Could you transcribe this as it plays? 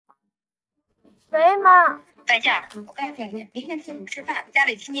喂，妈。代驾，我告诉你，明天中午吃饭，家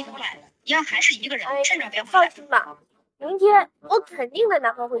里亲戚都来了，一样还是一个人，趁着别回来。放心吧，明天我肯定带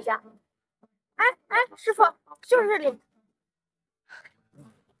男朋友回家。哎，师傅，就是这里。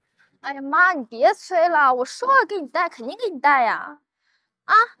哎呀妈，你别催了，我说了给你带，肯定给你带呀。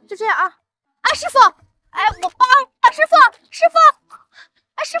啊，就这样啊。哎，师傅，哎，我包啊，师傅，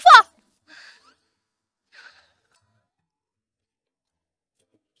哎，师傅。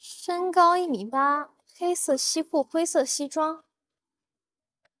身高1.8米，黑色西裤，灰色西装。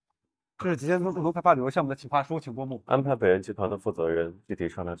这是集贤村共同开发旅游项目的企划书，请过目。安排北人集团的负责人具体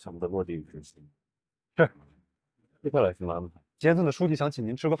商量项目的落地与执行。是，接下来怎么安排？集贤村的书记想请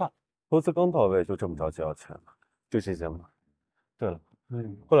您吃个饭。投资刚到位就这么着急要钱了，就这些吗？对了，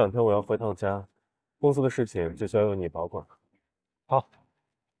过2天我要回趟家，公司的事情就交由你保管。好。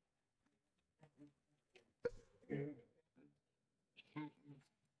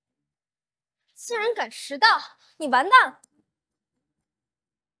竟然敢迟到，你完蛋了！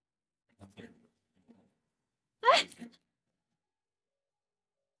哎，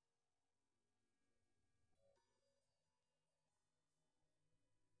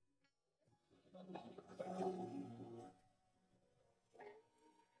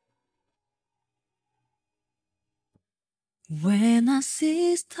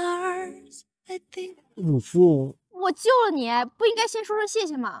母父，我救了你，不应该先说声谢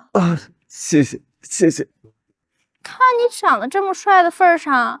谢吗？啊，谢谢。看你长得这么帅的份儿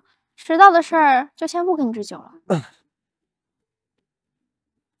上，迟到的事儿就先不跟你追究了。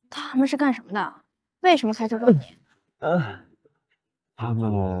他们是干什么的？为什么开车撞你？他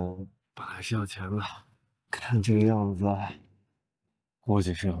们本来是要钱的，看这个样子，估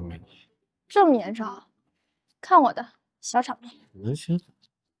计是要命。这么严重？看我的小场面。能行。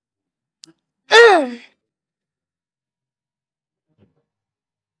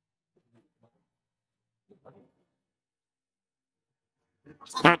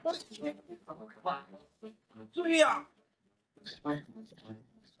注意啊！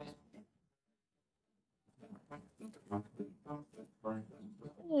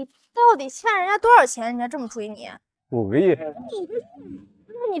你到底欠人家多少钱？人家这么追你5个亿。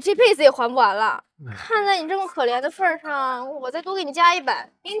那你这辈子也还不完了。看在你这么可怜的份上，我再多给你加100。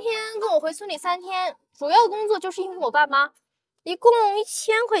明天跟我回村里3天，主要工作就是应付我爸妈，一共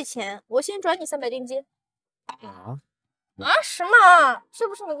1000块钱。我先转你300定金。什么？这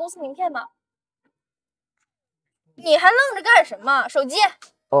不是你公司名片吗？你还愣着干什么？手机。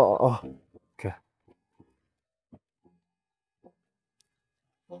给。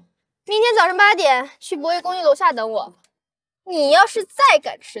明天早上8点去博悦公寓楼下等我。你要是再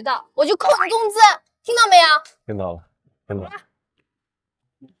敢迟到，我就扣你工资，听到没有？听到了。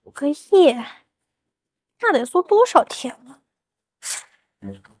5个亿，那得做多少天了？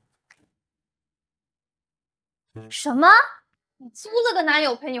什么？你租了个男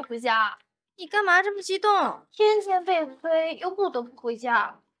友陪你回家？你干嘛这么激动？天天被催，又不得不回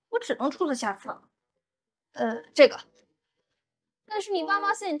家，我只能出此下策。这个。但是你爸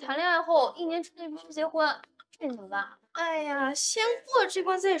妈现你谈恋爱后1年之内必须结婚，这你怎么办？哎呀，先过这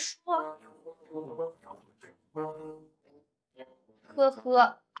关再说。呵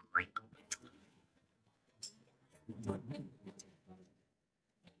呵。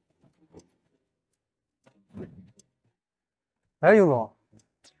哎，尤总，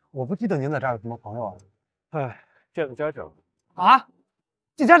我不记得您在这儿有什么朋友啊？哎，见个家长。啊？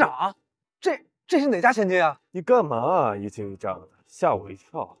见家长？这是哪家千金啊？你干嘛啊？一惊一乍的，吓我一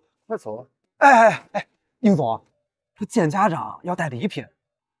跳。快走啊！哎，应总，这见家长要带礼品，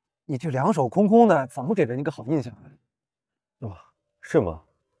你这2手空空的，怎么给人一个好印象啊？哦，是吗？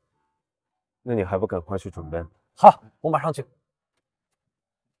那你还不赶快去准备？好，我马上去。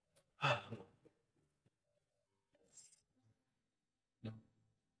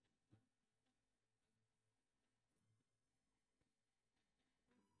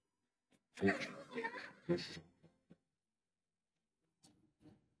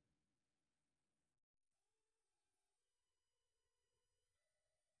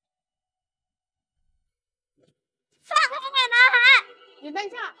放开那男孩！你等一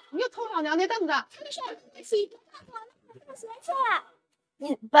下，你又偷老娘的凳子！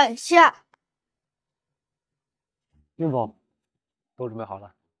你本下。应总，都准备好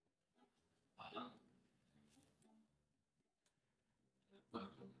了。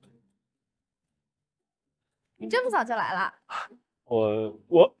你这么早就来了？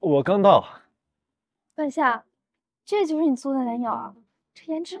我刚到。半夏，这就是你租的男友啊？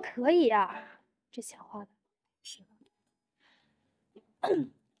这颜值可以呀，这钱花的是。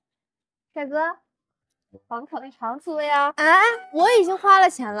帅哥，房考虑长租呀？哎，我已经花了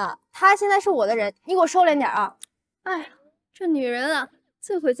钱了，他现在是我的人，你给我收敛点啊！哎呀，这女人啊，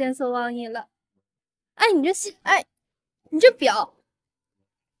最会见色忘义了。哎，你这表，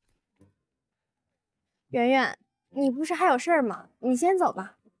圆圆，你不是还有事儿吗？你先走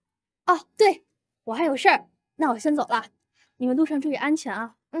吧。哦，对，我还有事儿，那我先走了。你们路上注意安全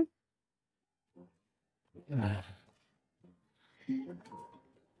啊。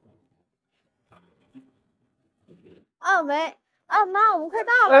喂，妈，我们快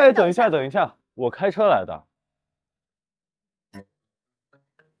到了。哎，等一下，等一下，我开车来的。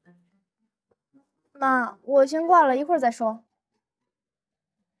妈，我先挂了，一会儿再说。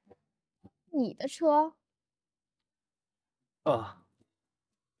你的车？啊，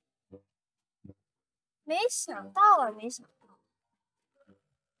没想到啊，没想到。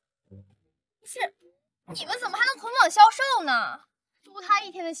不是，你们怎么还能捆绑销售呢？租他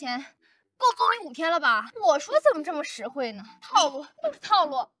1天的钱，够租你5天了吧？我说怎么这么实惠呢？套路都是套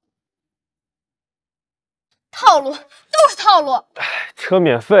路，套路都是套路。车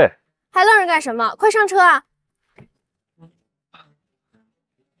免费。还愣着干什么？快上车啊！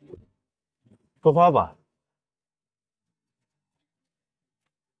出发吧。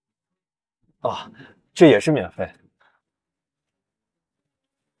啊，这也是免费。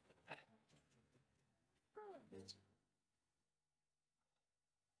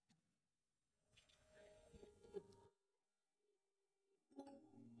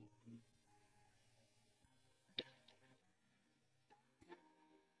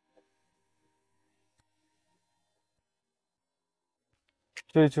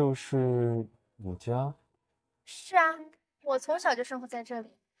这就是你家？是啊，我从小就生活在这里，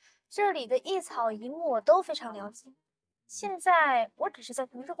这里的一草一木我都非常了解。现在我只是在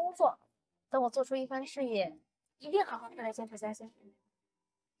从事工作，等我做出一番事业，一定好好回来见识家乡。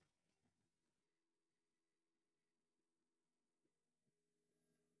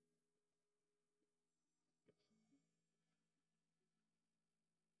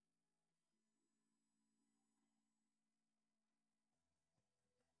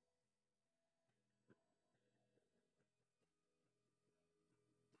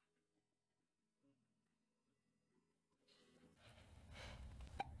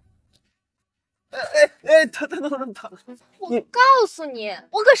疼！我告诉你，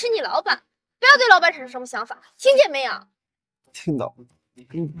我可是你老板，不要对老板产生什么想法，听见没有？听到。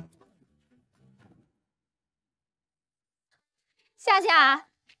夏夏，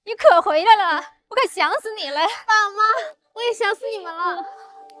你可回来了，我可想死你了。爸妈，我也想死你们了。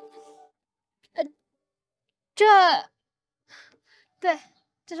对，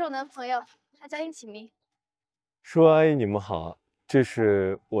这是我男朋友，他叫殷启明。叔阿姨，你们好，这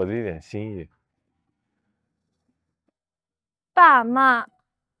是我的一点心意。爸妈，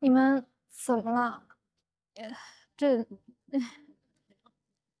你们怎么了？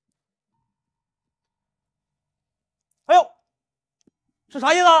哎呦，这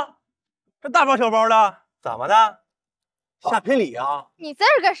啥意思啊？这大包小包的，怎么的？下聘礼啊？你在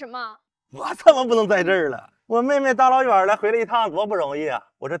这干什么？我怎么不能在这儿了？我妹妹大老远的回来一趟，多不容易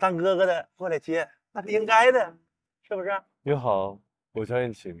啊！我这当哥哥的过来接，那是应该的，是不是？你好，我叫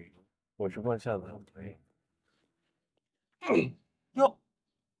殷启明，我是冠夏的男朋友。哟，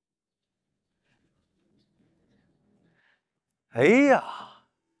哎呀，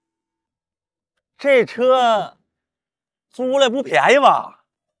这车租了不便宜吧？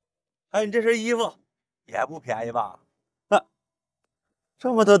还有你这身衣服也不便宜吧？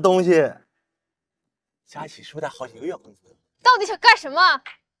这么多东西，加起是不是得好几个月工资？到底想干什么？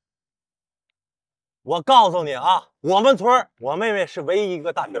我告诉你啊，我们村我妹妹是唯一一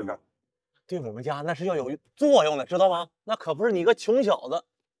个大学生，对我们家那是要有作用的，知道吗？那可不是你个穷小子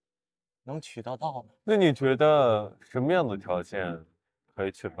能娶得到的。那你觉得什么样的条件可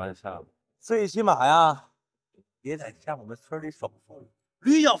以娶冠夏呢？最起码呀，也得像我们村里首富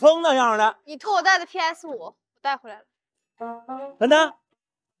吕小峰那样的。你托我带的 PS5，我带回来了。真的？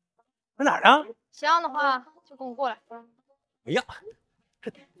在哪儿呢？想要的话就跟我过来。哎呀，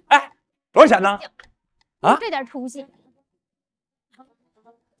哎，多少钱呢？啊，这点出息。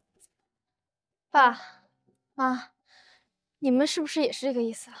爸妈，你们是不是也是这个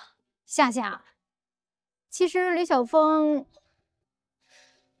意思啊？夏夏，其实李晓峰，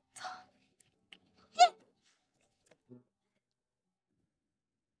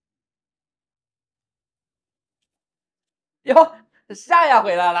哟，夏夏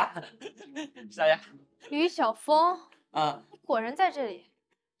回来了，夏夏。吕小峰啊，果然在这里。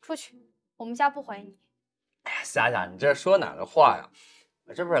出去，我们家不欢迎你。夏夏，你这说哪儿的话呀？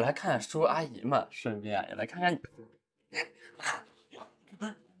我这不是来看叔叔阿姨嘛，顺便也来看看你。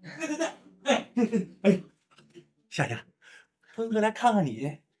哎，夏夏，峰哥来看看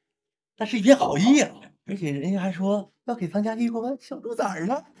你，那是一片好意啊！而且人家还说要给咱家一锅小猪崽儿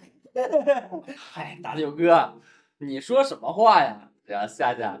呢。嗨，大六哥，你说什么话呀？只要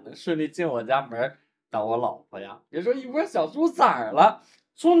夏夏能顺利进我家门当我老婆呀，别说一窝小猪崽儿了，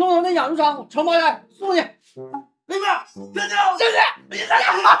从东头那养猪场承包下来送你。妹妹，等等，夏夏，夏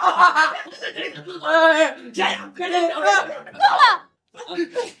夏，快点！够了！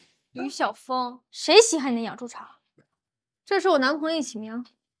吕小峰，谁稀罕你的养猪场？这是我男朋友一起名，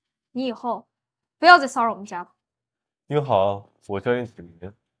你以后不要再骚扰我们家了。你好，我叫叶启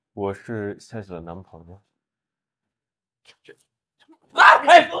明，我是夏夏的男朋友。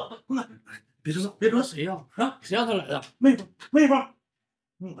哎，别说谁呀？啊，谁让他来的？妹夫，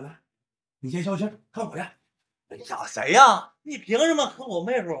我来，你先消气，看我来。哎呀，谁呀？你凭什么和我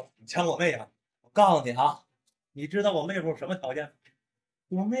妹夫抢我妹呀？我告诉你啊，你知道我妹夫什么条件？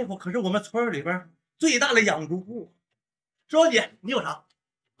我妹夫可是我们村里边最大的养猪户。周姐，你有啥？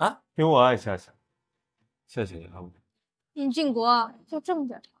啊？因为我爱夏夏，夏夏也爱我。尹俊国，就这么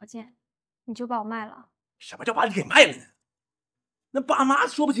点条件，你就把我卖了？什么叫把你给卖了呢？那爸妈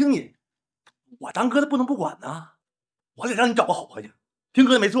说不清你，我当哥的不能不管呐，我得让你找个好婆家，听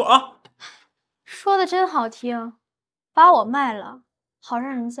哥的没错啊。说的真好听，把我卖了，好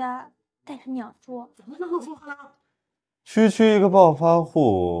让人家带着你养猪。区一个暴发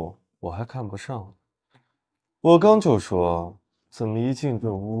户，我还看不上。我刚就说，怎么一进这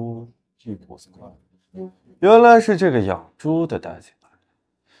屋一股子怪味？原来是这个养猪的带进来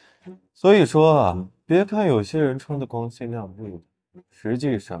的。所以说啊，别看有些人穿得光鲜亮丽的，实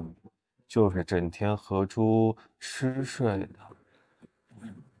际上就是整天和猪吃睡的。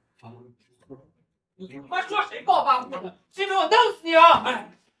你妈说谁暴发户呢？信不信我弄死你啊！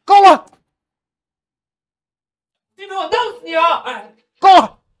哎，够了，信不信我弄死你啊！哎，够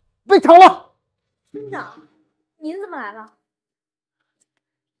了，别吵了。村长，您怎么来了？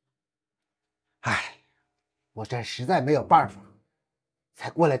哎，我这实在没有办法，才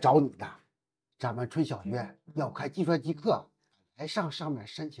过来找你的。咱们村小学要开计算机课，来上面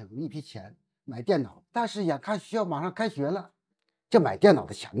申请一批钱买电脑，但是眼看学校马上开学了，这买电脑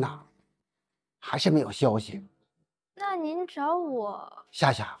的钱呐，还是没有消息。那您找我？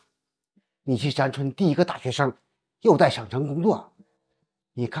夏夏，你是咱村第一个大学生，又在省城工作，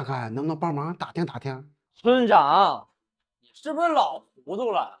你看看能不能帮忙打听打听？村长，你是不是老糊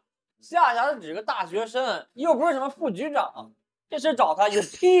涂了？夏夏只是个大学生，又不是什么副局长，这事找他有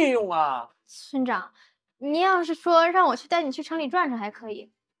屁用啊！村长，您要是说让我去带你去城里转转还可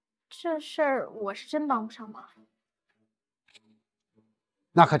以，这事儿我是真帮不上忙。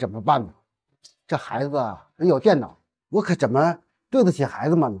那可怎么办呢？这孩子人有电脑，我可怎么对得起孩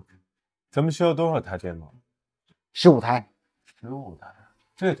子们呢？咱们需要多少台电脑？15台。15台，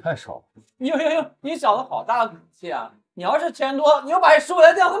这也太少了。哟，你小子好大的骨气啊！你要是钱多，你就把这15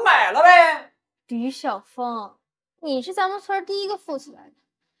台电脑给买了呗。吕小峰，你是咱们村第一个富起来的，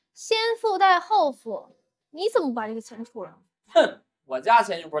先富带后富，你怎么把这个钱出了？哼，我家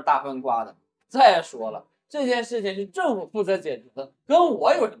钱又不是大风刮的。再说了，这件事情是政府负责解决的，跟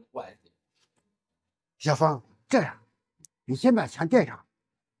我有什么关系？小峰，这样，你先把钱垫上，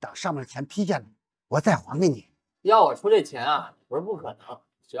等上面的钱批下来，我再还给你。要我出这钱啊，不是不可能，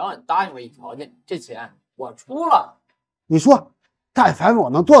只要你答应我一条件，这钱我出了。你说，但凡我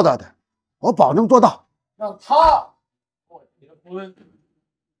能做到的，我保证做到。让他跟我结婚，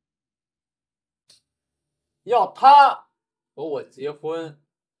要他和我结婚。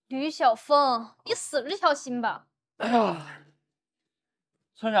吕小峰，你死了这条心吧！哎呀，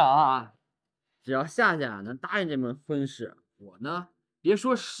村长啊，只要夏夏能答应这门婚事，我呢，别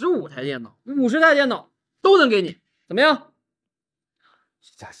说15台电脑，50台电脑都能给你，怎么样？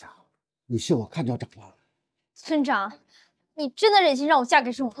夏夏，你是我看着长大的。村长，你真的忍心让我嫁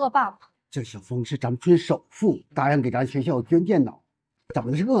给这种恶霸吗？这小峰是咱们村首富，答应给咱学校捐电脑，怎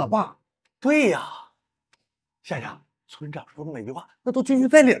么是恶霸？对呀，夏夏，村长说的每句话那都句句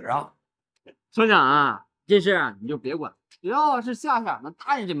在理儿啊。村长啊，这事啊你就别管，只要是夏夏能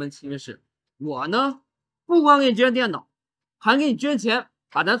答应这门亲事，我呢不光给你捐电脑，还给你捐钱，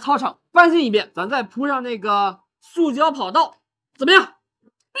把咱操场翻新一遍，咱再铺上那个塑胶跑道，怎么样？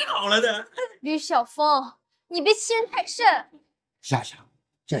好了的。吕小峰，你别欺人太甚。夏夏，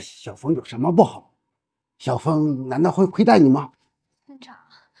这小峰有什么不好？小峰难道会亏待你吗？村长，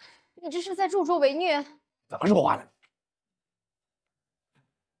你这是在助纣为虐。怎么说话呢？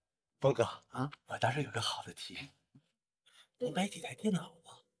峰哥啊，我倒是有个好的提议，多买几台电脑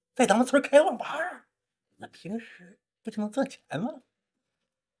啊，在咱们村开网吧啊，那平时不就能赚钱吗？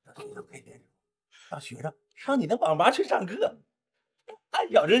让学生配电脑，让学生上你的网吧去上课，按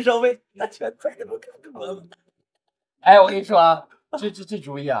表人稍微，那全在这不看我吗？哎，我跟你说啊，这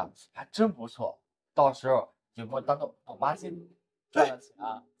主意啊，还真不错。到时候就给我当个宝妈亲，赚了钱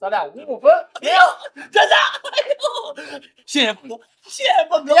啊，咱俩5-5分。哎呦，真的！哎呦，谢谢峰哥，谢谢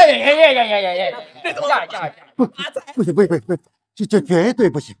峰哥！不行，这绝对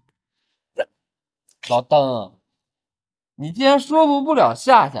不行。老邓，你既然说服不了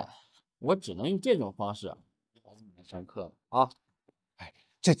夏夏，我只能用这种方式来你们上课啊！哎，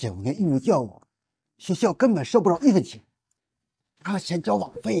这9年义务教育，学校根本收不着1分钱，还要先交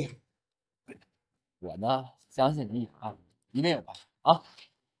网费呀。我呢，相信你啊，一定有办法啊！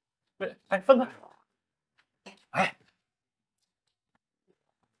对，哎，峰哥，哎，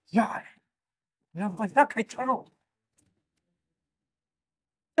呀，你让往下开车喽！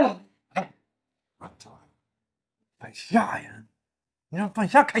哎，半夏呀，你让半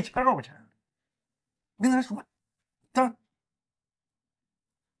夏开枪不成？我跟他说，当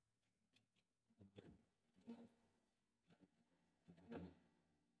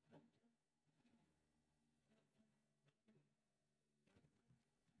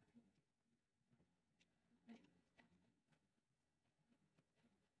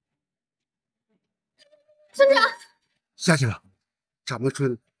村长，夏夏，咱们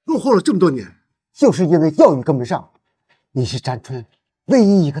村落后了这么多年，就是因为教育跟不上。你是咱村唯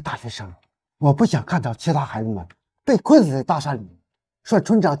一一个大学生，我不想看到其他孩子们被困死在大山里。算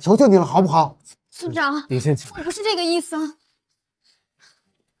村长求求你了，好不好？村长，你先请。我不是这个意思啊。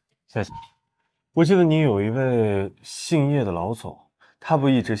夏夏，我记得你有一位姓叶的老总，他不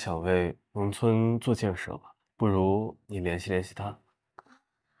一直想为农村做建设吗？不如你联系联系他。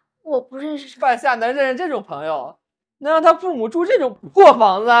我不认识。半夏能认识这种朋友，能让他父母住这种破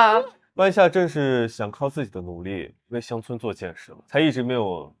房子啊？半夏正是想靠自己的努力为乡村做建设，才一直没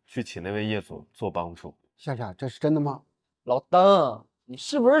有去请那位叶总做帮助。夏夏，这是真的吗？老邓，你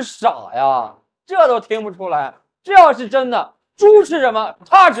是不是傻呀？这都听不出来？这要是真的，猪吃什么，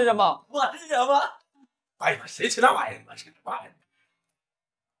他吃什么？我吃什么？哎呀，谁吃那玩意儿？我吃这玩意儿。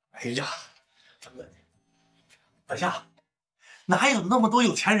哎呀，峰哥，半夏，哪有那么多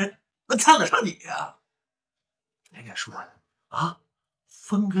有钱人能看得上你呀？人家说了啊，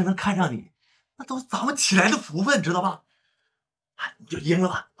峰哥能看上你，那都是咱们起来的福分，知道吧？哎，你就应了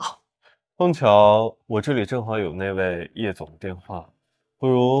吧啊！碰巧我这里正好有那位叶总的电话，不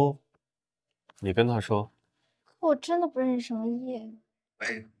如你跟他说。我真的不认识什么叶。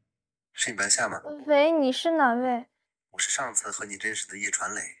喂，是你半夏吗？喂，你是哪位？我是上次和你认识的叶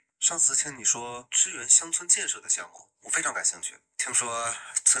传磊。上次听你说支援乡村建设的项目，我非常感兴趣。听说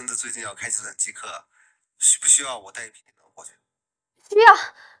村子最近要开计算机课，需不需要我带一批电脑过去？需要。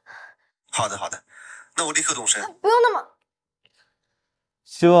好的，那我立刻动身。不用那么。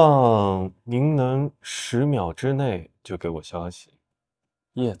希望您能10秒之内就给我消息，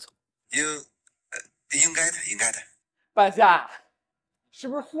叶总。应该的。半夏，是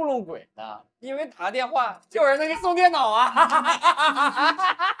不是糊弄鬼呢？你以为打电话就有人能给你送电脑啊？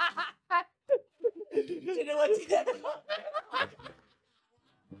这是我今天的。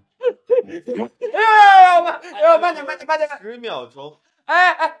慢点！10秒钟。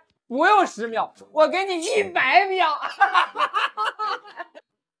哎，不用10秒，我给你100秒。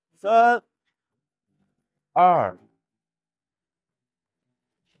3、2、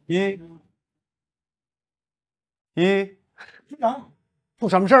1。村长，出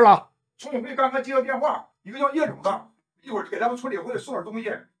什么事了？村委会刚刚接到电话，一个叫叶总的，一会儿给咱们村里会送点东西。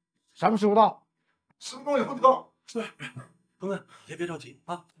什么时候到10分钟以后就到。是，峰哥，别着急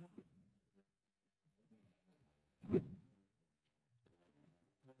啊。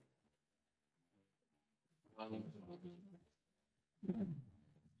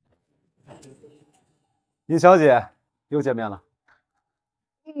尹小姐，又见面了。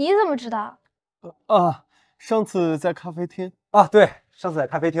你怎么知道？上次在咖啡厅啊，对，上次在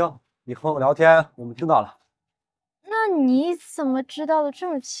咖啡厅，你和我聊天，我们听到了。那你怎么知道的这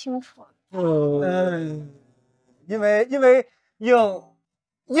么清楚？因为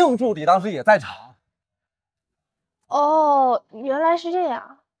应助理当时也在场。哦，原来是这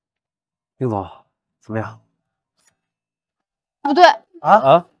样。应总，怎么样？不对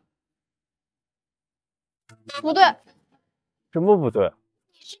啊！不对，什么不对？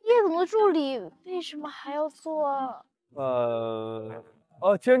你是叶总的助理，为什么还要做？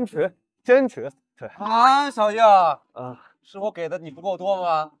兼职，对啊，小叶，是我给的你不够多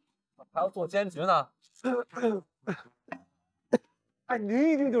吗？还要做兼职呢？哎，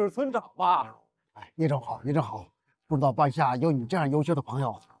您一定就是村长吧？哎，叶总好，不知道半夏有你这样优秀的朋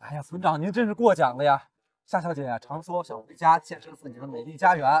友。哎呀，村长您真是过奖了呀！夏小姐常说想回家建设自己的美丽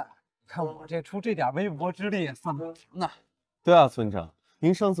家园，看我这出这点微薄之力，算得了什么呢？对啊，村长，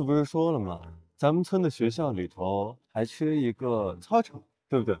您上次不是说了吗？咱们村的学校里头还缺一个操场，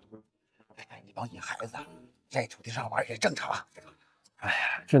对不对？哎，一帮野孩子，在土地上玩也正常。哎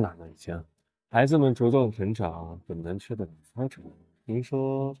呀，这哪能行？孩子们茁壮成长，怎么能缺得了操场？您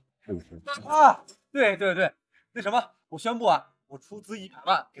说是不是？啊，对对对，那什么，我宣布啊，我出资100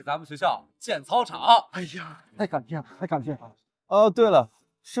万给咱们学校建操场。哎呀，太感谢了，太感谢了。哦，对了，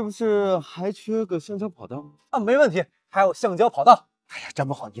是不是还缺个橡胶跑道？啊，没问题，还有橡胶跑道。哎呀，真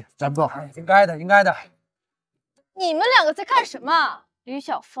不好意思，真不好意思。应该的，应该的。你们两个在干什么？吕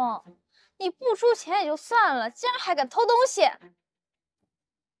小凤，你不出钱也就算了，竟然还敢偷东西！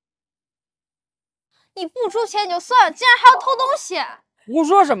你不出钱也就算了，竟然还要偷东西！胡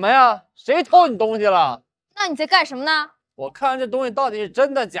说什么呀？谁偷你东西了？那你在干什么呢？我看这东西到底是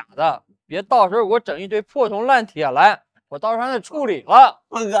真的假的，别到时候我整一堆破铜烂铁来，我到时候还得处理了。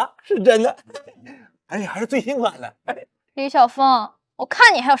哥，是真的，而且还是最新款的。吕小凤，我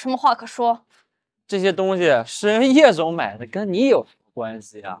看你还有什么话可说？这些东西是人叶总买的，跟你有什么关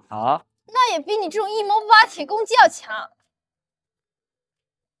系啊？啊？那也比你这种一谋不拔铁公鸡要强。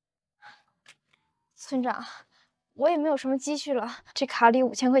村长，我也没有什么积蓄了，这卡里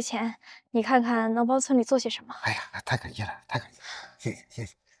5000块钱，你看看能帮村里做些什么？哎呀，太感谢了，太感谢了，谢谢谢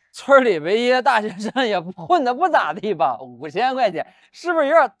谢。村里唯一的大学生也混得不咋地吧？5000块钱是不是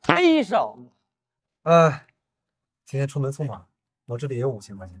有点忒少？今天出门匆忙，我这里也有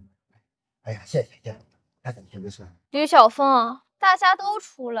5000块钱。哎呀，谢谢谢谢，太感谢了，是。吕小凤，大家都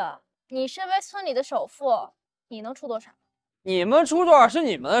出了，你身为村里的首富，你能出多少？你们出多少是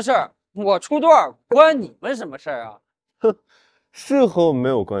你们的事儿，我出多少关你们什么事儿啊？哼，是和我没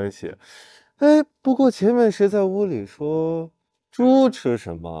有关系。哎，不过前面谁在屋里说猪吃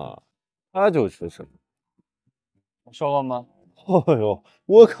什么，他就吃什么。我说过吗？哦呦，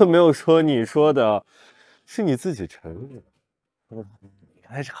我可没有说，你说的，是你自己承认。你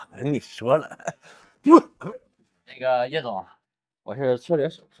刚才是狠，你说了。那个叶总，我是村里的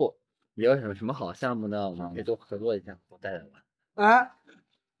首富，也有什么好项目呢？我们可以多合作一下，我带带吧。哎，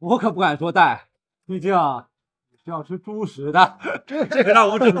我可不敢说带，毕竟是要吃猪食的，这个让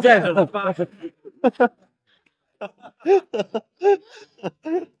我整见识了。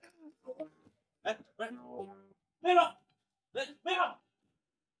哎，不是，那个，没有。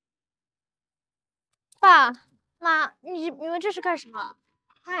爸妈，你们这是干什么？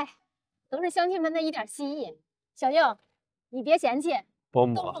嗨，都是乡亲们的一点心意。小英，你别嫌弃，伯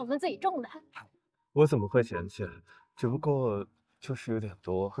母，都是我们自己种的。我怎么会嫌弃？只不过就是有点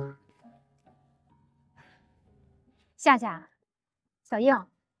多。夏夏，小英，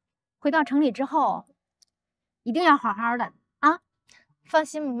回到城里之后，一定要好好的啊！放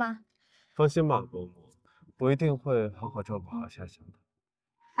心吧，妈。放心吧，伯母，我一定会好好照顾好夏夏的。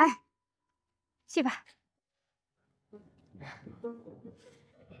哎，去吧。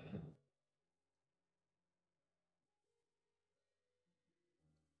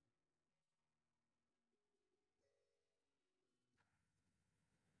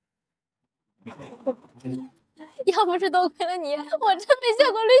要不是多亏了你，我真没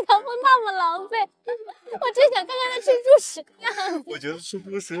见过绿小凤那么狼狈。我真想看看她吃猪食的样子。我觉得吃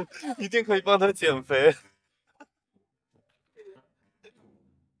猪食一定可以帮她减肥。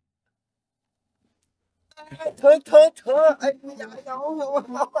疼！哎呀呀！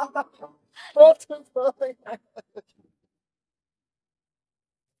我疼！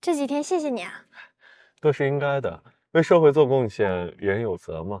这几天谢谢你啊。都是应该的，为社会做贡献，人有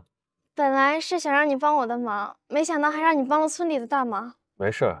责嘛。本来是想让你帮我的忙，没想到还让你帮了村里的大忙。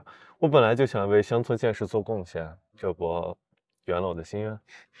没事儿，我本来就想为乡村建设做贡献，这不圆了我的心愿。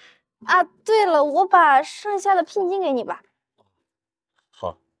啊，对了，我把剩下的聘金给你吧。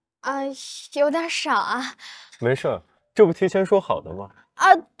好。啊，有点少啊。没事儿，这不提前说好的吗？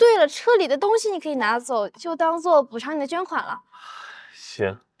啊，对了，车里的东西你可以拿走，就当做补偿你的捐款了。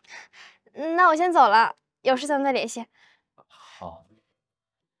行。那我先走了，有事咱们再联系。好。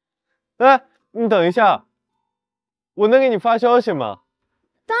哎，你等一下，我能给你发消息吗？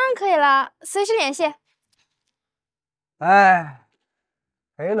当然可以啦，随时联系。哎，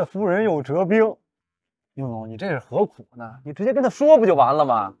赔了夫人又折兵，应总，你这是何苦呢？你直接跟他说不就完了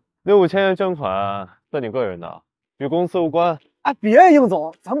吗？那5000元捐款算你个人的，与公司无关。哎，别，应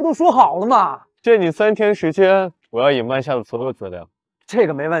总，咱不都说好了吗？借你3天时间，我要隐瞒下的所有资料。这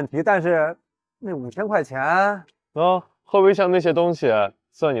个没问题，但是那5000块钱，后备箱那些东西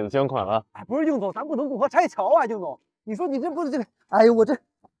算你的捐款了。哎，不是，应总，咱不能过河拆桥啊，应总，你说你这不是这个，哎呦，我这。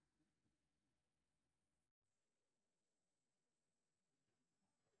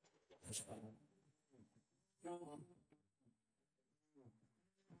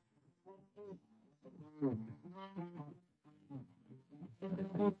莎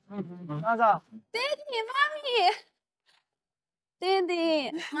莎，爹地，妈咪，爹地，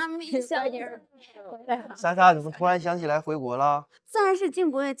妈咪，小妮儿回来了。莎莎怎么突然想起来回国了？自然是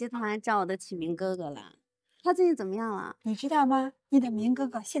进博越集团找我的启明哥哥了。他最近怎么样了？你知道吗？你的明哥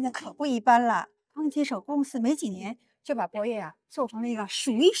哥现在可不一般了，刚接手公司没几年，就把博越做成了一个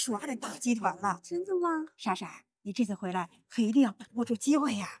数一数二的大集团了。真的吗？莎莎，你这次回来可一定要把握住机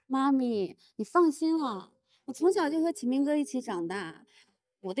会呀！妈咪，你放心了，我从小就和启明哥一起长大，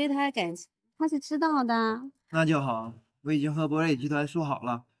我对他的感情他是知道的。那就好，我已经和博越集团说好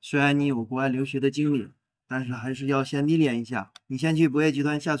了，虽然你有国外留学的经历，但是还是要先历练一下。你先去博越集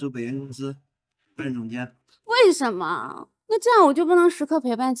团下属北原公司担任总监。为什么？那这样我就不能时刻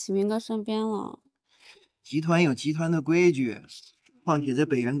陪伴启明哥身边了。集团有集团的规矩，况且这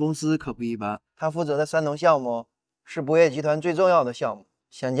北原公司可不一般，他负责的山东项目是博越集团最重要的项目。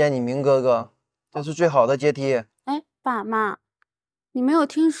想见你明哥哥，这是最好的阶梯。哎，爸妈，你没有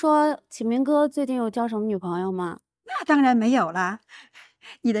听说启明哥最近有交什么女朋友吗？那当然没有了，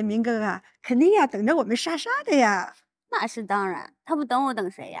你的明哥哥肯定要等着我们莎莎的呀。那是当然，他不等我等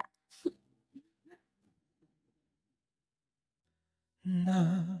谁呀？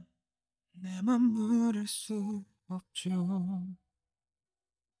 나 내 맘 물을 수 없죠.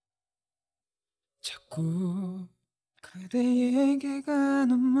 자꾸 그대에게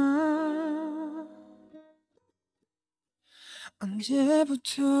가는 말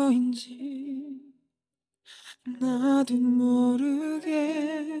언제부터인지 나도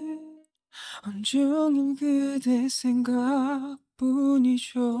모르게 온종일 그대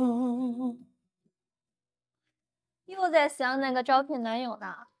생각뿐이죠. 又在想哪个招聘男友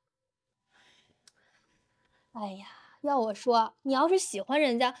呢？哎呀，要我说，你要是喜欢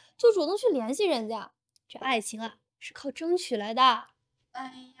人家，就主动去联系人家。这爱情啊，是靠争取来的。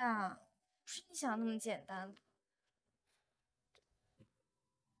哎呀，不是你想那么简单。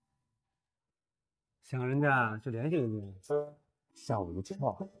想人家就联系人家，吓我一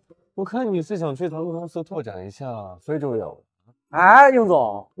跳。我看你是想去咱们公司拓展一下非洲业务。哎，应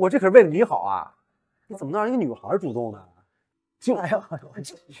总，我这可是为了你好啊！你怎么能让一个女孩主动呢？就哎呀，我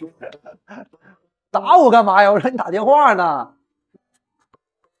这打我干嘛呀？我让你打电话呢，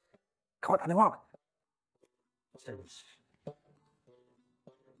赶快打电话吧。真是。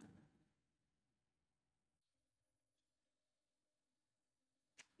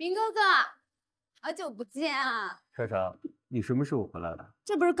明哥哥，好久不见啊！莎莎，你什么时候回来的？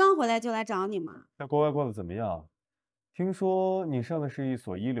这不是刚回来就来找你吗？在国外过得怎么样？听说你上的是一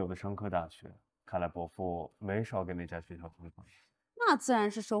所一流的商科大学，看来伯父没少给那家学校推广。那自然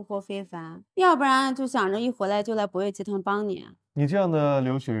是收获非凡，要不然就想着一回来就来博越集团帮你。你这样的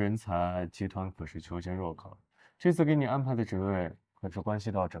留学人才，集团可是求贤若渴。这次给你安排的职位，可是关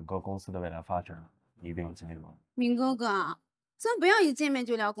系到整个公司的未来发展，你一定要加油。明哥哥，咱不要一见面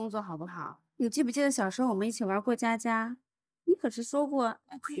就聊工作好不好？你记不记得小时候我们一起玩过家家？你可是说过要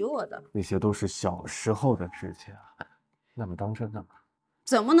娶我的。那些都是小时候的事情，那么当真干嘛？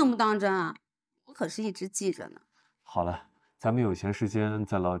怎么能不当真啊？我可是一直记着呢。好了，咱们有闲时间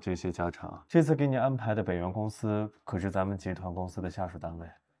再唠这些家常。这次给你安排的北原公司可是咱们集团公司的下属单位，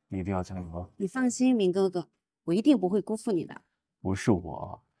你一定要加油。你放心，明哥哥，我一定不会辜负你的。不是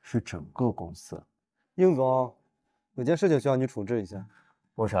我，是整个公司。应总，有件事情需要你处置一下。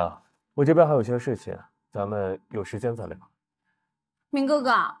博少，我这边还有些事情，咱们有时间再聊。明哥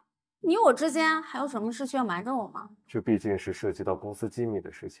哥，你我之间还有什么事需要瞒着我吗？这毕竟是涉及到公司机密的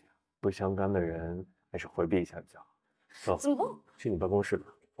事情，不相干的人还是回避一下比较好。走，怎么？去你办公室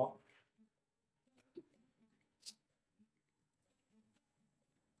吧。好。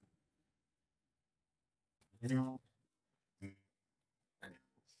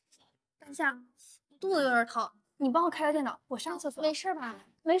等一下，肚子有点疼，你帮我开个电脑，我上厕所。没事吧？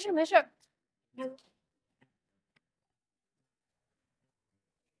没事没事。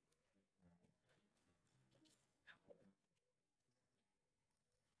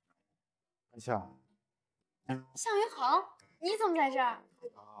夏，向云好，你怎么在这儿？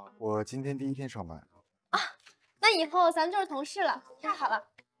我今天第一天上班。啊，那以后咱们就是同事了，太好了。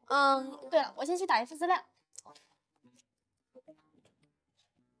对了，我先去打一份资料。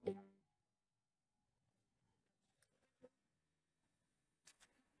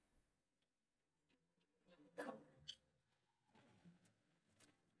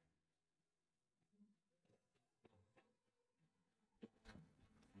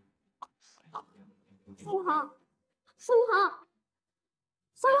向云好，向云好，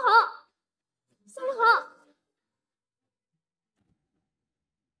向云好，向云好。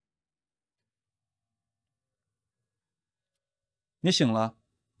你醒了，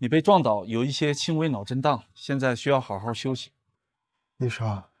你被撞倒，有一些轻微脑震荡，现在需要好好休息。丽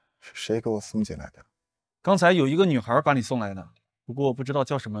莎，是谁给我送进来的？刚才有一个女孩把你送来的，不过不知道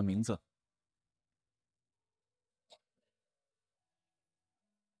叫什么名字。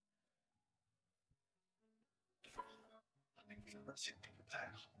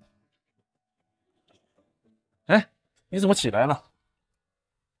哎，你怎么起来了？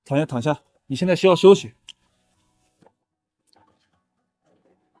躺下，躺下，你现在需要休息。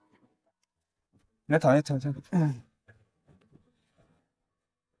来，躺下，躺下。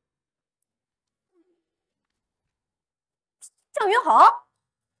向云豪，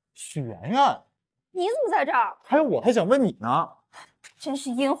许媛媛，你怎么在这儿？还有我还想问你呢。真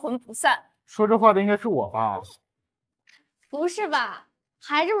是阴魂不散。说这话的应该是我吧？不是吧？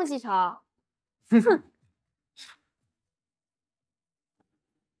还这么记仇？哼！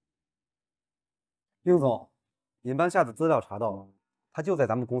应总，您班下的资料查到了，他就在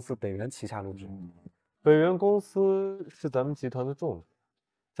咱们公司北园旗下录制。北园公司是咱们集团的重点，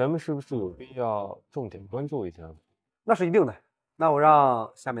咱们是不是有必要重点关注一下？那是一定的。那我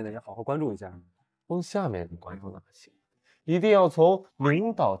让下面的人好好关注一下。从下面人关注哪些？一定要从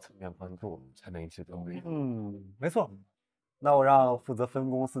领导层面关注，才能一起到位。没错。那我让负责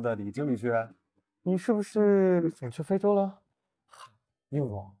分公司的李经理去。你是不是想去非洲了？应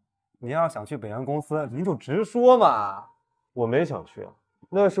总，您要想去北园公司，您就直说嘛。我没想去，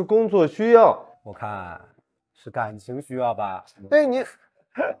那是工作需要。我看是感情需要吧？哎，你，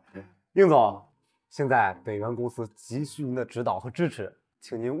应总，现在北园公司急需您的指导和支持，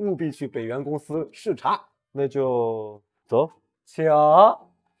请您务必去北园公司视察。那就走，请。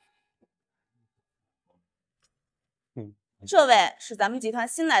这位是咱们集团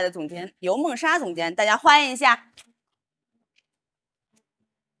新来的总监尤梦莎总监，大家欢迎一下。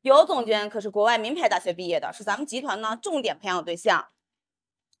尤总监可是国外名牌大学毕业的，是咱们集团呢重点培养的对象。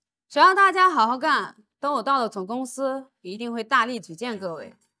只要大家好好干，等我到了总公司，一定会大力举荐各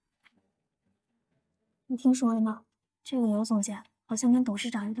位。你听说了吗？这个尤总监好像跟董事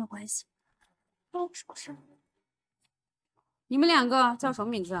长有点关系。什么事？你们两个叫什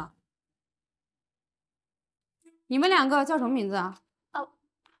么名字啊？你们两个叫什么名字啊？哦，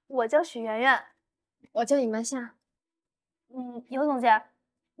我叫许媛媛。我叫尹曼夏。尤总监，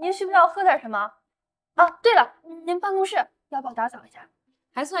您需不需要喝点什么？啊，对了，您办公室要不要打扫一下？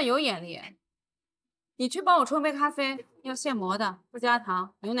还算有眼力。你去帮我冲杯咖啡，要现磨的，不加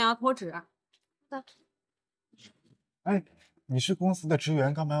糖，牛奶要脱脂。哎，你是公司的职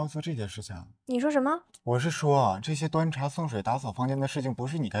员，干嘛要做这件事情啊？你说什么？我是说，这些端茶送水、打扫房间的事情不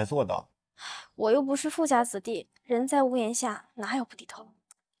是你该做的。我又不是富家子弟，人在屋檐下，哪有不低头？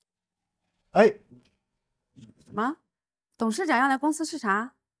哎，什么？董事长要来公司视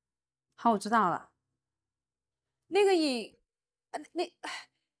察？好，我知道了。那个你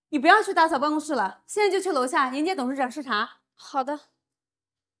不要去打扫办公室了，现在就去楼下迎接董事长视察。好的。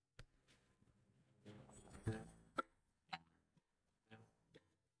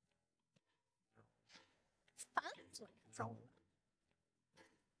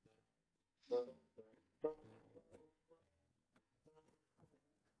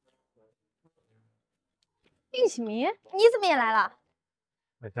运启明，你怎么也来了？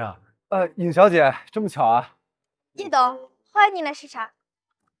没事啊。尹小姐，这么巧啊！叶董，欢迎你来视察。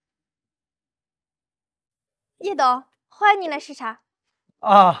叶董，欢迎你来视察。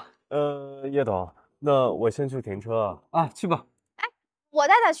啊，叶董，那我先去停车啊，去吧。哎，我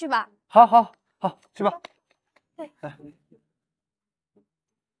带他去吧。好，好，好，去吧。对。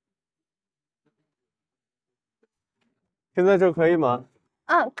停在这可以吗？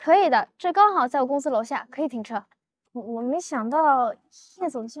可以的，这刚好在我公司楼下，可以停车。我没想到叶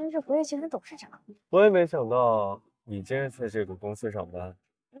总竟然是博越集团董事长。我也没想到你竟然在这个公司上班。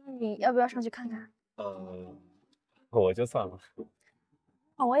那你要不要上去看看？我就算了。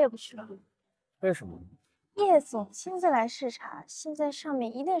我也不去了。为什么？叶总亲自来视察，现在上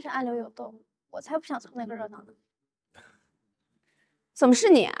面一定是暗流涌动，我才不想凑那个热闹呢。怎么是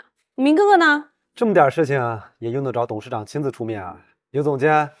你啊？明哥哥呢？这么点事情也用得着董事长亲自出面啊？尤总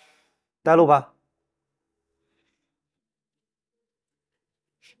监，带路吧。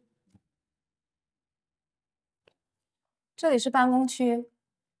这里是办公区，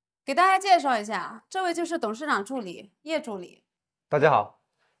给大家介绍一下，这位就是董事长助理叶助理。大家好，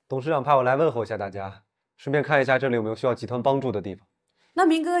董事长派我来问候一下大家，顺便看一下这里有没有需要集团帮助的地方。那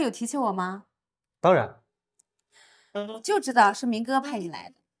明哥哥有提起我吗？当然。我就知道是明哥派你来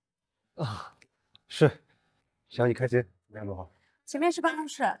的。啊，是，只要你开心，没什么好。前面是办公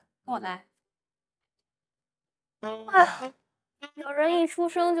室，跟我来。哎，有人一出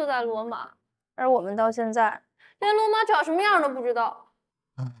生就在罗马，而我们到现在连罗马长什么样都不知道。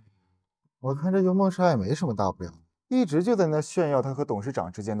我看这尤梦莎也没什么大不了，一直就在那炫耀他和董事长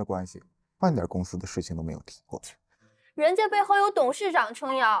之间的关系，半点公司的事情都没有提过。人家背后有董事长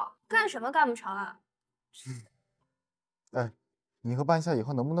撑腰，干什么干不成啊？哎，你和半夏以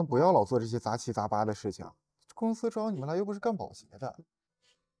后能不能不要老做这些杂七杂八的事情？公司找你们来又不是干保洁的。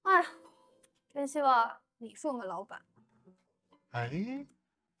哎，真希望你是我们老板。哎，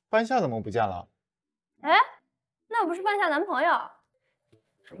半夏怎么不见了？哎，那不是半夏男朋友？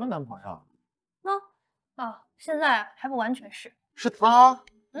什么男朋友？哦，现在还不完全是。是他？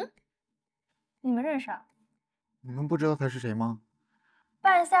嗯，你们认识啊？你们不知道他是谁吗？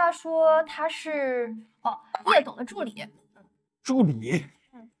半夏说他是叶总的助理。助理？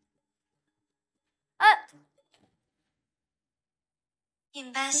哎，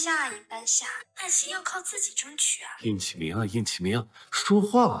尹半夏，尹半夏，爱情要靠自己争取啊！应启明啊，应启明，说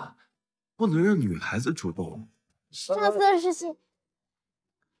话不能让女孩子主动。上次的事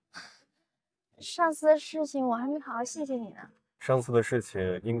情，我还没好好谢谢你呢。上次的事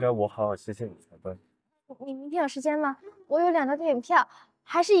情应该我好好谢谢你才对。你明天有时间吗？我有2张电影票，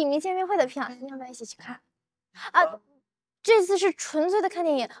还是影迷见面会的票，你要不要一起去看？啊，这次是纯粹的看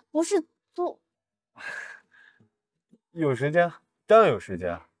电影，不是租。有时间，当然有时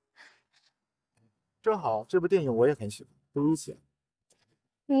间。正好这部电影我也很喜欢，不如一起。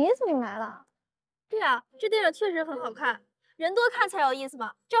你怎么来了？对啊，这电影确实很好看，人多看才有意思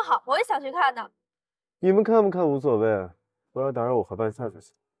嘛。正好我也想去看呢。你们看不看无所谓，不要打扰我和半夏就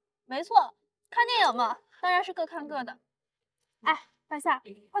行。没错，看电影嘛，当然是各看各的。哎，半夏，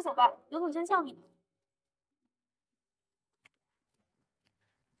快走吧，刘总监叫你呢。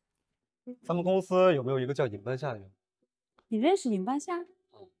咱们公司有没有一个叫尹半夏的人？你认识尹半夏？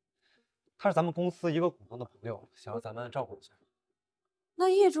他是咱们公司一个股东的朋友，想要咱们照顾一下。那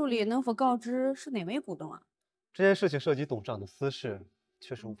叶助理能否告知是哪位股东啊？这件事情涉及董事长的私事，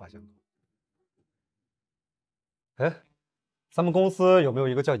确实无法相告。哎，咱们公司有没有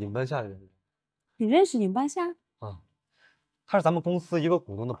一个叫尹半夏的人？你认识尹半夏？他是咱们公司一个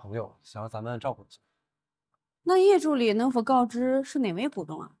股东的朋友，想要咱们照顾一下。那叶助理能否告知是哪位股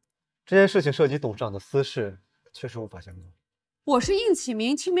东啊？这件事情涉及董事长的私事，确实无法相告。我是应启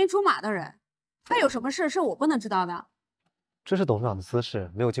明青梅竹马的人，他有什么事是我不能知道的？这是董事长的私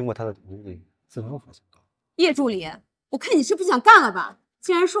事，没有经过他的同意，自然无法相告。叶助理，我看你是不想干了吧？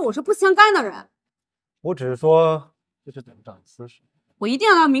竟然说我是不相干的人！我只是说这是董事长的私事。我一定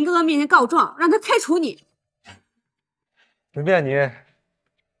要到明哥哥面前告状，让他开除你。随便你。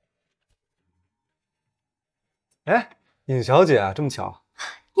哎，尹小姐，这么巧。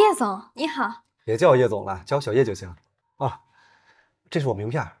叶总你好。别叫我叶总了，叫我小叶就行。啊，这是我名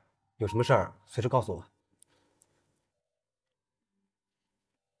片，有什么事儿随时告诉我。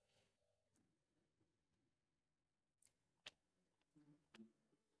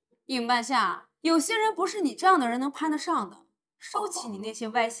尹半夏，有些人不是你这样的人能攀得上的。收起你那些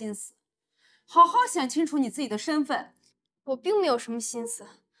歪心思，好好想清楚你自己的身份。我并没有什么心思，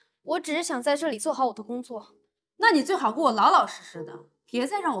我只是想在这里做好我的工作。那你最好给我老老实实的，别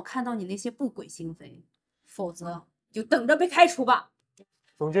再让我看到你那些不轨行为，否则就等着被开除吧。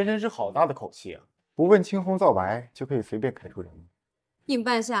总监真是好大的口气啊！不问青红皂白就可以随便开除人。尹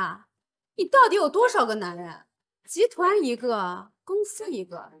半夏，你到底有多少个男人？集团一个，公司一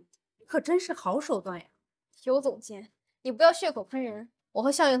个，可真是好手段呀！尤总监，你不要血口喷人，我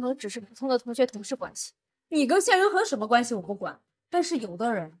和向云腾只是普通的同学同事关系。你跟向云腾什么关系我不管，但是有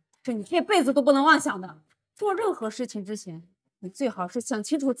的人是你这辈子都不能妄想的。做任何事情之前，你最好是想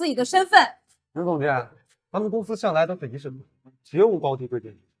清楚自己的身份。刘总监，咱们公司向来都是一视同仁，绝无高低贵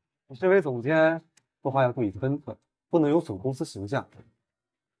贱。你身为总监，说话要注意分寸，不能有损公司形象。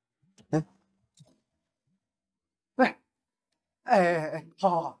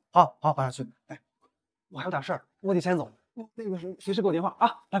好，马上去。哎，我还有点事儿，我得先走。那个随时给我电话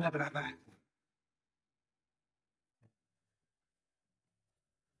啊！拜。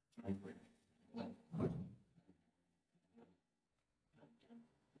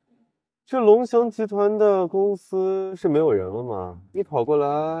这龙翔集团的公司是没有人了吗？你跑过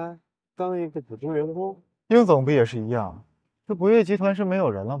来当一个普通员工？应总不也是一样？这博越集团是没有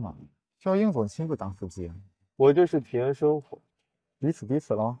人了吗？需要应总亲自当司机。我这是体验生活，彼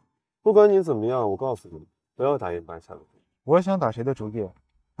此喽。不管你怎么样，我告诉你，不要打尹半夏的主意。我想打谁的主意，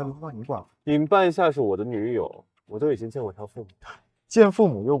还轮不到你管。尹半夏是我的女友，我都已经见过她父母。见父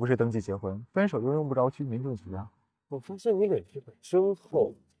母又不是登记结婚，分手又用不着去民政局啊。我发现你脸皮很深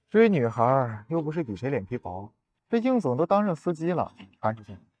厚。追女孩又不是比谁脸皮薄，这应总都当上司机了，传出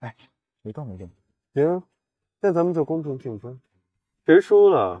去，哎，谁动没动？行，那咱们就公平竞争，谁输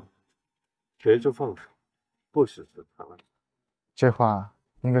了，谁就放手，不许谈。这话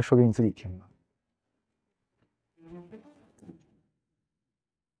应该说给你自己听吧。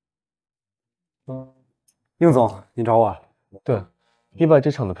应总，您找我啊？对，你把这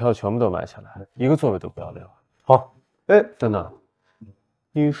场的票全部都买下来，一个座位都不要留。好。哎，等等，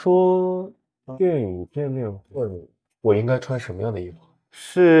你说电影见面会，我应该穿什么样的衣服？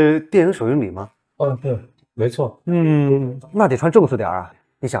是电影首映礼吗？哦，对，没错。那得穿正式点啊。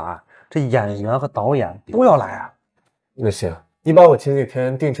你想啊，这演员和导演都要来啊。那行，你把我前几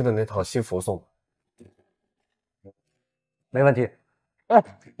天定制的那套西服送我。没问题。哎，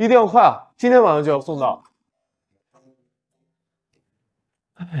一定要快啊！今天晚上就要送到。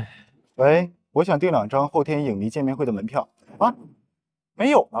喂，我想订2张后天影迷见面会的门票啊，没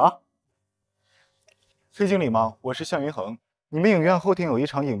有了。崔经理吗？我是向云恒。你们影院后天有一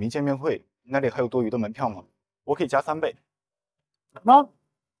场影迷见面会，那里还有多余的门票吗？我可以加3倍。啊，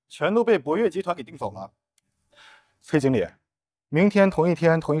全都被博越集团给订走了。崔经理，明天同一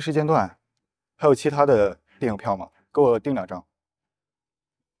天同一时间段，还有其他的电影票吗？给我订2张。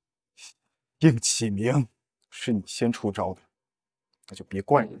应启明，是你先出招的，那就别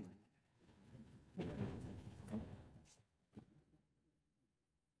怪我。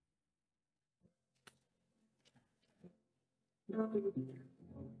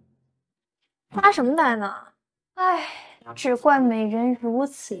发什么呆呢？唉，只怪美人如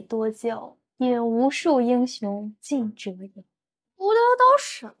此多娇，引无数英雄尽折腰。胡叨叨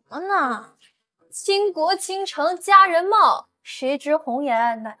什么呢？倾国倾城佳人貌，谁知红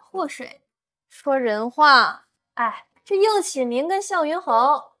颜乃祸水。说人话，哎，这应启明跟向云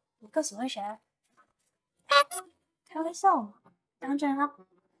恒，你更喜欢谁？开玩笑嘛，当真啊？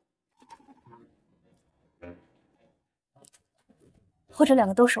或者2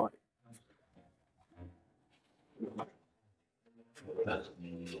个都熟。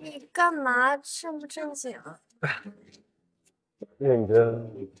你干嘛正不正经啊？认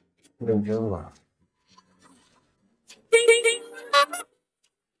真玩。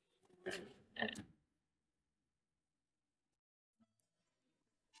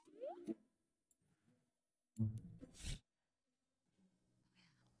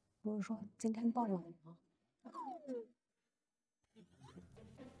不是说今天傍晚吗？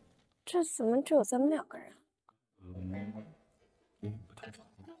这怎么只有咱们2个人？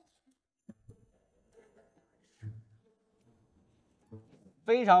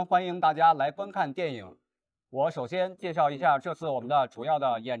非常欢迎大家来观看电影。我首先介绍一下这次我们的主要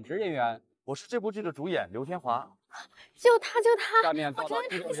的演职人员。我是这部剧的主演刘天华。就他，下面我真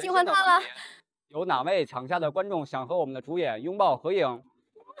的太喜欢他了。有哪位场下的观众想和我们的主演拥抱合影？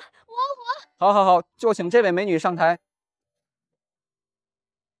我。好，就请这位美女上台。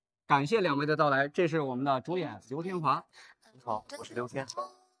感谢2位的到来，这是我们的主演刘天华。你好，我是刘天。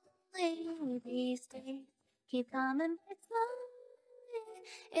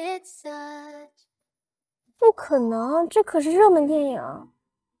不可能，这可是热门电影。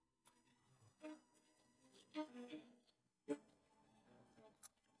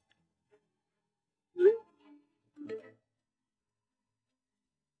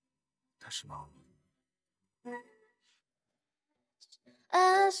他是吗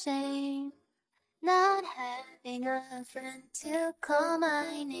？Not having a friend to call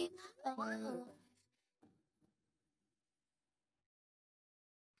my name.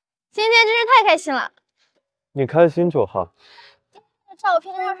 今天真是太开心了。你开心就好。这照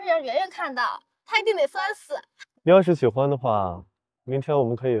片要是让圆圆看到，她一定得酸死。你要是喜欢的话，明天我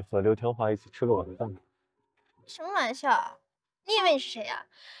们可以和刘天华一起吃个晚饭。什么玩笑？你以为你是谁呀？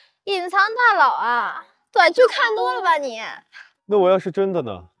隐藏大佬啊！短剧看多了吧你？那我要是真的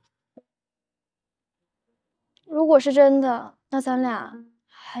呢？如果是真的，那咱俩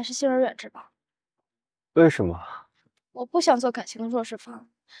还是敬而远之吧。为什么？我不想做感情的弱势方，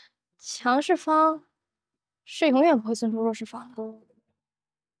强势方是永远不会尊重弱势方的。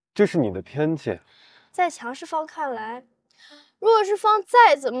这是你的偏见。在强势方看来，弱势方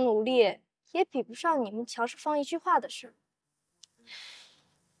再怎么努力，也比不上你们强势方一句话的事。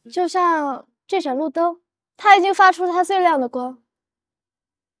就像这盏路灯，它已经发出了它最亮的光，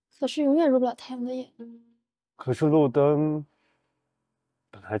可是永远入不了太阳的眼。可是路灯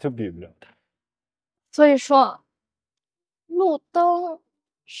本来就比不了它。所以说，路灯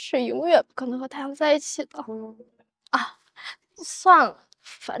是永远不可能和太阳在一起的。啊，算了，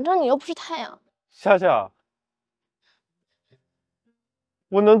反正你又不是太阳。夏夏，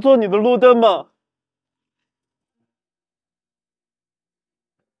我能做你的路灯吗？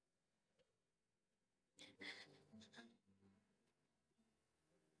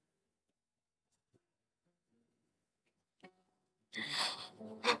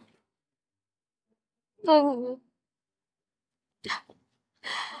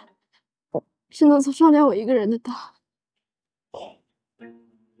只能从上来我一个人的当。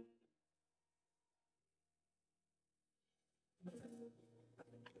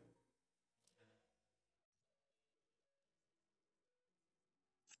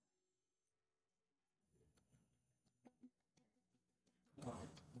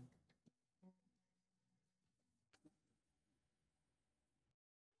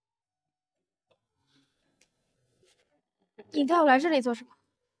你带我来这里做什么？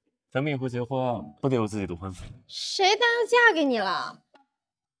咱们以后结婚不得有自己的婚房？谁答应嫁给你了？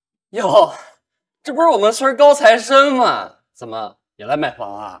哟，这不是我们村高材生吗？怎么也来买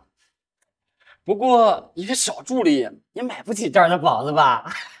房啊？不过你这小助理也买不起这儿的房子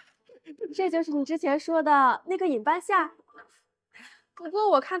吧？这就是你之前说的那个尹半夏。不过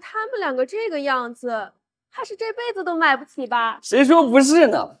我看他们两个这个样子，怕是这辈子都买不起吧？谁说不是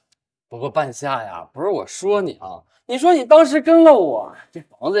呢？不过半夏呀，不是我说你啊，你说你当时跟了我，这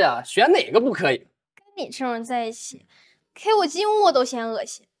房子呀，选哪个不可以？跟你这种人在一起，给我金我都嫌恶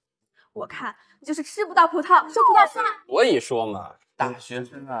心。我看你就是吃不到葡萄说葡萄酸。所以说嘛，大学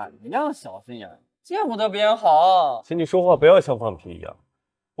生啊，你要小心眼，见不得别人好。请你说话不要像放屁一样。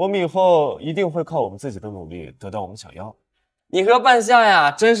我们以后一定会靠我们自己的努力得到我们想要。你和半夏呀，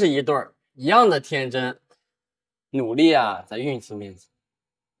真是一对儿，一样的天真。努力啊，在运气面前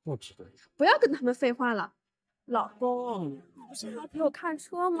不值得。不要跟他们废话了，老公，不是还陪我看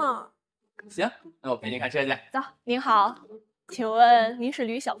车吗？行，那我陪你看车去。走，您好，请问您是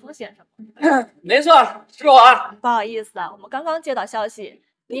吕晓峰先生吗？没错，是我。不好意思啊，我们刚刚接到消息，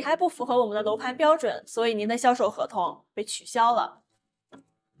您还不符合我们的楼盘标准，所以您的销售合同被取消了。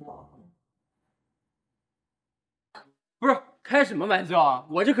不是，开什么玩笑啊！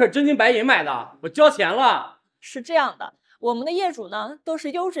我这可是真金白银买的，我交钱了。是这样的，我们的业主呢都是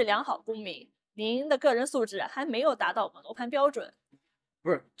优质良好公民，您的个人素质还没有达到我们楼盘标准。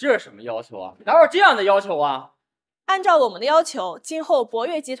不是，这是什么要求啊？哪有这样的要求啊？按照我们的要求，今后博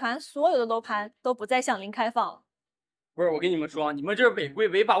悦集团所有的楼盘都不再向您开放了。不是，我跟你们说，你们这是违规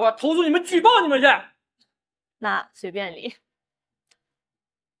违法，我要投诉你们，举报你们去。那随便你。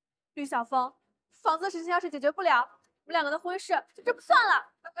吕晓峰，房子的事情要是解决不了，我们两个的婚事就这不算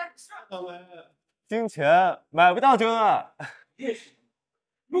了。拜拜。金钱买不到真爱。也是，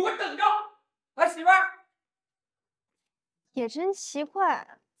如果等着，儿媳妇儿。也真奇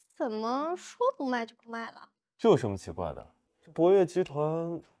怪，怎么说不卖就不卖了？这有什么奇怪的？这博悦集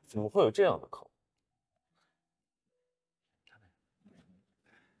团怎么会有这样的客户？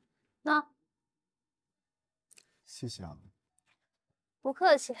那，谢谢啊。不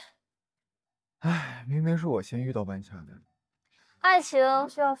客气。唉，明明是我先遇到半夏的。爱情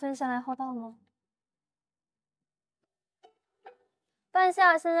需要分先来后到吗？半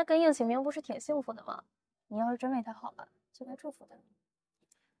夏现在跟应启明不是挺幸福的吗？你要是真为他好了，就该祝福他。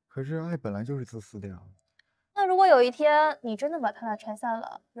可是爱本来就是自私的呀。那如果有一天你真的把他俩拆散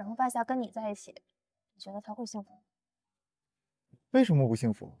了，然后半夏跟你在一起，你觉得他会幸福吗？为什么不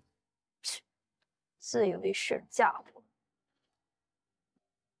幸福？自以为是家伙。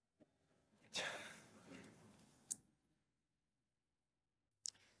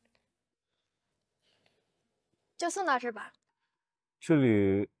就送到这儿吧。这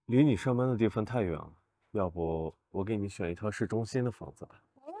里离你上班的地方太远了，要不我给你选一套市中心的房子吧。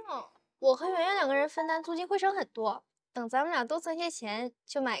我和圆圆两个人分担租金会省很多，等咱们俩多存些钱，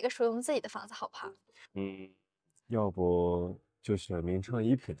就买一个属于我们自己的房子，好不好？要不就选名创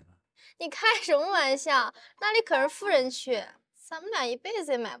一品的。你开什么玩笑？那里可是富人区，咱们俩一辈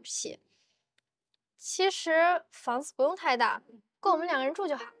子也买不起。其实房子不用太大，够我们两个人住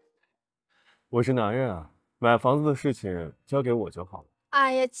就好。我是男人啊，买房子的事情交给我就好了。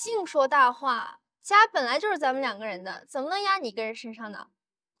哎呀，净说大话！家本来就是咱们两个人的，怎么能压你一个人身上呢？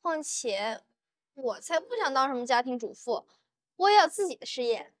况且，我才不想当什么家庭主妇，我也有自己的事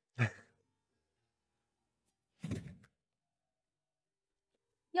业。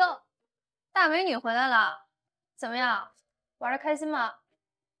哟，大美女回来了，怎么样？玩的开心吗？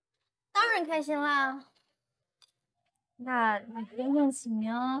当然开心啦。那你跟应启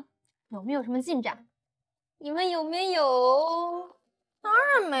明有没有什么进展？你们有没有？当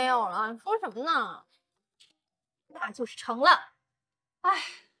然没有了，你说什么呢？那就是成了。哎。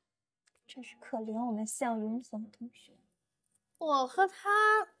真是可怜我们向云松同学，我和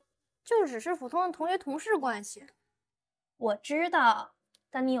他就只是普通的同学同事关系。我知道，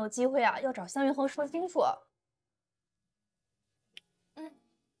但你有机会啊，要找向云恒说清楚。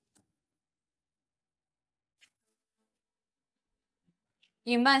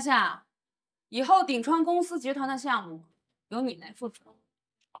尹半夏，以后鼎川公司集团的项目由你来负责。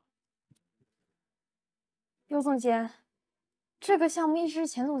尤总监。这个项目一直是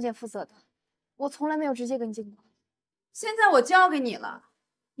钱总监负责的，我从来没有直接跟进过。现在我交给你了，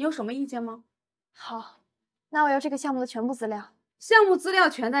你有什么意见吗？好，那我要这个项目的全部资料。项目资料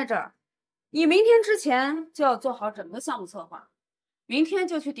全在这儿，你明天之前就要做好整个项目策划，明天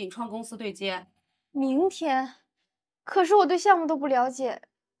就去鼎川公司对接。明天？可是我对项目都不了解，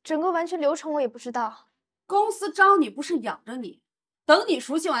整个完全流程我也不知道。公司招你不是养着你，等你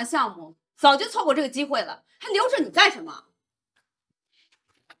熟悉完项目，早就错过这个机会了，还留着你干什么？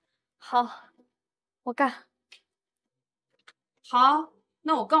好，我干。好，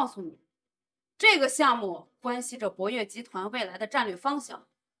那我告诉你，这个项目关系着博越集团未来的战略方向，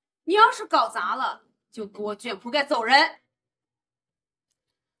你要是搞砸了，就给我卷铺盖走人。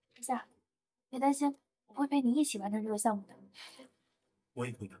等下，别担心，我会陪你一起完成这个项目的。我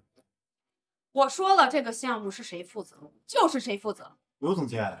也会的。我说了，这个项目是谁负责，就是谁负责。刘总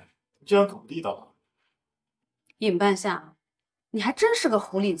监，你这样可不地道啊！尹半夏，你还真是个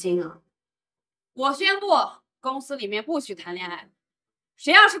狐狸精啊！我宣布，公司里面不许谈恋爱，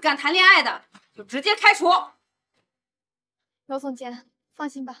谁要是敢谈恋爱的，就直接开除。刘总监，放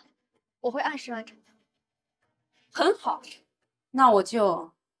心吧，我会按时完成的。很好，那我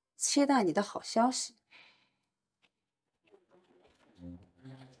就期待你的好消息。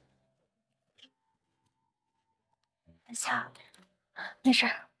半夏，没事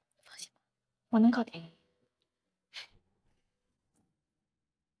儿，放心吧，我能搞定。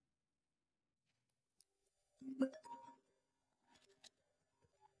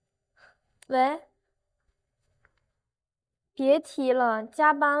喂，别提了，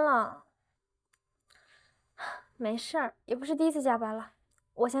加班了。没事儿，也不是第一次加班了，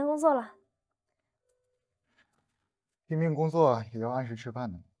我先工作了。拼命工作也要按时吃饭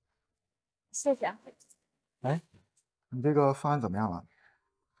的。谢谢啊。哎，你这个方案怎么样了？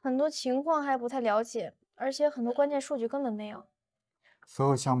很多情况还不太了解，而且很多关键数据根本没有。所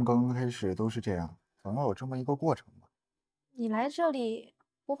有项目刚刚开始都是这样，总要有这么一个过程吧。你来这里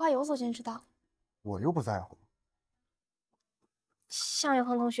不怕有总监知道？我又不在乎。向永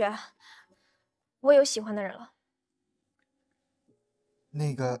恒同学，我有喜欢的人了。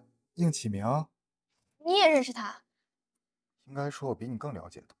那个应启明，你也认识他？应该说我比你更了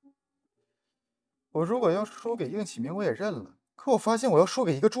解他。我如果要输给应启明，我也认了。可我发现我要输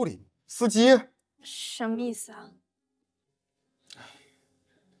给一个助理司机。什么意思啊？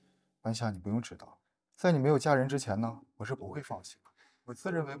半夏，你不用知道，在你没有嫁人之前呢，我是不会放弃的。我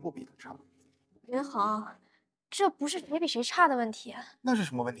自认为不比他差。元恒，这不是谁比谁差的问题。那是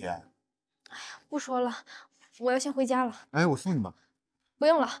什么问题？不说了，我要先回家了。哎，我送你吧。不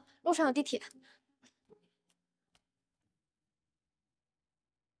用了，路上有地铁。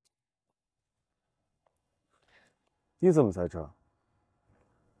你怎么在这儿？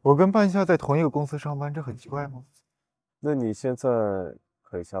我跟半夏在同一个公司上班，这很奇怪吗？那你现在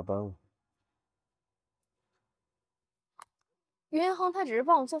可以下班了。袁元恒他只是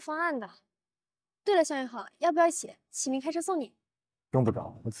帮我做方案的。对了，向元恒，要不要一起？启明开车送你。用不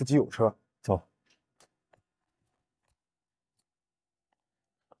着，我自己有车。走。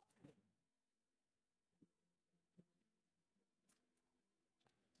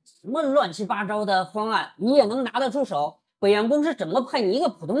什么乱七八糟的方案你也能拿得出手？北洋公司怎么派你一个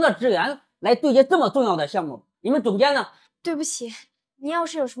普通的职员来对接这么重要的项目？你们总监呢？对不起，您要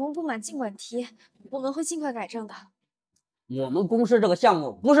是有什么不满尽管提，我们会尽快改正的。我们公司这个项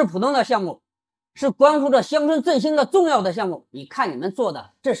目不是普通的项目，是关乎着乡村振兴的重要的项目。你看你们做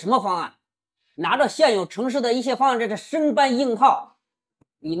的这什么方案？拿着现有城市的一些方案在这生搬硬套，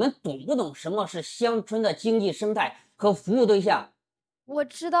你们懂不懂什么是乡村的经济生态和服务对象？我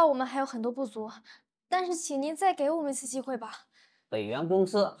知道我们还有很多不足，但是请您再给我们一次机会吧。北元公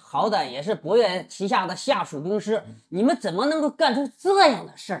司好歹也是博越旗下的下属公司，你们怎么能够干出这样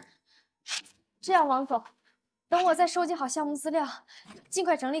的事儿？这样，王总，等我再收集好项目资料，尽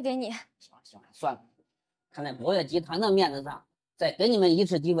快整理给你。算了，看在博越集团的面子上，再给你们一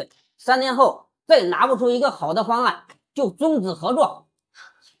次机会，3年后再拿不出一个好的方案，就终止合作。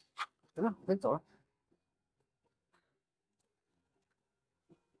行了，我走了。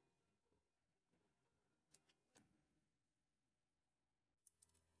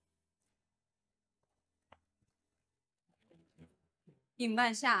尹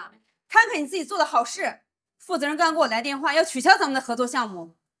半夏，看看你自己做的好事。负责人刚给我来电话，要取消咱们的合作项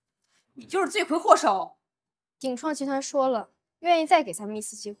目，你就是罪魁祸首。鼎创集团说了，愿意再给咱们一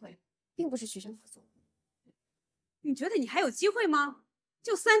次机会，并不是取消合作。你觉得你还有机会吗？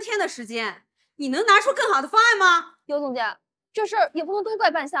就3天的时间，你能拿出更好的方案吗？尤总监，这事儿也不能都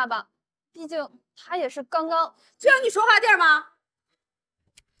怪半夏吧，毕竟他也是刚刚。这有你说话地儿吗？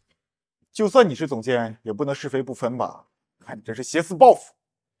就算你是总监，也不能是非不分吧？看你真是挟私报复。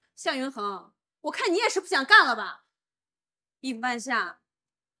向云恒，我看你也是不想干了吧？尹半夏，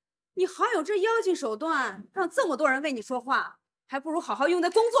你好有这妖精手段，让这么多人为你说话，还不如好好用在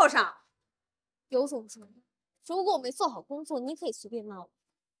工作上。尤总监，如果我没做好工作，你可以随便骂我，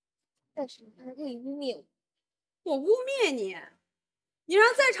但是你不能恶意污蔑我。我污蔑你？你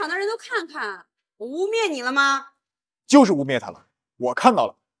让在场的人都看看，我污蔑你了吗？就是污蔑他了，我看到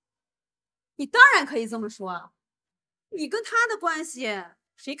了。你当然可以这么说，你跟他的关系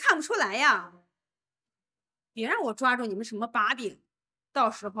谁看不出来呀？别让我抓住你们什么把柄，到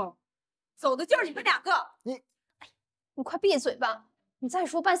时候走的就是你们两个。你快闭嘴吧！你再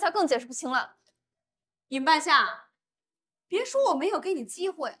说半夏更解释不清了。尹半夏，别说我没有给你机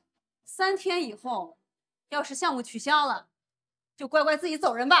会，3天以后，要是项目取消了，就乖乖自己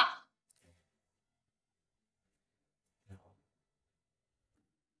走人吧。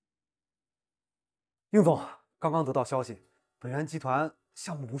应总，刚刚得到消息，北元集团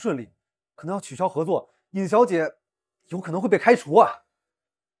项目不顺利，可能要取消合作，尹小姐有可能会被开除啊。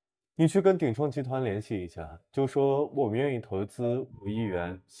你去跟鼎创集团联系一下，就说我们愿意投资5亿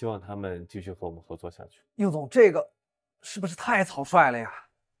元，希望他们继续和我们合作下去。应总，这个是不是太草率了呀？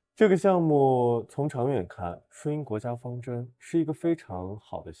这个项目从长远看，顺应国家方针，是一个非常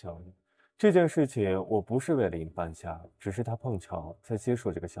好的项目。这件事情我不是为了尹半夏，只是他碰巧在接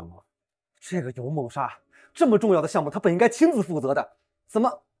手这个项目。这个尤梦莎这么重要的项目，他本应该亲自负责的，怎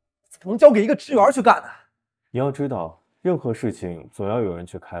么能交给一个职员去干呢？你要知道，任何事情总要有人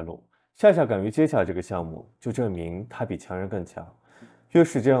去开路。夏夏敢于接下这个项目，就证明他比强人更强。越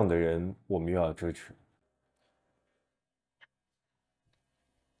是这样的人，我们越要支持。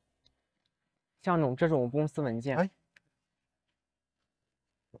向总，这是我们公司文件。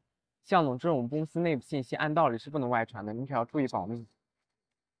向总，这是我们公司内部信息，按道理是不能外传的，您可要注意保密。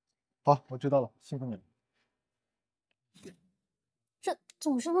好，我知道了，辛苦你了。这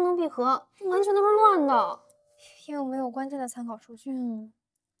总是不能闭合，完全都是乱的，因为我没有关键的参考数据。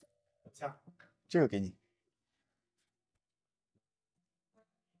这个给你。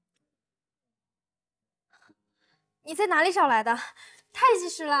你在哪里找来的？太及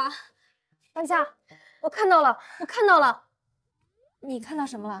时了！半夏，我看到了，我看到了。你看到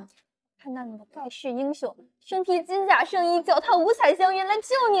什么了？看到你的盖世英雄，身披金甲圣衣，脚踏五彩祥云来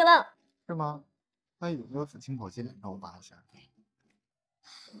救你了。是吗？那有没有紫青宝剑让我拔一下？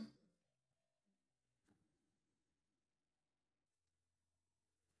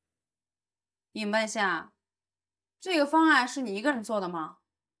尹半夏，这个方案是你一个人做的吗？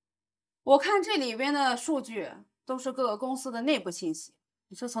我看这里边的数据都是各个公司的内部信息，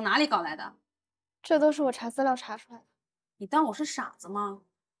你是从哪里搞来的？这都是我查资料查出来的。你当我是傻子吗？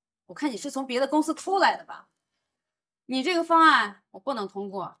我看你是从别的公司出来的吧？你这个方案我不能通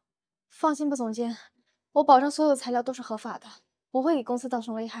过。放心吧，总监，我保证所有材料都是合法的，不会给公司造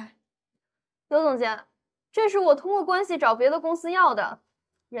成危害。刘总监，这是我通过关系找别的公司要的，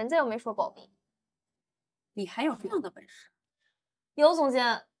人家又没说保密。你还有这样的本事？尤总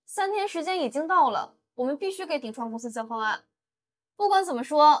监，3天时间已经到了，我们必须给鼎创公司交方案。不管怎么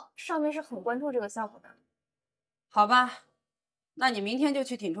说，上面是很关注这个项目的。好吧，那你明天就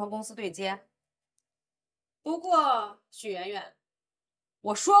去鼎创公司对接。不过许媛媛，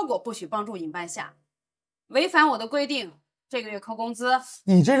我说过不许帮助尹半夏，违反我的规定，这个月扣工资。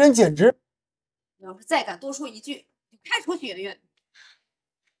你这人简直……你要是再敢多说一句，就开除许媛媛。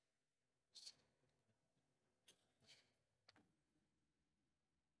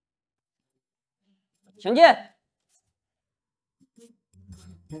请进。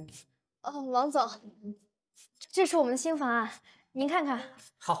王总，这是我们的新方案，您看看。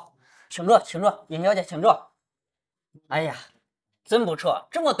好，请坐，请坐，尹小姐，请坐。哎呀，真不错，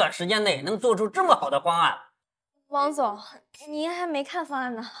这么短时间内能做出这么好的方案。王总，您还没看方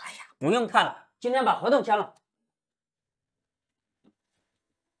案呢。哎呀，不用看了，今天把合同签了。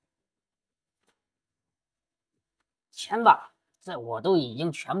签吧，这我都已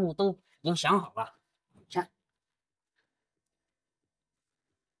经全部都已经想好了。签。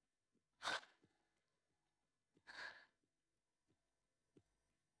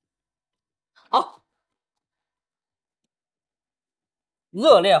好，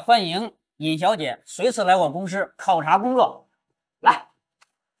热烈欢迎尹小姐随时来我公司考察工作。来，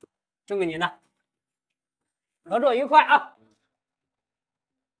交给您的，合作愉快啊！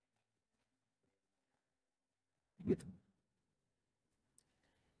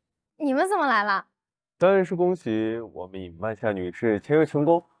你们怎么来了？当然是恭喜我们尹半夏女士签约成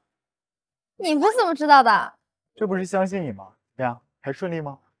功。你们怎么知道的？这不是相信你吗？怎样，还顺利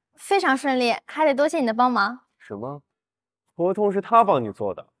吗？非常顺利，还得多谢你的帮忙。什么？合同是他帮你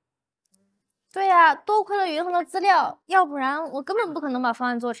做的？对呀，多亏了云恒的资料，要不然我根本不可能把方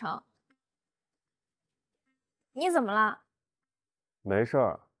案做成。你怎么了？没事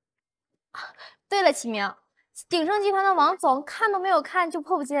儿。对了，齐明，鼎盛集团的王总看都没有看就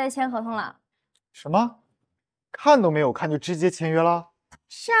迫不及待签合同了。什么？看都没有看就直接签约了？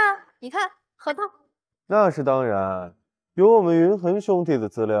是啊，你看合同。那是当然，有我们云恒兄弟的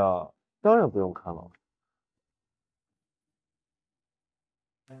资料，当然不用看了。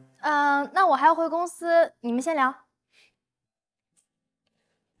那我还要回公司，你们先聊。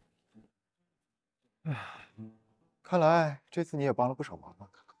看来这次你也帮了不少忙啊。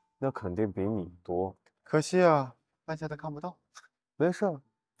那肯定比你多。可惜啊，半夏他看不到。没事儿，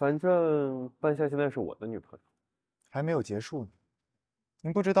反正半夏现在是我的女朋友。还没有结束呢。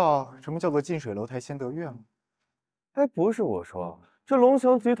您不知道什么叫做近水楼台先得月吗？还不是我说，这龙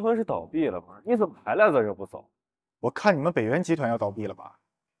翔集团是倒闭了吗？你怎么还赖在这不走？我看你们北元集团要倒闭了吧？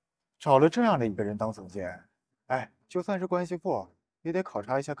找了这样的一个人当总监，哎，就算是关系户，也得考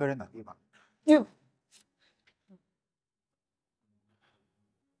察一下个人能力吧。你。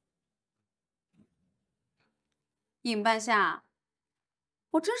尹半夏，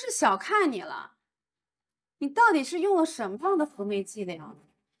我真是小看你了。你到底是用了什么样的狐媚伎俩？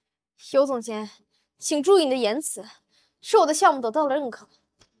尤总监，请注意你的言辞，是我的项目得到了认可。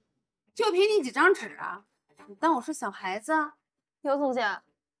就凭你几张纸啊？你当我是小孩子啊？尤总监，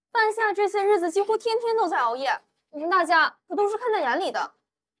半夏这些日子几乎天天都在熬夜，我们大家可都是看在眼里的。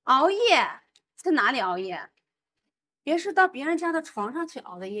熬夜？在哪里熬夜？别是到别人家的床上去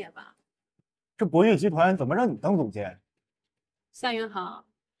熬的夜吧？这博越集团怎么让你当总监？夏云航，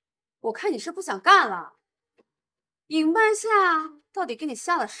我看你是不想干了。尹半夏到底给你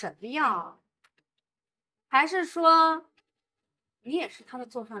下了什么药？还是说你也是他的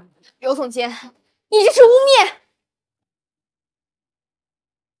座上人？尤总监，你这是污蔑！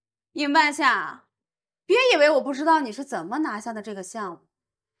尹半夏，别以为我不知道你是怎么拿下的这个项目。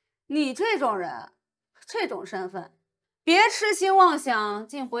你这种人，这种身份，别痴心妄想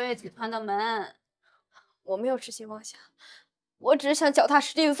进博越集团的门。我没有痴心妄想，我只是想脚踏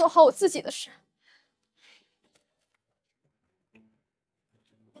实地的做好我自己的事。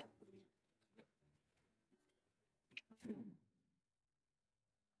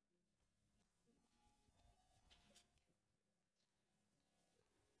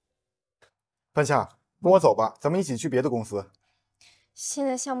半夏，跟我走吧，咱们一起去别的公司。现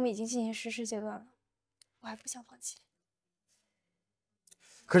在项目已经进行实施阶段了，我还不想放弃。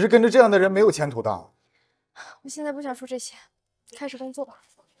可是跟着这样的人没有前途的。我现在不想说这些，开始工作吧。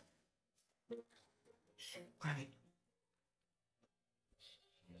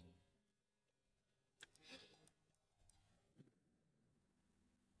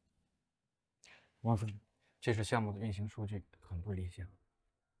王副，这是项目的运行数据，很不理想。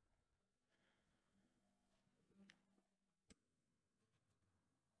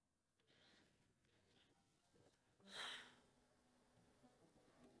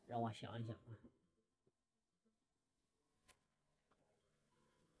让我想一想啊。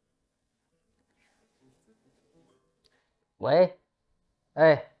喂，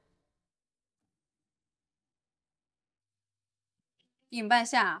哎，尹半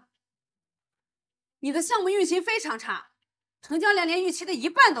夏，你的项目运行非常差，成交量连预期的一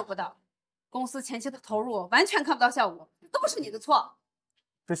半都不到，公司前期的投入完全看不到效果，都是你的错。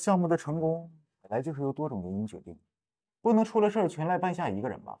这项目的成功本来就是由多种原因决定，不能出了事儿全赖半夏一个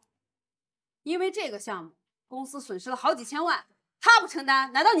人吧？因为这个项目，公司损失了好几千万，他不承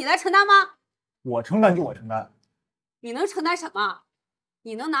担，难道你来承担吗？我承担就我承担。你能承担什么？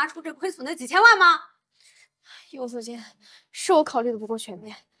你能拿出这亏损的几千万吗？尤总监，是我考虑的不够全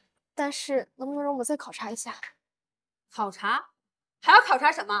面，但是能不能让我再考察一下？考察？还要考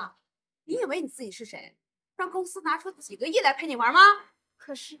察什么？你以为你自己是谁？让公司拿出几个亿来陪你玩吗？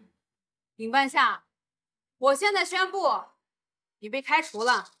可是，尹半夏，我现在宣布，你被开除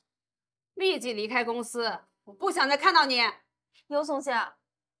了，立即离开公司，我不想再看到你。尤总监，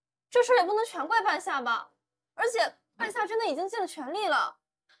这事也不能全怪半夏吧？而且半夏真的已经尽了全力了。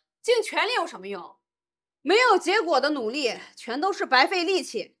尽全力有什么用？没有结果的努力全都是白费力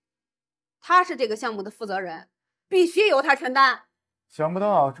气。他是这个项目的负责人，必须由他承担。想不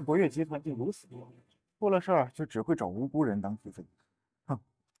到这博越集团竟如此多，出了事儿就只会找无辜人当替罪。哼，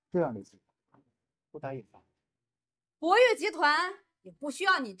这样的集团不打也罢。博越集团也不需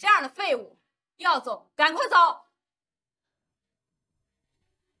要你这样的废物，要走赶快走。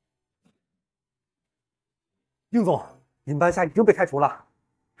应总，尹半夏已经被开除了。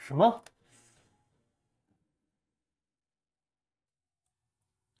什么？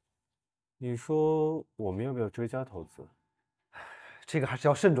你说我们要不要追加投资？这个还是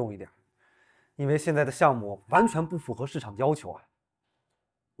要慎重一点，因为现在的项目完全不符合市场要求啊。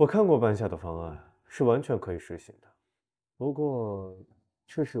我看过半夏的方案，是完全可以实行的，不过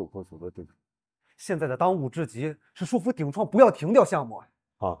确实有不足的地方。现在的当务之急是说服鼎创不要停掉项目啊。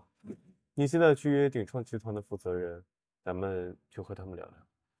好，你现在去约鼎创集团的负责人，咱们去和他们聊聊。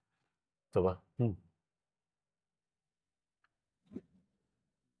走吧。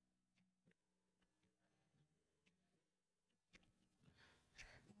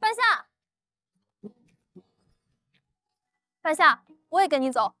半夏，半夏，我也跟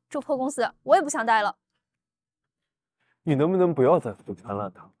你走，这破公司我也不想待了。你能不能不要再胡传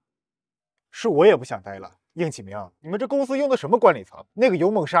乱套？是我也不想待了。应启明，你们这公司用的什么管理层？那个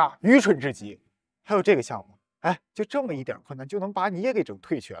油蒙沙愚蠢至极。还有这个项目，哎，就这么一点困难就能把你也给整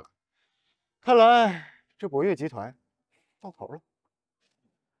退却了。看来这博越集团到头了。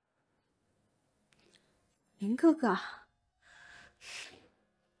林哥哥，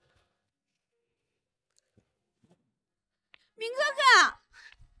明哥哥，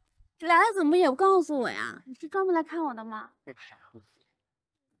你来了怎么也不告诉我呀？你是专门来看我的吗？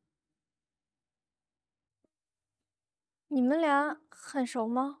你们俩很熟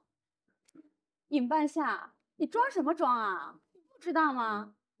吗？尹半夏，你装什么装啊？你不知道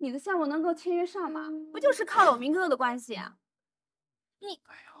吗？你的项目能够签约上马，不就是靠了我明哥哥的关系啊？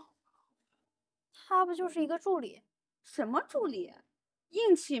他不就是一个助理？什么助理？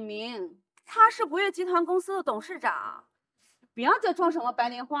应启明，他是博越集团公司的董事长。不要再装什么白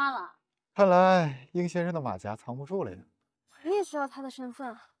莲花了。看来应先生的马甲藏不住了呀。我也知道他的身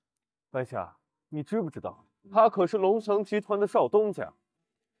份。半夏，你知不知道，他可是龙翔集团的少东家？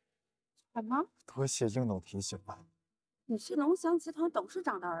什么？多谢应总提醒了。你是龙翔集团董事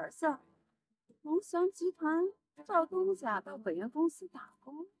长的儿子？龙翔集团赵东家到北原公司打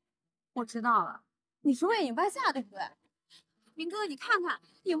工？我知道了，你是为尹半夏对不对？明哥，你看看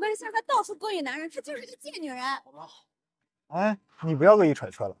尹半夏，她到处勾引男人，这就是个贱女人。哎，你不要恶意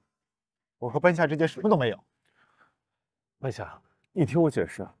揣测了，我和半夏之间什么都没有。半夏，你听我解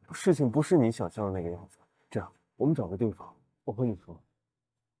释，事情不是你想象的那个样子。这样，我们找个地方，我和你说。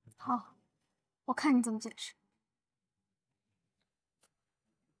好，我看你怎么解释。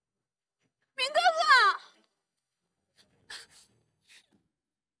明哥哥，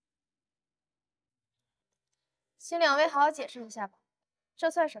请两位好好解释一下吧，这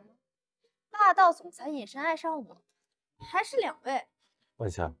算什么？霸道总裁隐身爱上我，还是两位？半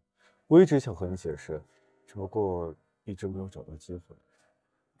夏，我一直想和你解释，只不过一直没有找到机会。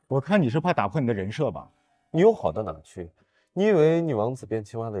我看你是怕打破你的人设吧？你有好到哪去？你以为女王子变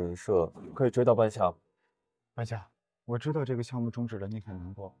青蛙的人设可以追到半夏吗？半夏，我知道这个项目终止了，你很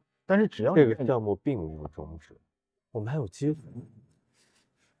难过，但是只要这个项目并没有终止，我们还有机会。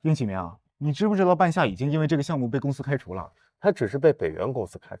应启明啊，你知不知道半夏已经因为这个项目被公司开除了？他只是被北原公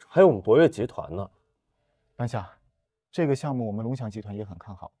司开除，还有我们博越集团呢。半夏，这个项目我们龙翔集团也很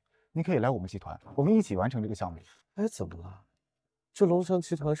看好，你可以来我们集团，我们一起完成这个项目。哎，怎么了？这龙翔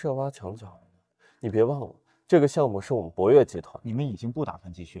集团是要挖墙脚的，你别忘了，这个项目是我们博越集团。你们已经不打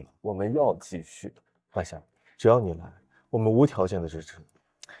算继续了？我们要继续。半夏，只要你来，我们无条件的支持你。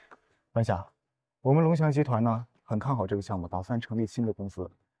半夏，我们龙翔集团呢很看好这个项目，打算成立新的公司，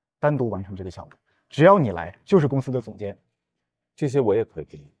单独完成这个项目。只要你来，就是公司的总监。这些我也可以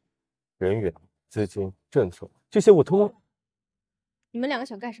给你，人员、资金、政策，这些我通通。你们两个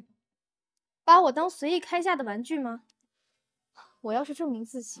想干什么？把我当随意开价的玩具吗？我要是证明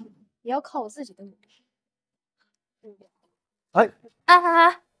自己，也要靠我自己的努力。哎！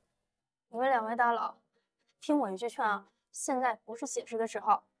你们两位大佬，听我一句劝啊，现在不是解释的时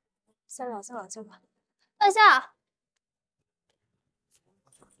候，先冷静吧。半夏，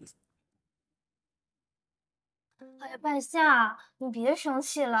哎呀，半夏，你别生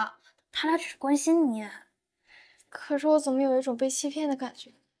气了，他俩只是关心你。可是我怎么有一种被欺骗的感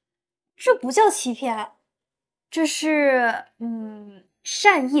觉？这不叫欺骗，这是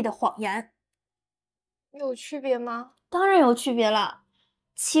善意的谎言。有区别吗？当然有区别了。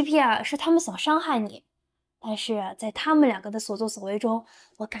欺骗是他们想伤害你，但是在他们两个的所作所为中，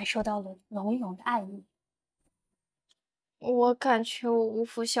我感受到了浓浓的爱意。我感觉我无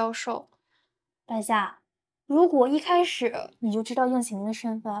福消受。半夏，如果一开始你就知道应启明的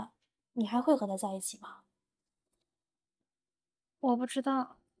身份，你还会和他在一起吗？我不知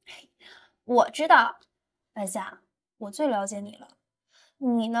道。我知道，半夏，我最了解你了。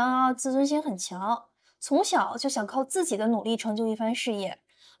你呢，自尊心很强，从小就想靠自己的努力成就一番事业，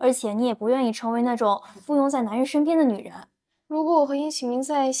而且你也不愿意成为那种附庸在男人身边的女人。如果我和应启明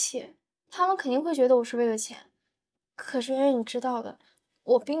在一起，他们肯定会觉得我是为了钱。可是你知道的，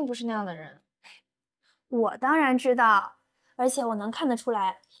我并不是那样的人。我当然知道，而且我能看得出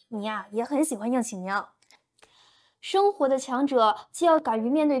来，你呀也很喜欢应启明。生活的强者既要敢于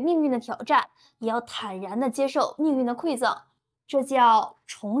面对命运的挑战，也要坦然地接受命运的馈赠，这叫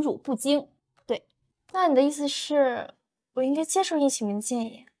宠辱不惊。对，那你的意思是，我应该接受应启明的建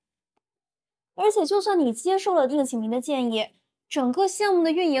议？而且就算你接受了应启明的建议，整个项目的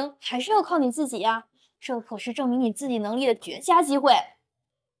运营还是要靠你自己呀，这可是证明你自己能力的绝佳机会。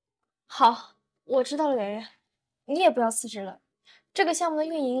好，我知道了，圆圆，你也不要辞职了，这个项目的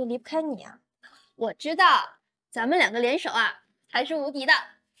运营也离不开你啊。我知道。咱们两个联手啊，还是无敌的。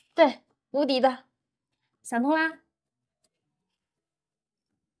对，无敌的。想通啦？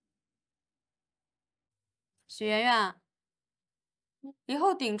许媛媛，以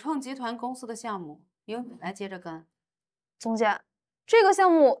后鼎创集团公司的项目由你来接着跟。总监，这个项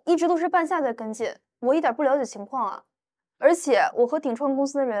目一直都是半夏在跟进，我一点不了解情况啊。而且我和鼎创公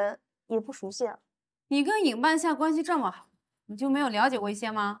司的人也不熟悉啊。你跟尹半夏关系这么好，你就没有了解过一些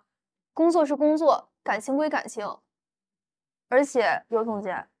吗？工作是工作，感情归感情。而且尤总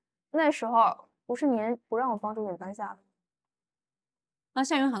监，那时候不是您不让我帮助尹半夏的。那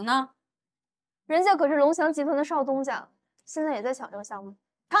夏云恒呢？人家可是龙翔集团的少东家，现在也在抢这个项目。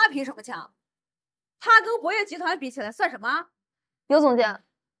他凭什么抢？他跟博越集团比起来算什么？尤总监，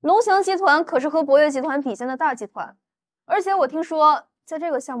龙翔集团可是和博越集团比肩的大集团，而且我听说在这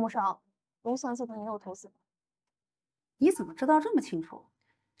个项目上，龙翔集团也有投资。你怎么知道这么清楚？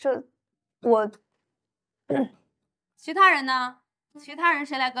这，我……其他人呢？其他人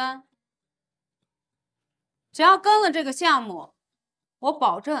谁来跟？只要跟了这个项目，我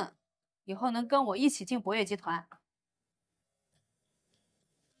保证以后能跟我一起进博越集团。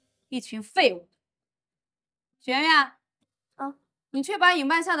一群废物！许媛媛，啊，你去把尹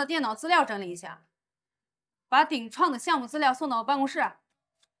半夏的电脑资料整理一下，把鼎创的项目资料送到我办公室。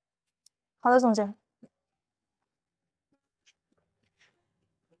好的，总监。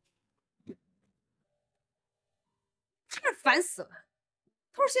真是烦死了！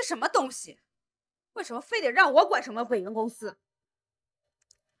都是些什么东西？为什么非得让我管什么委员公司？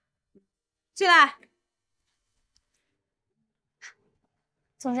进来。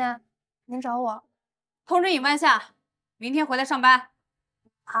总监，您找我？通知尹半夏，明天回来上班。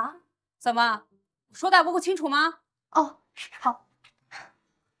啊？怎么，说的还不够清楚吗？哦，好。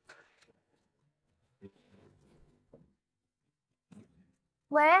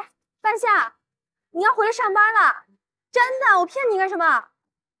喂，半夏，你要回来上班了？真的，我骗你干什么？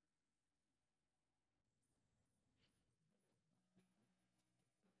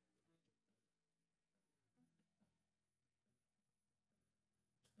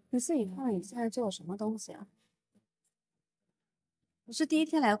你自己看你现在做了什么东西啊？你是第一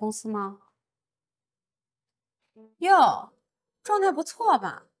天来公司吗？哟，状态不错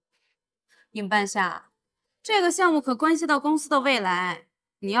吧？尹半夏，这个项目可关系到公司的未来，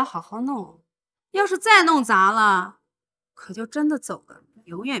你要好好弄。要是再弄砸了，可就真的走了，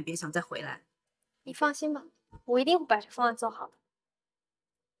永远别想再回来。你放心吧，我一定会把这方案做好的。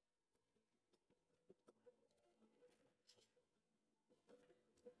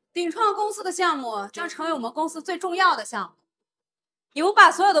鼎创公司的项目将成为我们公司最重要的项目，你们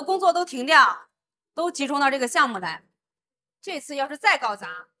把所有的工作都停掉，都集中到这个项目来。这次要是再搞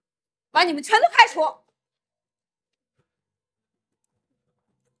砸，把你们全都开除。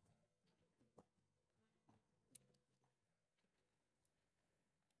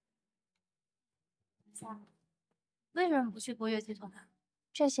为什么不去博越集团呢？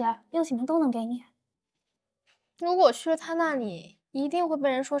这些邀请函都能给你。如果去了他那里，一定会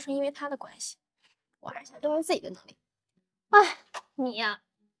被人说成因为他的关系。我还是想证明自己的能力。哎，你呀，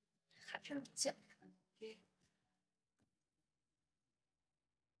还真不犟。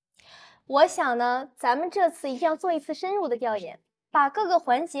我想呢，咱们这次一定要做一次深入的调研，把各个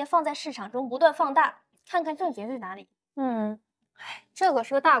环节放在市场中不断放大，看看症结在哪里。这可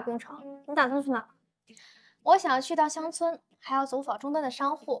是个大工程，你打算去哪？我想要去到乡村，还要走访终端的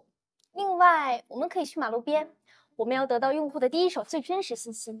商户。另外，我们可以去马路边，我们要得到用户的第一手最真实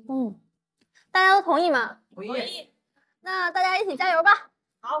信息。大家都同意吗？同意。那大家一起加油吧！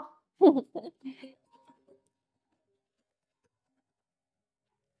好。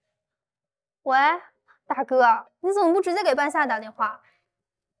喂，大哥，你怎么不直接给半夏打电话？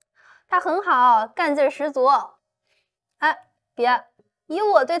他很好，干劲十足。哎，别，以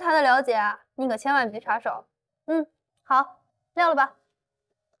我对他的了解，你可千万别插手。好，撂了吧。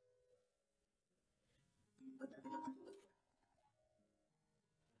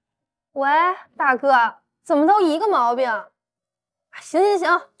喂，大哥，怎么都一个毛病？行，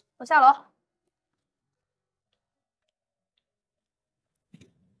我下楼。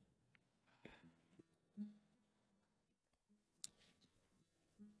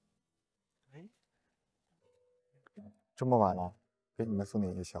这么晚了，给你们送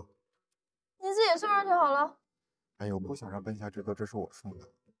点夜宵。你自己送上去好了。哎呦，不想让半夏知道这是我送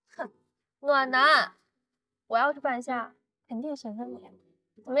的。哼，暖男，我要是半夏，肯定选择你。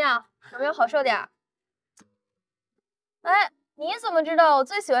怎么样，有没有好受点？哎，你怎么知道我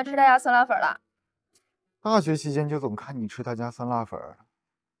最喜欢吃他家酸辣粉了？大学期间就总看你吃他家酸辣粉，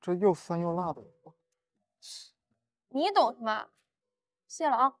这又酸又辣的。你懂什么？谢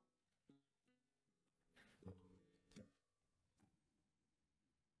了啊。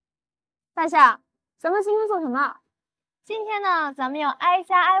半夏，咱们今天做什么？今天呢，咱们要挨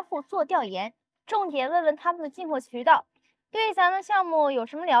家挨户做调研，重点问问他们的进货渠道，对咱们项目有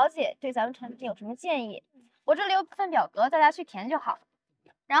什么了解，对咱们产品有什么建议。我这里有份表格，大家去填就好。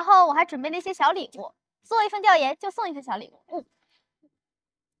然后我还准备了一些小礼物，做一份调研就送一份小礼物。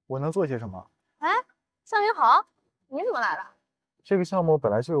我能做些什么？哎，向云好，你怎么来了？这个项目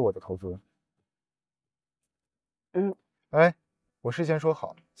本来就有我的投资。哎，我事先说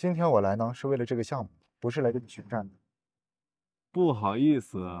好，今天我来呢是为了这个项目，不是来跟你宣战的。不好意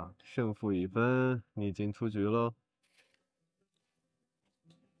思啊，胜负已分，你已经出局了。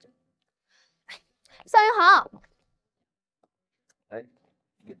向云好。哎，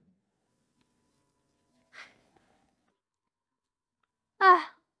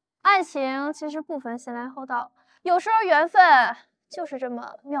哎，爱情其实不分先来后到，有时候缘分就是这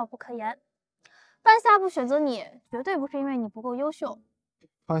么妙不可言。半夏不选择你，绝对不是因为你不够优秀。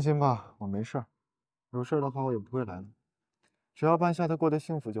放心吧，我没事儿。有事儿的话，我也不会来的。只要半夏他过得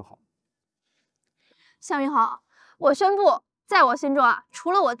幸福就好。向云好，我宣布，在我心中啊，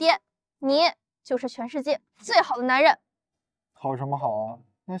除了我爹，你就是全世界最好的男人。好什么好啊？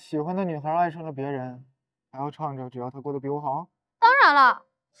那喜欢的女孩爱上了别人，还要唱着只要她过得比我好？当然了，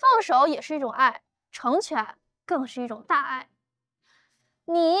放手也是一种爱，成全更是一种大爱。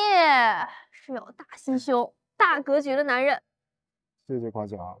你是有大心胸、大格局的男人。谢谢夸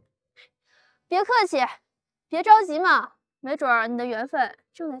奖。别客气，别着急嘛，没准儿你的缘分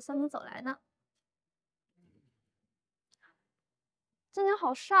正在向你走来呢。今天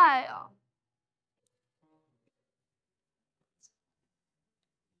好晒呀！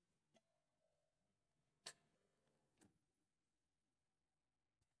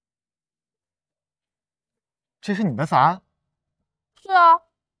这是你的伞？是啊，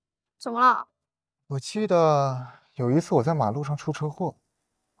怎么了？我记得有一次我在马路上出车祸，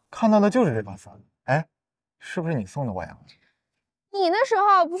看到的就是这把伞。哎，是不是你送的我呀？你那时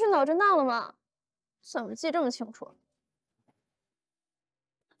候不是脑震荡了吗？怎么记这么清楚？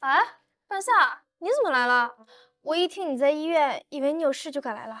哎，半夏，你怎么来了？我一听你在医院，以为你有事就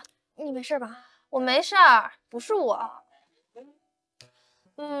赶来了。你没事吧？我没事儿，不是我。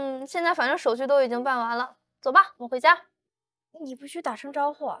现在反正手续都已经办完了，走吧，我们回家。你不去打声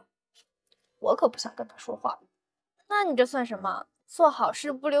招呼？我可不想跟他说话。那你这算什么？做好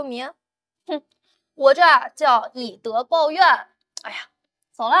事不留名？哼，我这叫以德报怨。哎呀，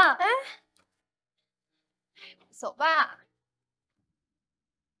走了。哎，走吧。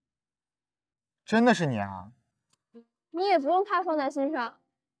真的是你啊？你也不用太放在心上，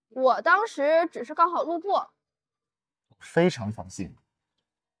我当时只是刚好路过。非常放心。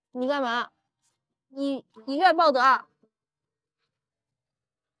你干嘛？以怨报德啊？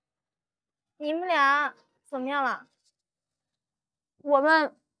你们俩怎么样了？我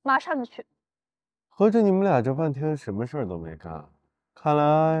们马上就去。合着你们俩这半天什么事儿都没干，看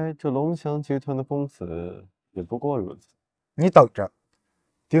来这龙翔集团的公子也不过如此。你等着，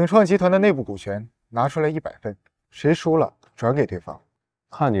鼎创集团的内部股权拿出来100份，谁输了转给对方。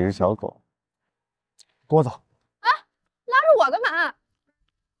看你是小狗，跟我走。哎，拉着我干嘛？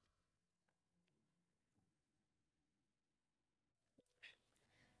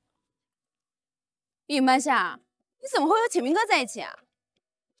尹半夏，你怎么会和启明哥在一起啊？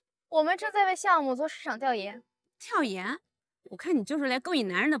我们正在为项目做市场调研。调研？我看你就是来勾引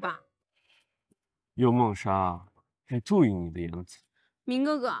男人的吧？幽梦莎，该注意你的言辞。明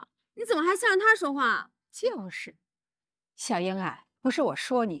哥哥，你怎么还向着他说话？就是，小英啊，不是我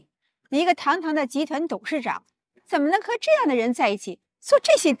说你，你一个堂堂的集团董事长，怎么能和这样的人在一起，做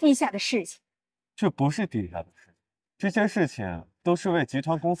这些低下的事情？这不是低下的事情，这些事情都是为集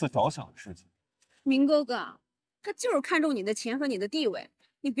团公司着想的事情。明哥哥，他就是看中你的钱和你的地位，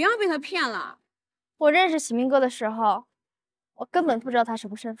你不要被他骗了。我认识启明哥的时候，我根本不知道他什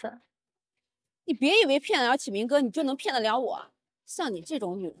么身份。你别以为骗得了启明哥，你就能骗得了我。像你这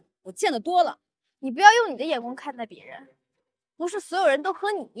种女人，我见得多了。你不要用你的眼光看待别人，不是所有人都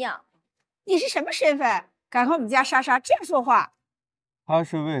和你一样。你是什么身份？敢和我们家莎莎这样说话？他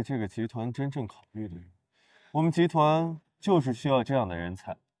是为这个集团真正考虑的人，我们集团就是需要这样的人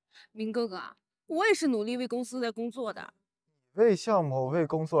才。明哥哥，我也是努力为公司在工作的。为项目、为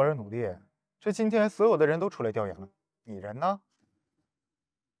工作而努力，这今天所有的人都出来调研了，你人呢？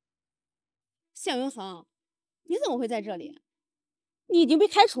向云恒，你怎么会在这里？你已经被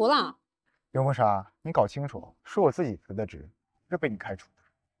开除了。刘梦莎，你搞清楚，是我自己辞的职，不是被你开除的。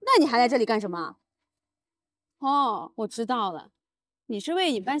那你还在这里干什么？哦，我知道了，你是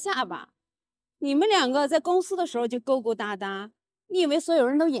为尹半夏吧？你们两个在公司的时候就勾勾搭搭，你以为所有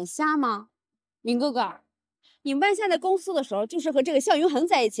人都眼瞎吗？明哥哥，尹半夏在公司的时候就是和这个向云恒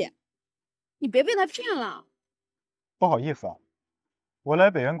在一起。你别被他骗了。不好意思啊，我来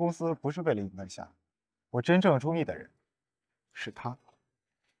北原公司不是为了应半夏，我真正中意的人是他。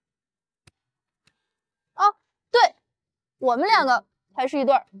哦，对，我们两个才是一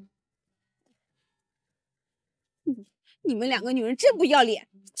对儿。你们两个女人真不要脸，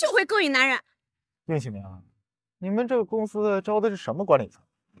就会勾引男人。叶启明，你们这个公司招的是什么管理层？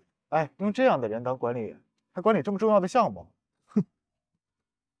哎，用这样的人当管理，还管理这么重要的项目？哼！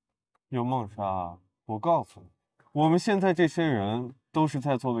有梦莎，我告诉你，我们现在这些人都是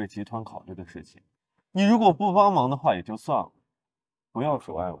在做为集团考虑的事情。你如果不帮忙的话也就算了，不要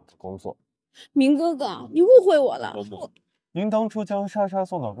阻碍我的工作。明哥哥，你误会我了。您当初将莎莎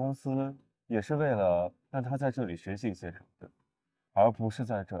送到公司，也是为了让她在这里学习一些什么的，而不是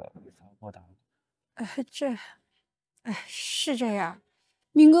在这里撒泼打滚。是这样。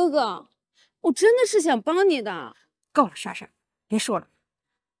明哥哥，我真的是想帮你的。够了，莎莎，别说了，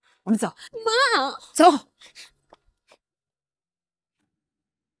我们走。妈，走。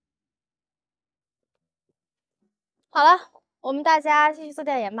好了，我们大家继续做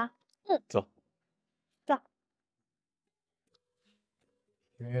调研吧。走。走。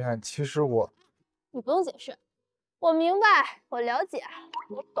圆圆，其实我……你不用解释，我明白，我了解，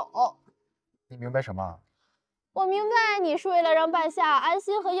我懂。你明白什么？我明白，你是为了让半夏安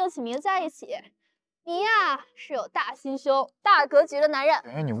心和应启明在一起。你呀，是有大心胸、大格局的男人。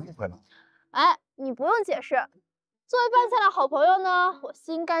圆圆，你误会了。哎，你不用解释。作为半夏的好朋友呢，我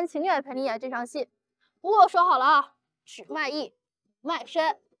心甘情愿陪你演这场戏。不过我说好了啊，只卖艺，不卖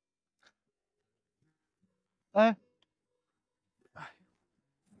身。哎，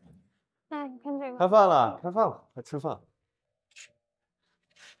哎，你看这个。开饭了，开饭了，快吃饭。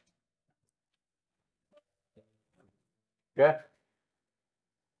给。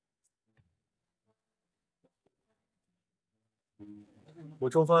我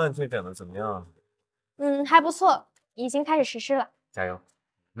中方案推点的怎么样？还不错，已经开始实施了。加油，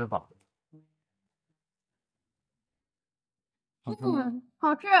约吧。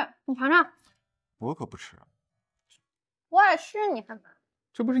好吃，你尝尝。我可不吃。我爱吃，你看看。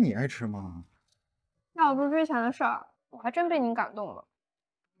这不是你爱吃吗？要不是之前的事儿，我还真被你感动了。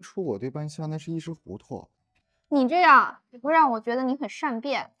当初我对半夏那是一时糊涂。你这样也会让我觉得你很善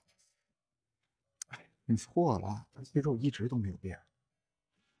变。你错了，其实我一直都没有变。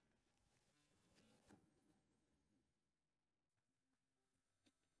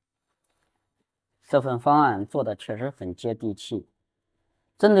这份方案做的确实很接地气，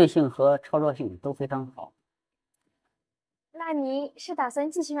针对性和操作性都非常好。那您是打算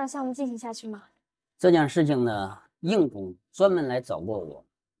继续让项目进行下去吗？这件事情呢，应总专门来找过我，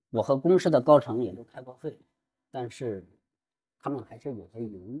我和公司的高层也都开过会，但是他们还是有些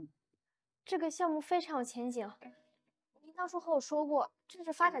犹豫。这个项目非常有前景，您当初和我说过，这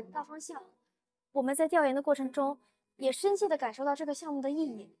是发展的大方向。我们在调研的过程中，也深切地感受到这个项目的意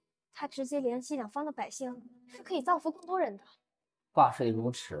义。它直接联系两方的百姓，是可以造福更多人的。话虽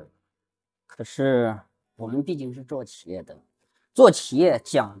如此，可是我们毕竟是做企业的，做企业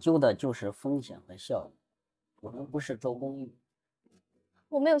讲究的就是风险和效益，我们不是做公益。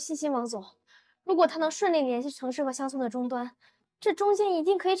我们有信心，王总，如果他能顺利联系城市和乡村的终端，这中间一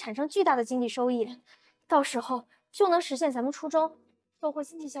定可以产生巨大的经济收益，到时候就能实现咱们初衷，收获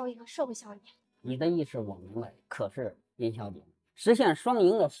经济效益和社会效益。你的意思我明白，可是殷小姐，实现双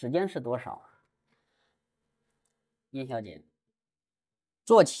赢的时间是多少？殷小姐，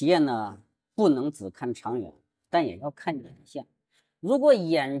做企业呢，不能只看长远，但也要看眼线。如果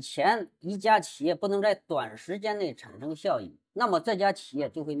眼前一家企业不能在短时间内产生效益，那么这家企业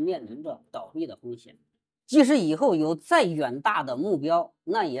就会面临着倒闭的风险。即使以后有再远大的目标，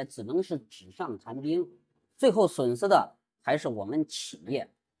那也只能是纸上谈兵，最后损失的还是我们企业，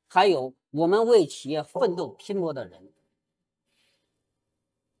还有我们为企业奋斗拼搏的人。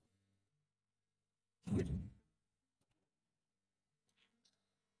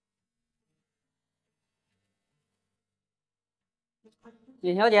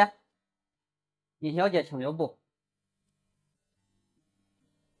尹小姐，尹小姐，请留步。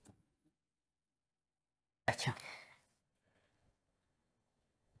哎，请。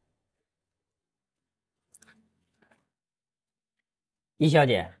尹小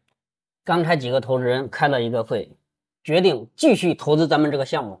姐，刚才几个投资人开了一个会，决定继续投资咱们这个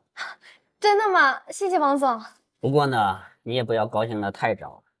项目。真的吗？谢谢王总。不过呢，你也不要高兴得太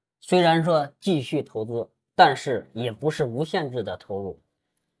早。虽然说继续投资，但是也不是无限制的投入。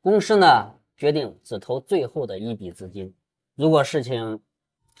公司呢决定只投最后的一笔资金，如果事情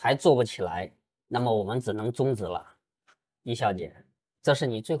还做不起来，那么我们只能终止了。尹小姐，这是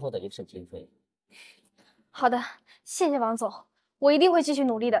你最后的一次机会。好的，谢谢王总，我一定会继续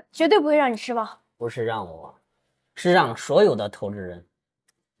努力的，绝对不会让你失望。不是让我，是让所有的投资人。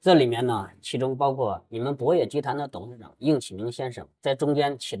这里面呢，其中包括你们博业集团的董事长应启明先生，在中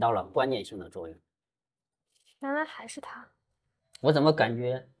间起到了关键性的作用。原来还是他。我怎么感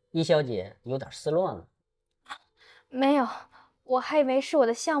觉易小姐有点失落呢？没有，我还以为是我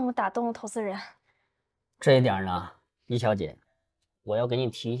的项目打动了投资人。这一点呢，易小姐，我要给你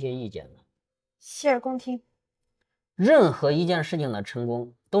提一些意见了。洗耳恭听。任何一件事情的成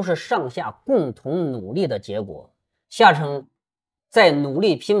功，都是上下共同努力的结果。下层在努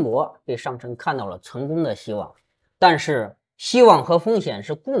力拼搏，被上层看到了成功的希望，但是希望和风险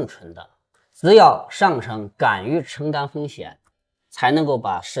是共存的。只要上层敢于承担风险，才能够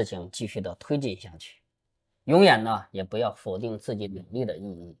把事情继续的推进下去。永远呢，也不要否定自己努力的意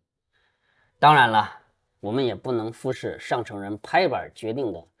义。当然了，我们也不能忽视上层人拍板决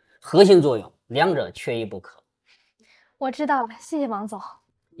定的核心作用，两者缺一不可。我知道了，谢谢王总。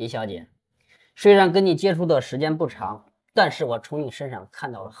李小姐，虽然跟你接触的时间不长，但是我从你身上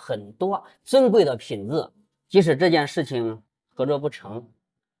看到了很多珍贵的品质。即使这件事情合作不成，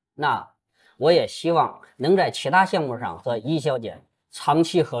那我也希望能在其他项目上和易小姐长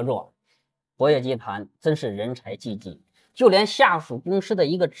期合作。博业集团真是人才济济，就连下属公司的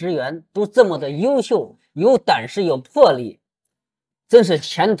一个职员都这么的优秀、有胆识、有魄力，真是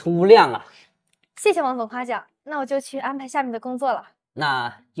前途无量啊！谢谢王总夸奖，那我就去安排下面的工作了。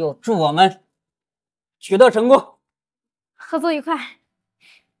那就祝我们取得成功，合作愉快。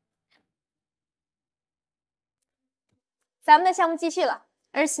咱们的项目继续了，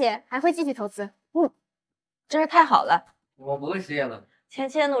而且还会继续投资。真是太好了！我不会失业了。前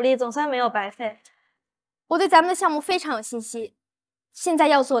期的努力总算没有白费。我对咱们的项目非常有信心，现在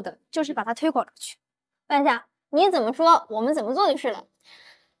要做的就是把它推广出去。半夏，你怎么说，我们怎么做就是了。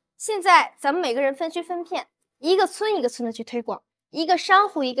现在咱们每个人分区分片，一个村一个村的去推广，一个商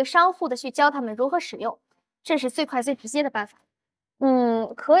户一个商户的去教他们如何使用，这是最快最直接的办法。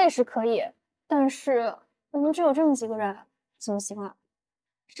可以是可以，但是我们只有这么几个人，怎么行啊？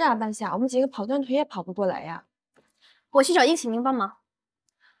是啊，半夏，我们几个跑断腿也跑不过来呀。我去找应启明帮忙。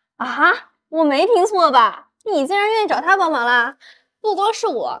啊，我没听错吧？你竟然愿意找他帮忙啦？不光是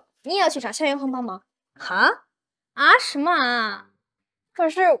我，你也要去找向元恒帮忙。什么啊？可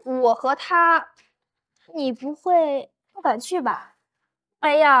是我和他，你不会不敢去吧？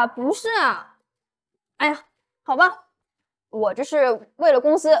哎呀，不是啊。哎呀，好吧，我这是为了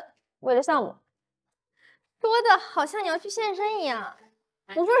公司，为了项目。说的好像你要去献身一样。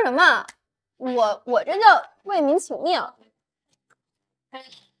你说什么？我这叫为民请命。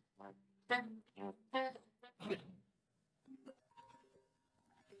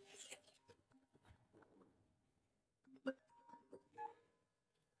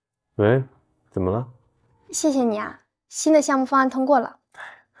喂，怎么了？谢谢你啊，新的项目方案通过了。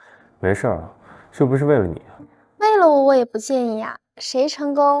没事儿，这不是为了你啊。为了我也不介意呀，谁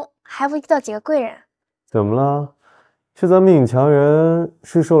成功还不遇到几个贵人？怎么了？是咱们影强人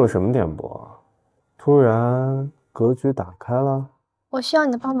是受了什么点拨？突然格局打开了？我需要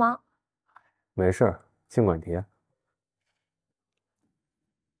你的帮忙。没事儿，尽管提。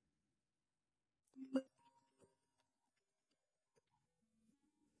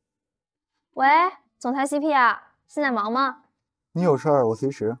喂，总裁 CP 啊，现在忙吗？你有事儿我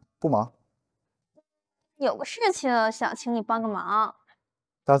随时，不忙。有个事情想请你帮个忙。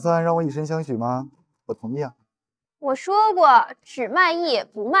打算让我以身相许吗？我同意啊。我说过，只卖艺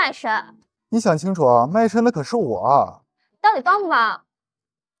不卖身。你想清楚啊，卖身的可是我啊。到底帮不帮？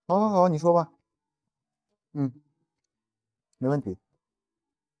好，你说吧。没问题。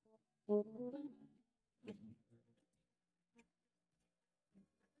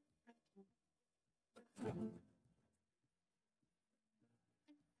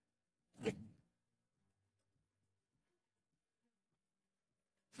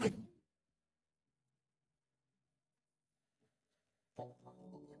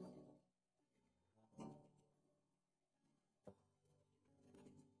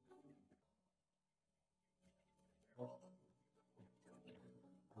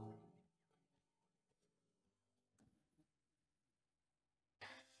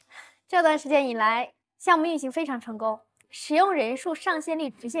这段时间以来，项目运行非常成功，使用人数上线率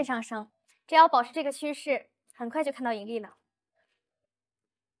直线上升。只要保持这个趋势，很快就看到盈利了。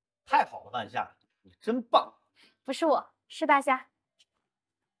太好了，半夏，你真棒！不是我，是大家。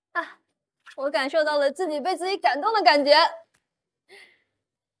我感受到了自己被自己感动的感觉。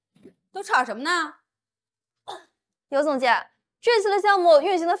都吵什么呢？尤总监，这次的项目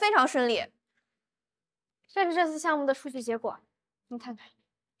运行的非常顺利。这是这次项目的数据结果，您看看。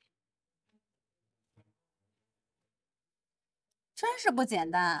真是不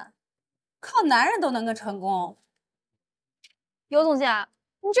简单，靠男人都能够成功。尤总监，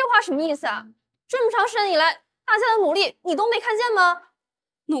你这话什么意思啊？这么长时间以来，大家的努力你都没看见吗？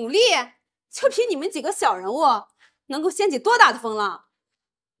努力就凭你们几个小人物，能够掀起多大的风浪？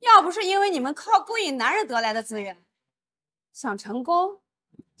要不是因为你们靠勾引男人得来的资源，想成功，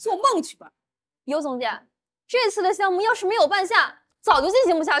做梦去吧。尤总监，这次的项目要是没有办下，早就进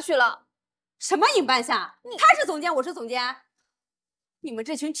行不下去了。什么引办下？他是总监，我是总监。你们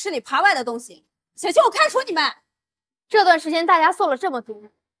这群吃里扒外的东西，小心我开除你们！这段时间大家做了这么多，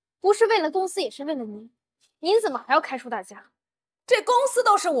不是为了公司，也是为了您，您怎么还要开除大家？这公司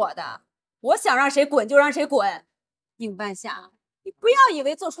都是我的，我想让谁滚就让谁滚。尹半夏，你不要以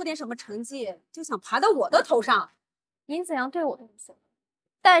为做出点什么成绩就想爬到我的头上。您怎样对我都无所谓，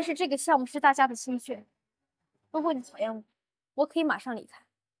但是这个项目是大家的心血。如果你讨厌我，我可以马上离开，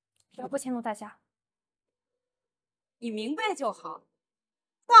只要不迁怒大家。你明白就好，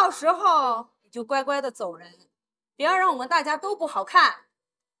到时候你就乖乖的走人，别让我们大家都不好看。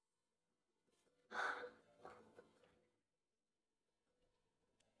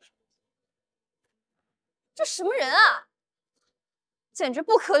这什么人啊，简直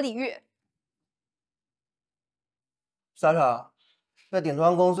不可理喻！莎莎，在顶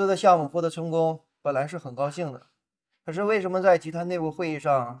端公司的项目获得成功，本来是很高兴的，可是为什么在集团内部会议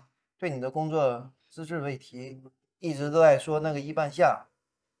上对你的工作只字未提，一直都在说那个一半夏，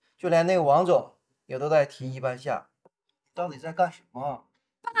就连那个王总也都在提一半夏，到底在干什么？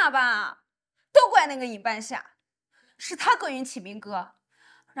爸爸，都怪那个尹半夏，是他勾引启明哥，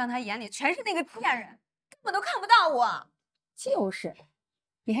让他眼里全是那个骗人，根本都看不到我。就是，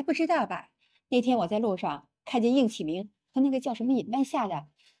你还不知道吧？那天我在路上看见应启明和那个叫什么尹半夏的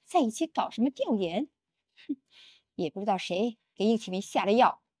在一起搞什么调研，也不知道谁给应启明下了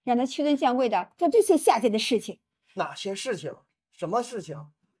药，让他屈尊降贵的做这些下贱的事情。哪些事情？什么事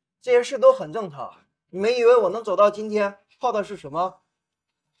情？这些事都很正常。你们以为我能走到今天，靠的是什么？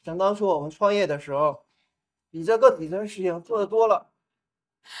想当初我们创业的时候，比这个底层事情做的多了。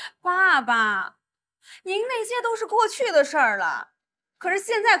爸爸，您那些都是过去的事儿了，可是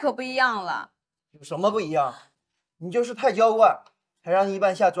现在可不一样了。有什么不一样？你就是太娇惯，才让一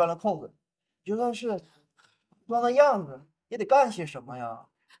半夏钻了空子。就算是装个样子，也得干些什么呀？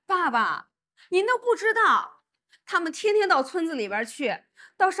爸爸，您都不知道，他们天天到村子里边去，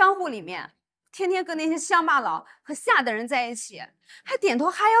到商户里面，天天跟那些乡巴佬和下等人在一起，还点头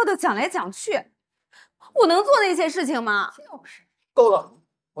哈腰的讲来讲去。我能做那些事情吗？就是，够了，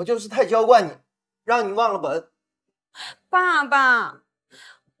我就是太娇惯你，让你忘了本。爸爸，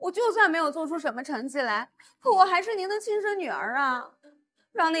我就算没有做出什么成绩来，可我还是您的亲生女儿啊！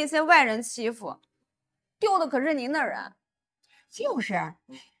让那些外人欺负，丢的可是您的人。就是，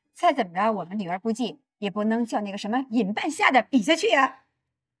再怎么着，我们女儿不济，也不能叫那个什么尹半夏的比下去啊！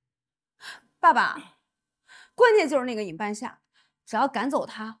爸爸，关键就是那个尹半夏，只要赶走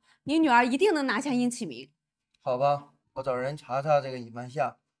他，您女儿一定能拿下殷启明。好吧，我找人查查这个尹半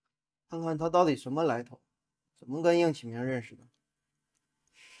夏，看看他到底什么来头，怎么跟应启明认识的。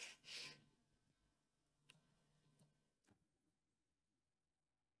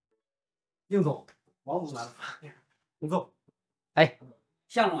应总，王总来了。应总，哎，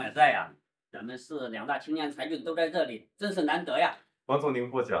向总也在呀。咱们市两大青年才俊都在这里，真是难得呀。王总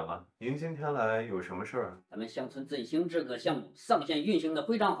您过奖了，您今天来有什么事儿？咱们乡村振兴这个项目上线运行的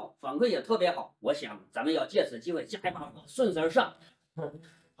非常好，反馈也特别好。我想咱们要借此机会加一把火，顺势而上。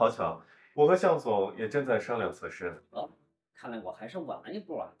好巧，我和向总也正在商量此事呢。哦，看来我还是晚了一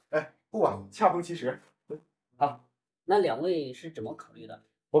步啊。哎，不晚，恰逢其时。好，那两位是怎么考虑的？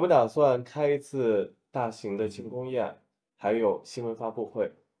我们打算开一次大型的庆功宴，还有新闻发布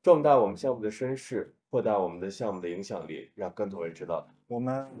会，壮大我们项目的声势，扩大我们的项目的影响力，让更多人知道。我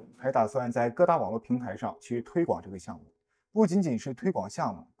们还打算在各大网络平台上去推广这个项目，不仅仅是推广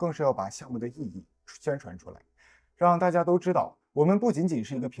项目，更是要把项目的意义宣传出来，让大家都知道，我们不仅仅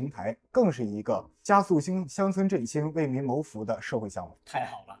是一个平台，更是一个加速乡村振兴、为民谋福的社会项目。太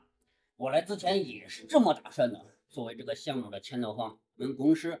好了，我来之前也是这么打算的。作为这个项目的牵头方，我们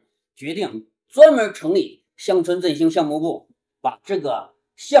公司决定专门成立乡村振兴项目部，把这个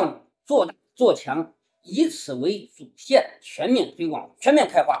项目做大做强，以此为主线，全面推广，全面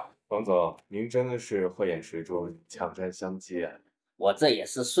开花。王总，您真的是慧眼识珠，抢占商机啊！我这也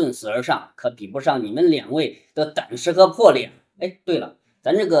是顺势而上，可比不上你们两位的胆识和魄力。哎，对了，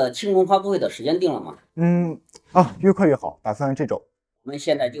咱这个庆功发布会的时间定了吗？越快越好，打算这周。我们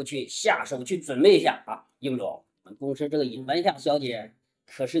现在就去下手去准备一下啊，应总。我们公司这个尹文夏小姐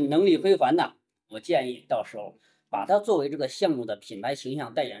可是能力非凡呐，我建议到时候把它作为这个项目的品牌形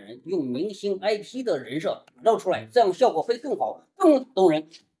象代言人，用明星 IP 的人设打造出来，这样效果会更好，更动人。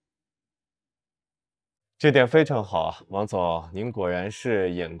这点非常好啊，王总，您果然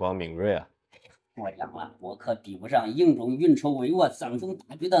是眼光敏锐啊。我讲了，我可抵不上应种运筹帷幄、掌控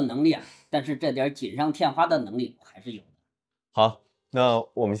大局的能力啊，但是这点锦上添花的能力我还是有的。好，那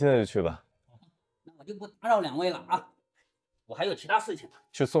我们现在就去吧。那我就不打扰两位了啊，我还有其他事情。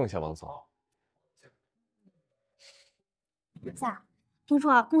去送一下王总。夏，听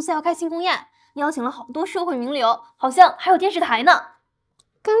说啊，公司要开庆功宴，邀请了好多社会名流，好像还有电视台呢。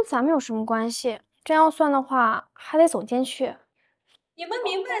跟咱们有什么关系？真要算的话，还得总监去。你们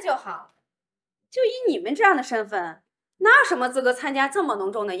明白就好。就以你们这样的身份，哪有什么资格参加这么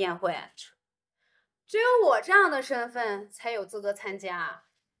隆重的宴会？只有我这样的身份才有资格参加。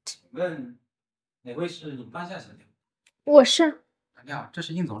请问哪位是尹半夏小姐？我是。你好，这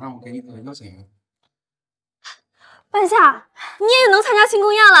是应总让我给你的邀请函。半夏，你也能参加庆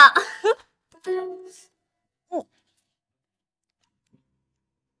功宴了。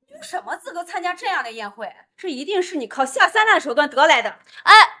你有什么资格参加这样的宴会？这一定是你靠下三滥手段得来的。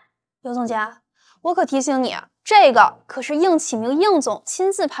哎，刘总监，我可提醒你，这个可是应启明应总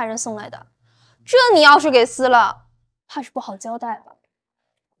亲自派人送来的，这你要是给撕了，怕是不好交代吧？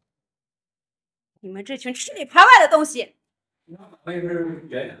你们这群吃里扒外的东西！我也是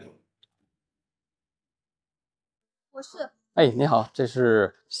圆圆。我是。哎，你好，这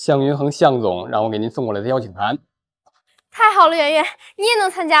是向云恒向总让我给您送过来的邀请函。太好了，圆圆，你也能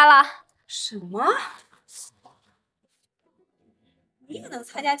参加了。什么？你也能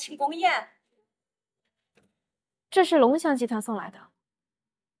参加庆功宴？这是龙翔集团送来的。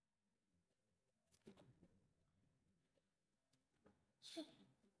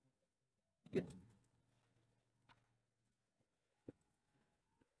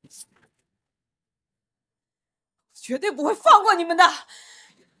绝对不会放过你们的！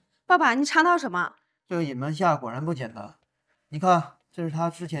爸爸，你查到什么？这个尹半夏果然不简单。你看，这是他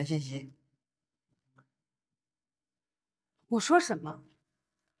之前信息。我说什么？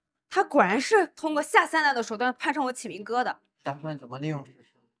他果然是通过下三滥的手段攀上我启明哥的。打算怎么利用？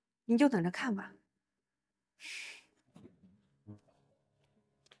你就等着看吧。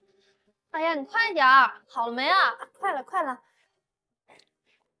哎呀，你快点儿，好了没啊？快了，快了。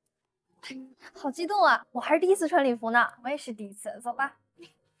好激动啊！我还是第一次穿礼服呢。我也是第一次。走吧。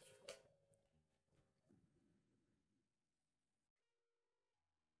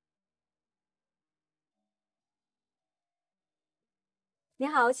你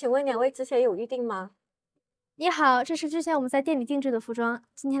好，请问两位之前有预定吗？你好，这是之前我们在店里定制的服装，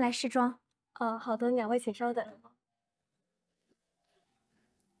今天来试装。好的，两位请稍等。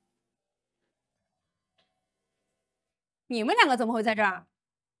你们两个怎么会在这儿？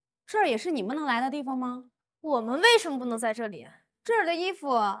这儿也是你们能来的地方吗？我们为什么不能在这里？这儿的衣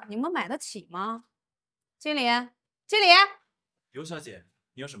服你们买得起吗？经理，经理，刘小姐，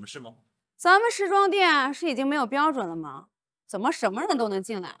你有什么事吗？咱们时装店是已经没有标准了吗？怎么什么人都能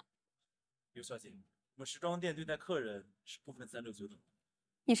进来？刘小姐，我们时装店对待客人是不分369等。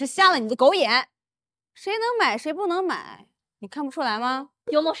你是瞎了你的狗眼？谁能买谁不能买，你看不出来吗？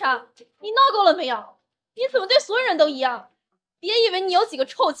尤梦莎，你闹够了没有？你怎么对所有人都一样？别以为你有几个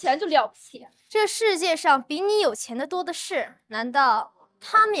臭钱就了不起。这世界上比你有钱的多的是，难道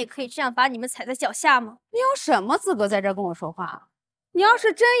他们也可以这样把你们踩在脚下吗？你有什么资格在这儿跟我说话？你要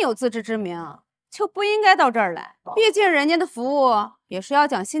是真有自知之明，就不应该到这儿来。毕竟人家的服务也是要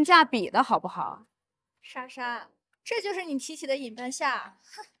讲性价比的，好不好？莎莎，这就是你提起的尹半夏，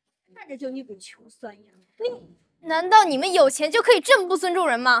哼，看着就一股穷酸样。难道你们有钱就可以这么不尊重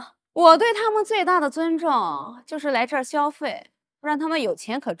人吗？我对他们最大的尊重就是来这儿消费，让他们有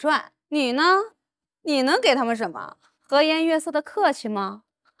钱可赚。你呢？你能给他们什么？和颜悦色的客气吗？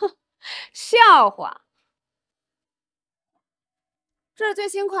哼，笑话。这是最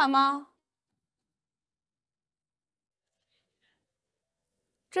新款吗？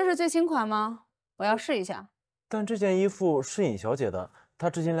这是最新款吗？我要试一下。但这件衣服是尹小姐的，她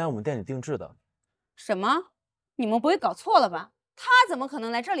之前来我们店里定制的。什么？你们不会搞错了吧？她怎么可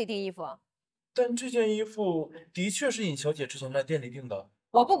能来这里订衣服？但这件衣服的确是尹小姐之前来店里订的。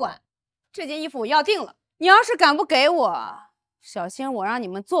我不管，这件衣服我要定了。你要是敢不给我，小心我让你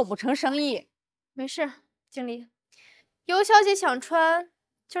们做不成生意。没事，经理，尤小姐想穿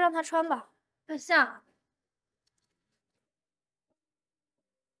就让她穿吧。半夏，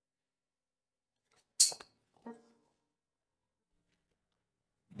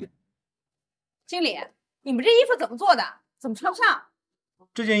经理，你们这衣服怎么做的？怎么穿不上？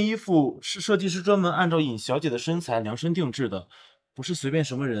这件衣服是设计师专门按照尹小姐的身材量身定制的，不是随便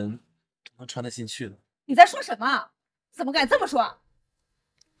什么人都能穿得进去的。你在说什么？怎么敢这么说？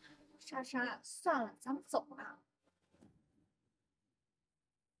莎莎，算了，咱们走吧。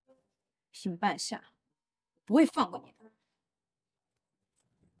尹半夏，不会放过你的。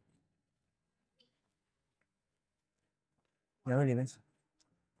两位里面请。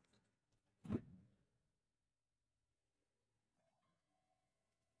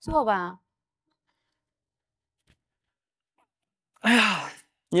坐吧。哎呀，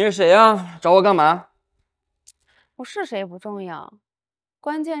你是谁呀？找我干嘛？我是谁不重要，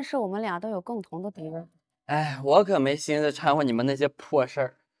关键是我们俩都有共同的敌人。哎，我可没心思掺和你们那些破事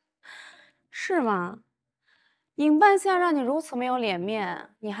儿。是吗？尹半夏让你如此没有脸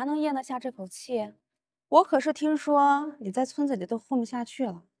面，你还能咽得下这口气？我可是听说你在村子里都混不下去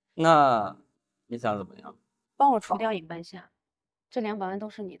了。那你想怎么样？帮我除掉尹半夏，这200万都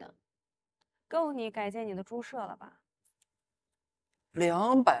是你的，够你改建你的猪舍了吧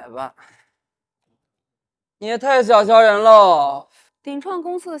200万，你也太小瞧人喽！鼎创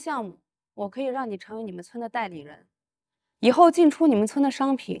公司的项目，我可以让你成为你们村的代理人，以后进出你们村的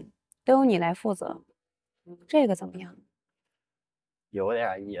商品都由你来负责，这个怎么样？有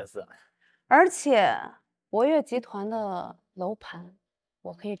点意思。而且博悦集团的楼盘，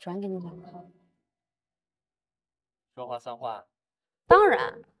我可以转给你2套。说话算话。当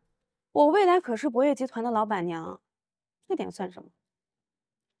然，我未来可是博悦集团的老板娘，这点算什么？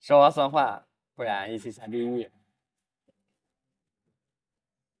说话算话，不然一起下地狱。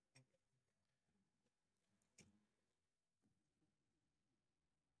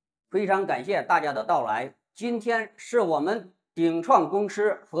非常感谢大家的到来。今天是我们鼎创公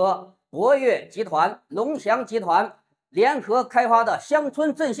司和博悦集团、龙翔集团联合开发的乡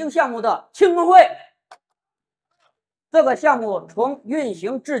村振兴项目的庆功会。这个项目从运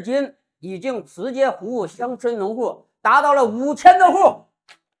行至今，已经直接服务乡村农户达到了5000多户。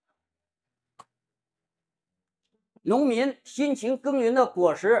农民辛勤耕耘的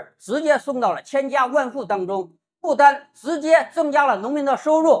果实直接送到了千家万户当中，不单直接增加了农民的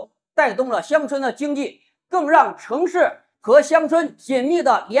收入，带动了乡村的经济，更让城市和乡村紧密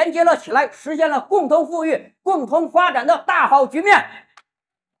的连接了起来，实现了共同富裕、共同发展的大好局面。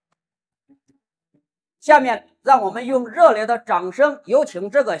下面让我们用热烈的掌声，有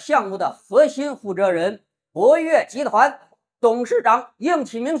请这个项目的核心负责人博悦集团董事长应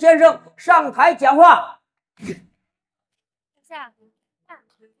启明先生上台讲话。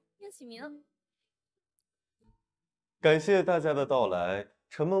应启明，感谢大家的到来，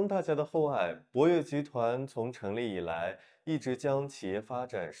承蒙大家的厚爱，博悦集团从成立以来，一直将企业发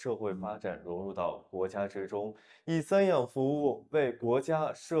展、社会发展融入到国家之中，以3养服务为国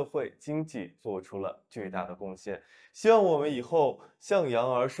家、社会、经济做出了巨大的贡献。希望我们以后向阳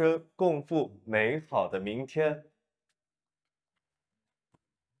而生，共赴美好的明天。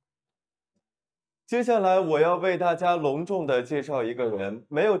接下来我要为大家隆重地介绍一个人，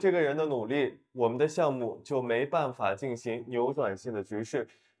没有这个人的努力，我们的项目就没办法进行扭转性的局势。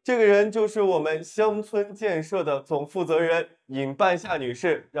这个人就是我们乡村建设的总负责人尹半夏女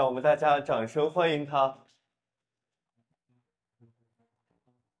士，让我们大家掌声欢迎她。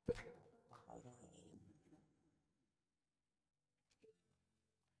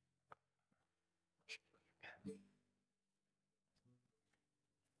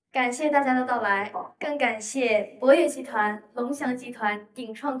感谢大家的到来，更感谢博悦集团、龙翔集团、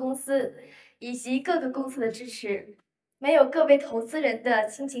鼎创公司以及各个公司的支持。没有各位投资人的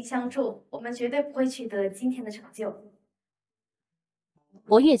倾情相助，我们绝对不会取得今天的成就。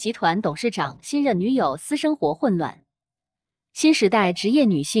博悦集团董事长新任女友私生活混乱，新时代职业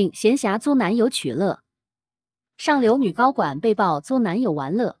女性闲暇租男友取乐，上流女高管被曝租男友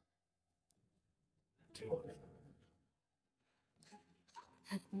玩乐。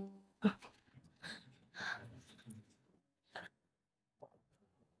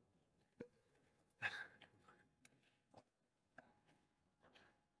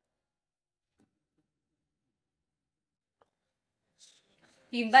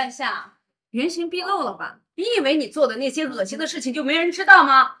尹半夏，原形毕露了吧？你以为你做的那些恶心的事情就没人知道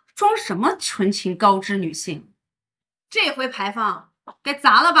吗？装什么纯情高知女性？这回牌坊该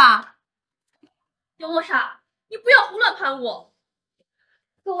砸了吧？幽默傻，你不要胡乱攀我。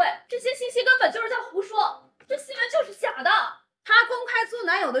各位，这些信息根本就是在胡说，这新闻就是假的。她公开租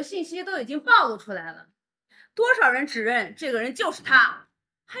男友的信息都已经暴露出来了，多少人指认这个人就是她，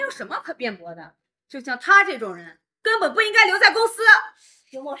还有什么可辩驳的？就像她这种人，根本不应该留在公司。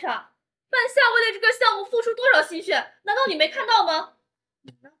幽默傻，半夏为了这个项目付出多少心血，难道你没看到吗？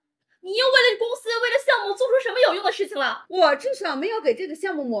你又为了公司、为了项目做出什么有用的事情了？我至少没有给这个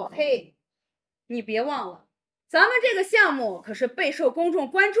项目抹黑。你别忘了，咱们这个项目可是备受公众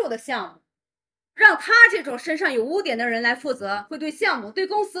关注的项目，让他这种身上有污点的人来负责，会对项目、对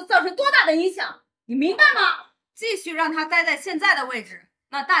公司造成多大的影响？你明白吗？继续让他待在现在的位置，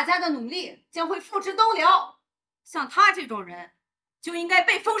那大家的努力将会付之东流。像他这种人，就应该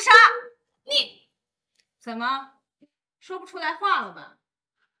被封杀。你怎么说不出来话了吗？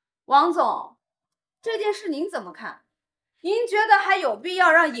王总，这件事您怎么看？您觉得还有必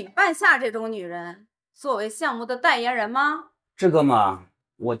要让尹半夏这种女人作为项目的代言人吗？这个嘛，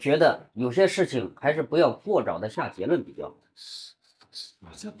我觉得有些事情还是不要过早的下结论比较好。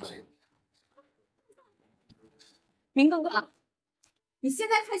明哥哥，你现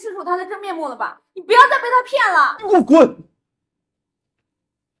在看清楚他的真面目了吧？你不要再被他骗了！你给我滚！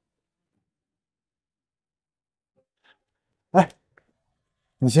哎，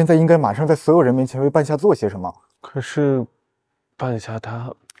你现在应该马上在所有人面前为半夏做些什么。可是，半夏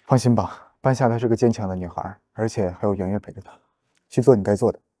她……放心吧，半夏她是个坚强的女孩，而且还有圆圆陪着她，去做你该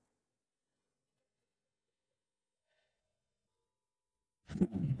做的。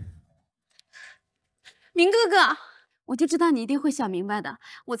明哥哥，我就知道你一定会想明白的，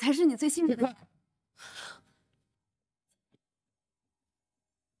我才是你最信任的。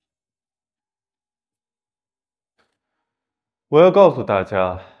我要告诉大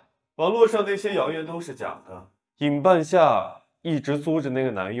家，网络上那些谣言都是假的。尹半夏一直租着那个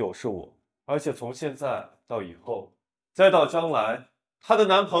男友是我，而且从现在到以后，再到将来，她的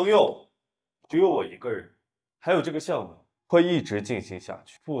男朋友只有我一个人。还有这个项目会一直进行下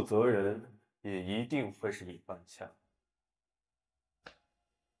去，负责人也一定会是尹半夏。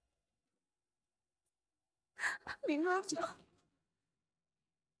明哥哥，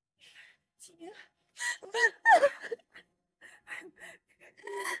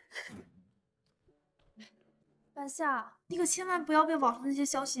半夏，你可千万不要被网上那些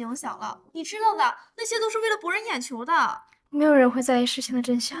消息影响了。你知道的，那些都是为了博人眼球的。没有人会在意事情的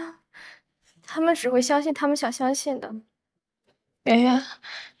真相，他们只会相信他们想相信的。圆圆，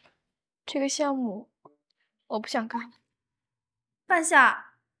这个项目我不想干。半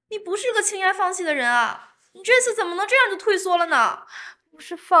夏，你不是个轻言放弃的人啊！你这次怎么能这样就退缩了呢？不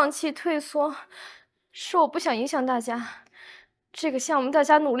是放弃退缩，是我不想影响大家。这个项目大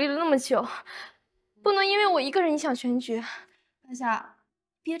家努力了那么久，不能因为我一个人影响全局。半夏，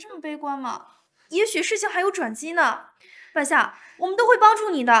别这么悲观嘛，也许事情还有转机呢。半夏，我们都会帮助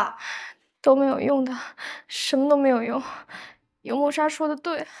你的。都没有用的，什么都没有用。油墨莎说的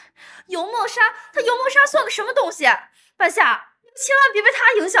对，油墨莎，她油墨莎算个什么东西？半夏，你千万别被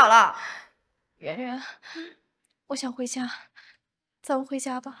她影响了。圆圆，我想回家，咱们回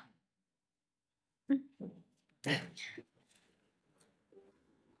家吧。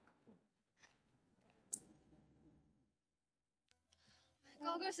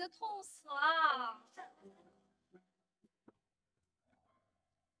高跟鞋痛死了！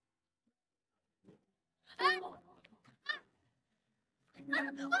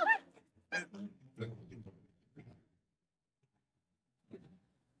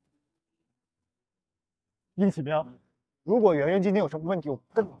殷启明，如果圆圆今天有什么问题，我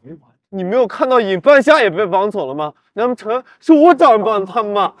跟你没完。你没有看到尹半夏也被绑走了吗？难不成是我找人绑他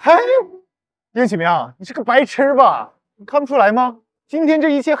们吗？嘿，殷启明，你是个白痴吧？你看不出来吗？今天这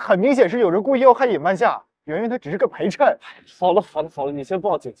一切很明显是有人故意要害尹半夏，圆圆她只是个陪衬。好了好了好了，你先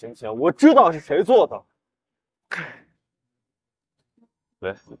报警行不行？我知道是谁做的。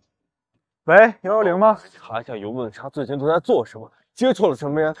喂喂，110吗？查一下尤梦莎最近都在做什么，接触了什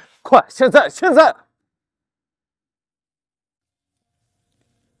么人，快，现在！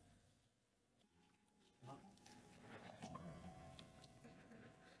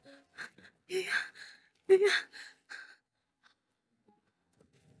圆圆，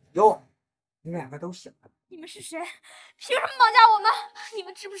哟，你们两个都醒了。你们是谁？凭什么绑架我们？你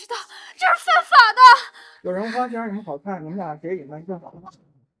们知不知道这是犯法的？有人花钱，有人好看，你们俩谁隐瞒更好？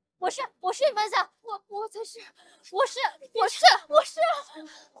我是尹半夏，我才是，我是。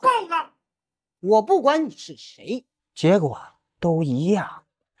够了！我不管你是谁，结果都一样。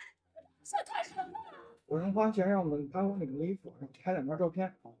想干什么？有人花钱让我们拍我你们的衣服，拍2张照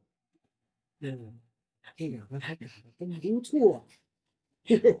片。这两个还长得真不错。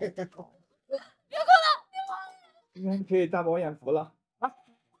别哭了！今天可以大饱眼福了啊！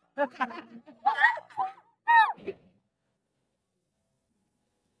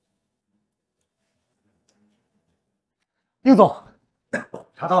宁总，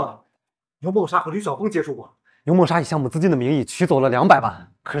查到了，尤梦莎和吕晓峰接触过。尤梦莎以项目资金的名义取走了200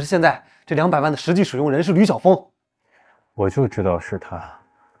万，可是现在这200万的实际使用人是吕晓峰。我就知道是他，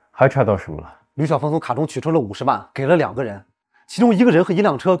还查到什么了？吕晓峰从卡中取出了50万，给了2个人，其中1个人和一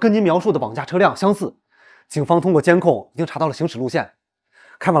辆车跟您描述的绑架车辆相似。警方通过监控已经查到了行驶路线，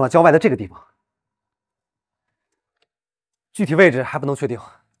开往了郊外的这个地方。具体位置还不能确定。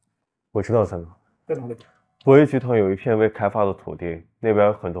我知道在哪。在哪里？博业集团有一片未开发的土地，那边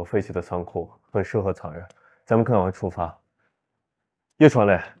有很多废弃的仓库，很适合藏人。咱们赶快出发。叶传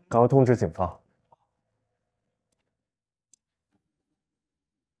磊，赶快通知警方。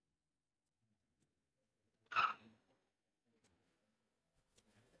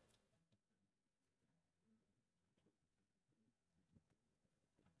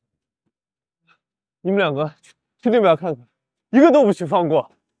你们两个去那边看看，一个都不许放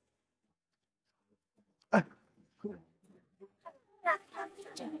过。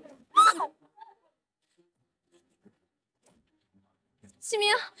启明，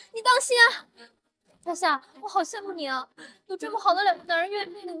你当心啊！夏夏，我好羡慕你啊，有这么好的两个男人愿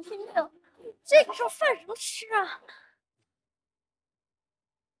意为你拼命。这个时候饭什么吃啊？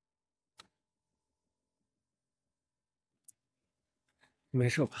没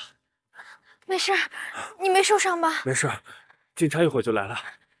事吧？没事，你没受伤吧？没事，警察一会儿就来了。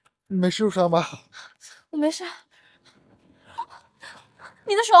没受伤吧？我没事。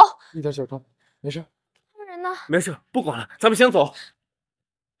你的手，一点小伤，没事。他们人呢？没事，不管了，咱们先走。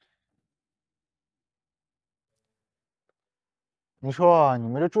你说你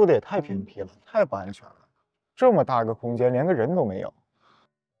们这住的也太偏僻了，太不安全了。这么大个空间，连个人都没有。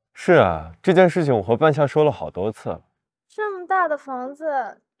是啊，这件事情我和半夏说了好多次了。这么大的房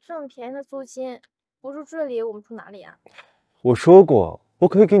子，这么便宜的租金，不住这里，我们住哪里啊？我说过，我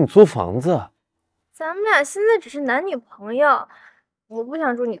可以给你租房子。咱们俩现在只是男女朋友，我不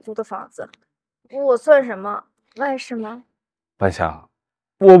想住你租的房子。我算什么？外甥吗？半夏，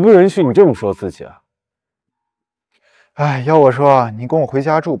我不允许你这么说自己啊。哎，要我说，你跟我回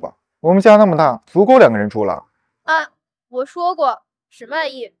家住吧，我们家那么大，足够两个人住了。啊，我说过，只卖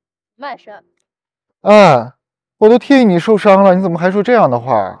艺，不卖身。哎，我都替你受伤了，你怎么还说这样的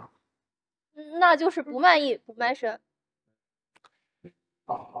话？那就是不卖艺，不卖身。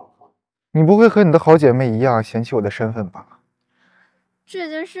你不会和你的好姐妹一样嫌弃我的身份吧？这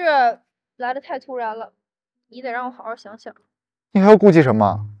件事来得太突然了，你得让我好好想想。你还要顾忌什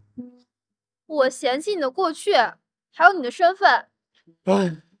么？我嫌弃你的过去，还有你的身份。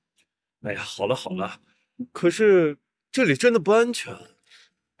哎呀，好了好了，可是这里真的不安全。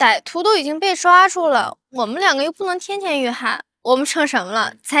歹徒都已经被抓住了，我们两个又不能天天遇害，我们成什么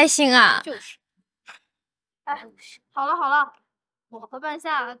了？猜心啊！就是。哎，好了好了，我和半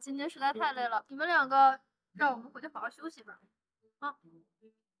夏今天实在太累了，你们两个让我们回去好好休息吧。啊。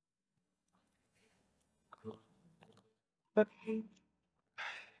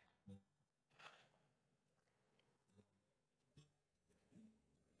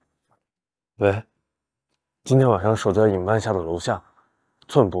喂，今天晚上守在影半下的楼下，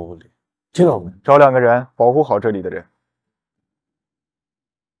寸步不离，听到没？找两个人保护好这里的人。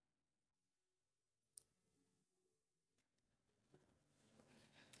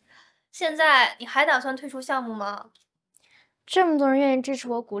现在你还打算退出项目吗？这么多人愿意支持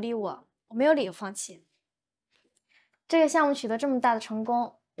我、鼓励我，我没有理由放弃。这个项目取得这么大的成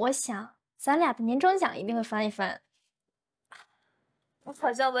功，我想咱俩的年终奖一定会翻一番。我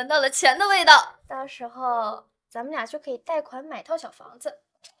好像闻到了钱的味道，到时候咱们俩就可以贷款买套小房子。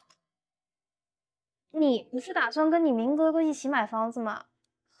你不是打算跟你明哥哥一起买房子吗？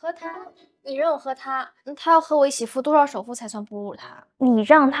和他，你让我和他，他要和我一起付多少首付才算不侮辱他？你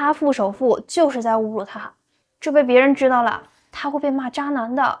让他付首付，就是在侮辱他。这被别人知道了，他会被骂渣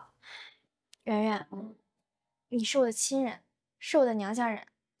男的。圆圆，你是我的亲人，是我的娘家人。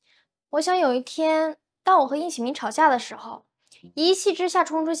我想有一天，当我和应启明吵架的时候，一气之下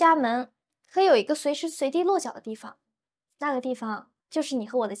冲出家门，可以有一个随时随地落脚的地方，那个地方就是你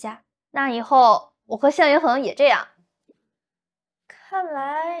和我的家。那以后我和向云恒也这样。看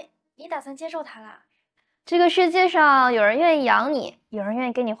来你打算接受他啦。这个世界上有人愿意养你，有人愿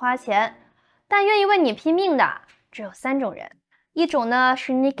意给你花钱，但愿意为你拼命的只有3种人。一种呢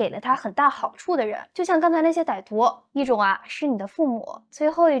是你给了他很大好处的人，就像刚才那些歹徒；一种啊是你的父母；最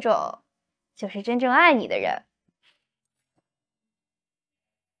后一种就是真正爱你的人。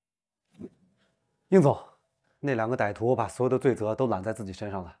应总，那2个歹徒把所有的罪责都揽在自己身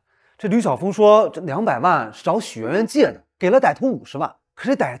上了。这吕晓峰说这200万是找许媛媛借的，给了歹徒50万，可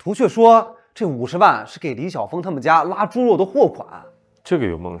是歹徒却说这50万是给李晓峰他们家拉猪肉的货款。这个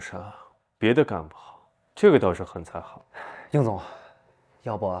有梦莎，别的干不好，这个倒是很才好。应总，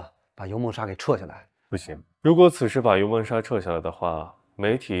要不把尤梦莎给撤下来？不行，如果此时把尤梦莎撤下来的话，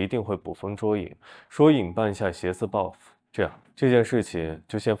媒体一定会捕风捉影，说尹半夏挟私报复。这样，这件事情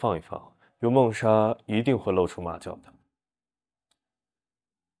就先放一放，尤梦莎一定会露出马脚的。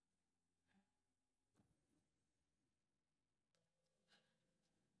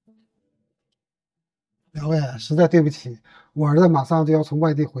两位，实在对不起，我儿子马上就要从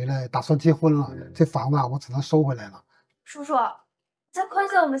外地回来，打算结婚了，这房子我只能收回来了。叔叔，再宽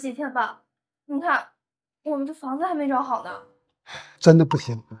限我们几天吧。你看，我们这房子还没找好呢。真的不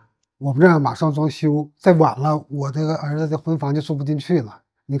行，我们这儿马上装修，再晚了，我这个儿子的婚房就住不进去了。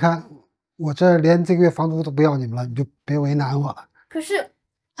你看，我这连这个月房租都不要你们了，你就别为难我了。可是，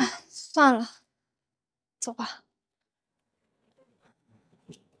哎，算了，走吧。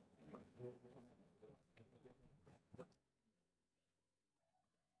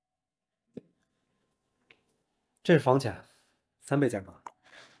这是房钱，3倍价格。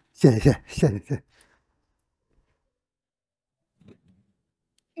谢谢。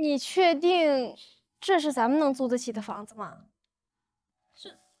你确定这是咱们能租得起的房子吗？这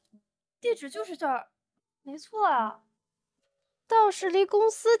地址就是这儿，没错啊，倒是离公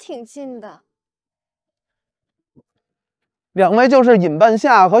司挺近的。2位就是尹半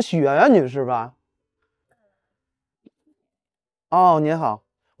夏和许媛媛女士吧？哦，您好，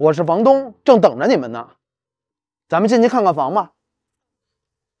我是房东，正等着你们呢。咱们进去看看房吧。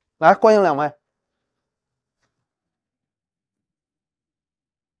来，欢迎2位。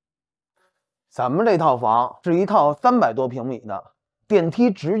咱们这套房是一套300多平米的，电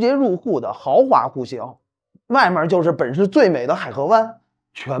梯直接入户的豪华户型，外面就是本市最美的海河湾，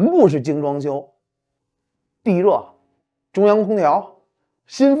全部是精装修，地热、中央空调、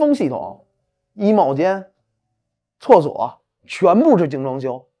新风系统、衣帽间、厕所，全部是精装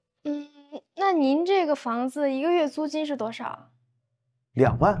修。那您这个房子一个月租金是多少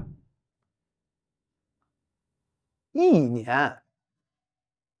？2万，1年。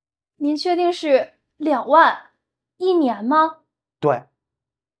您确定是2万1年吗？对，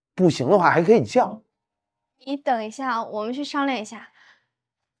不行的话还可以降。你等一下，我们去商量一下。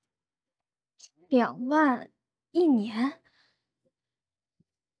2万1年，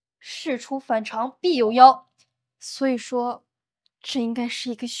事出反常必有妖，所以说这应该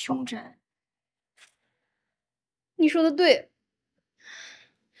是一个凶宅。你说的对。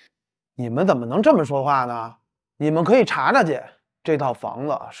你们怎么能这么说话呢？你们可以查查去，这套房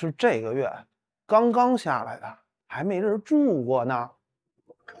子是这个月刚刚下来的，还没人住过呢。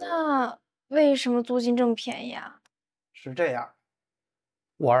那为什么租金这么便宜啊？是这样，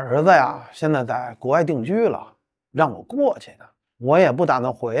我儿子呀现在在国外定居了，让我过去的，我也不打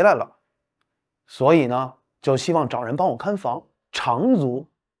算回来了，所以呢就希望找人帮我看房，长租，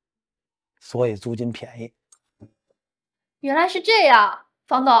所以租金便宜。原来是这样，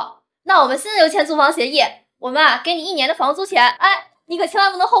房东，那我们现在就签租房协议，我们给你1年的房租钱，哎，你可千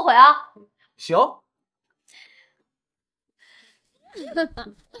万不能后悔啊！行。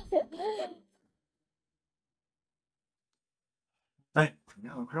哎，怎么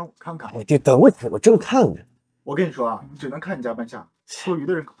样？快让我看看！哎，等我一会儿，我正看着。我跟你说啊，你只能看你家半夏，多余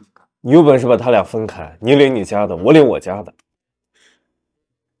的人可不能看。你有本事把他俩分开，你领你家的，我领我家的。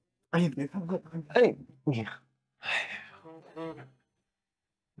哎呀，别看，快看！哎，你，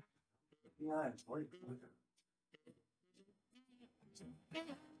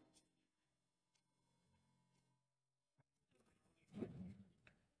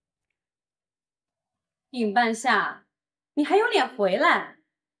尹半夏，你还有脸回来？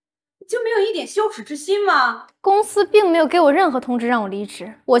你就没有一点羞耻之心吗？公司并没有给我任何通知让我离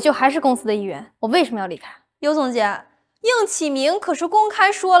职，我就还是公司的一员，我为什么要离开？尤总监，应启明可是公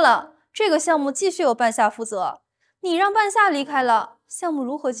开说了，这个项目继续由半夏负责，你让半夏离开了，项目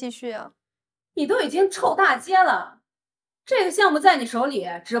如何继续啊？你都已经臭大街了，这个项目在你手里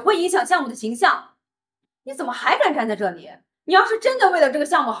只会影响项目的形象，你怎么还敢站在这里？你要是真的为了这个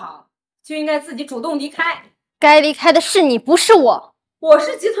项目好，就应该自己主动离开。该离开的是你，不是我。我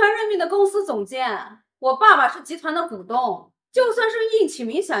是集团任命的公司总监，我爸爸是集团的股东，就算是应启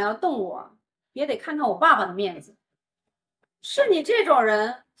明想要动我，也得看看我爸爸的面子。是你这种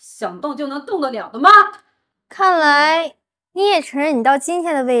人想动就能动得了的吗？看来你也承认你到今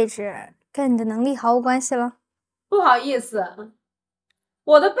天的位置跟你的能力毫无关系了。不好意思，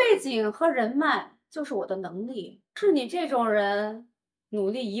我的背景和人脉就是我的能力，是你这种人努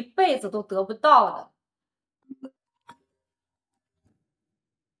力一辈子都得不到的。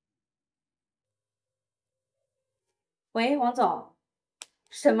喂，王总，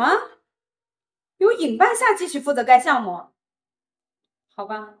什么？由尹半夏继续负责该项目？好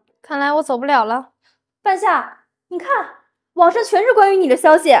吧，看来我走不了了。半夏，你看，网上全是关于你的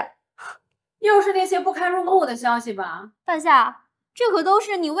消息，又是那些不堪入目的消息吧？半夏，这可都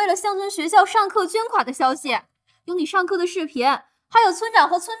是你为了乡村学校上课捐款的消息，有你上课的视频，还有村长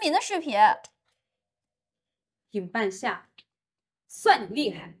和村民的视频。尹半夏，算你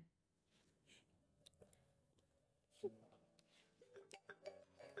厉害。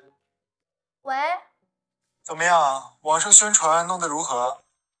喂，怎么样？网上宣传弄得如何？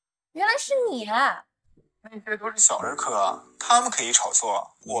原来是你啊！那些都是小儿科，他们可以炒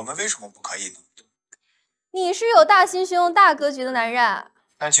作，我们为什么不可以呢？你是有大心胸、大格局的男人。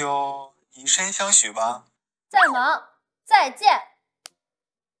那就以身相许吧。再忙，再见。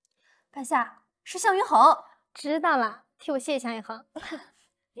半夏是向云恒，知道了，替我谢谢向云恒。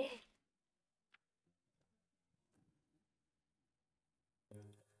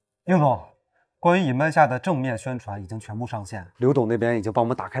应总，关于尹曼夏的正面宣传已经全部上线，刘董那边已经帮我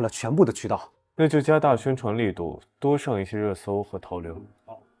们打开了全部的渠道。那就加大宣传力度，多上一些热搜和头流。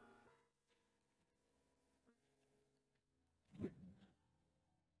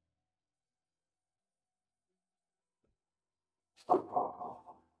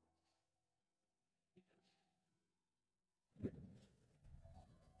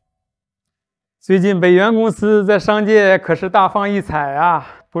最近北原公司在商界可是大放异彩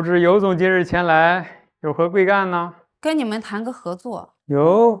啊！不知尤总今日前来有何贵干呢？跟你们谈个合作。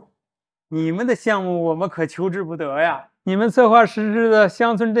有，你们的项目我们可求之不得呀！你们策划实施的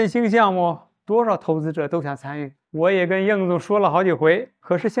乡村振兴项目，多少投资者都想参与。我也跟应总说了好几回，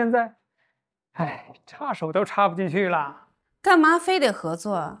可是现在，哎，插手都插不进去了。干嘛非得合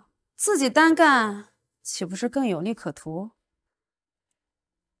作？自己单干岂不是更有利可图？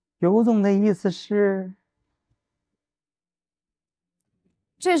尤总的意思是，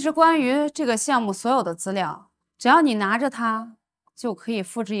这是关于这个项目所有的资料，只要你拿着它，就可以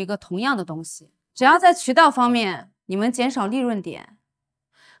复制一个同样的东西。只要在渠道方面你们减少利润点，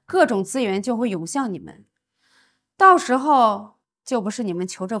各种资源就会涌向你们，到时候就不是你们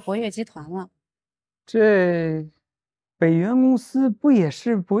求着博越集团了。这北原公司不也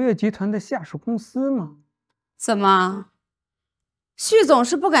是博越集团的下属公司吗？怎么？旭总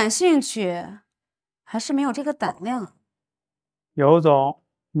是不感兴趣，还是没有这个胆量？尤总，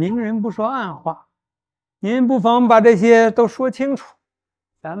明人不说暗话，您不妨把这些都说清楚，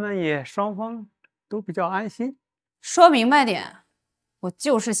咱们也双方都比较安心。说明白点，我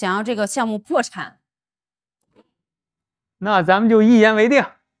就是想要这个项目破产。那咱们就一言为定。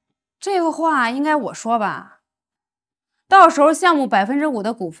这个话应该我说吧？到时候项目5%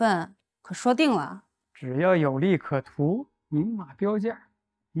的股份可说定了。只要有利可图，明码标价，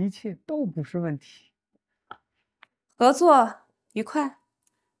一切都不是问题。合作愉快，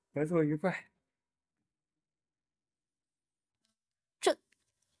合作愉快。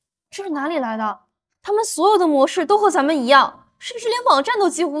这是哪里来的？他们所有的模式都和咱们一样，甚至连网站都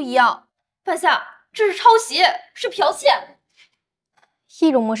几乎一样。半夏，这是抄袭，是剽窃。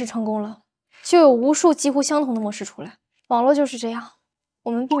一种模式成功了，就有无数几乎相同的模式出来。网络就是这样，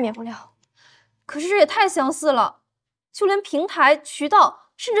我们避免不了。可是这也太相似了，就连平台、渠道，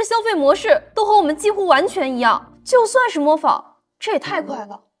甚至消费模式都和我们几乎完全一样。就算是模仿，这也太快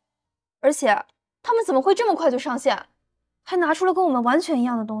了。而且他们怎么会这么快就上线？还拿出了跟我们完全一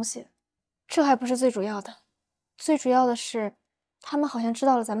样的东西，这还不是最主要的，最主要的是，他们好像知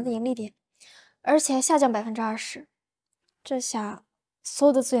道了咱们的盈利点，而且还下降20%，这下所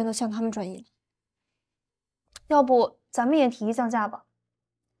有的资源都向他们转移了。要不咱们也提议降价吧？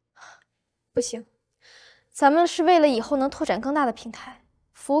不行，咱们是为了以后能拓展更大的平台，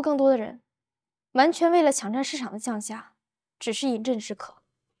服务更多的人，完全为了抢占市场的降价，只是饮鸩止渴。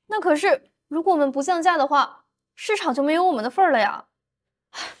那可是，如果我们不降价的话，市场就没有我们的份儿了呀！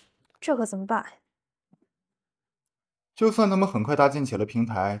这可怎么办？就算他们很快搭建起了平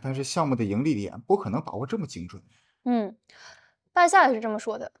台，但是项目的盈利点不可能把握这么精准。半夏也是这么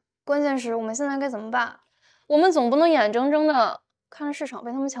说的。关键是我们现在该怎么办？我们总不能眼睁睁的看着市场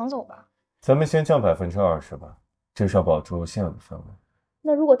被他们抢走吧？咱们先降20%吧，至少保住现有的氛围。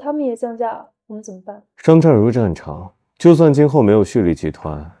那如果他们也降价，我们怎么办？商战如战场，就算今后没有蓄力集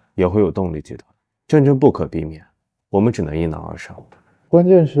团，也会有动力集团。战争不可避免，我们只能一囊而上。关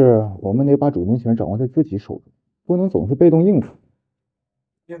键是我们得把主动权掌握在自己手中，不能总是被动应付。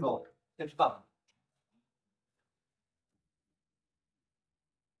叶总，先吃饭吧。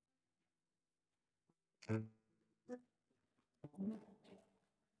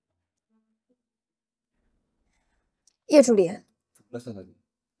叶助理，怎么了，小姐？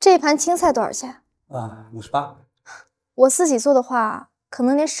这盘青菜多少钱？58。我自己做的话，可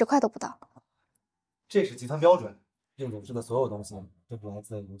能连10块都不到。这是集团标准，应总制的所有东西都是来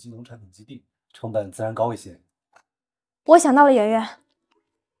自有机农产品基地，成本自然高一些。我想到了，圆圆，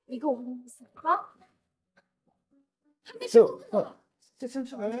你跟我们公司啊？这真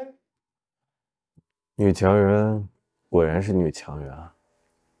是哎。女强人果然是女强人啊！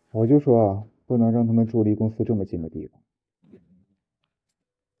我就说啊，不能让他们住离公司这么近的地方。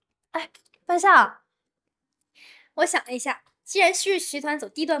哎，半夏，我想了一下，既然旭日集团走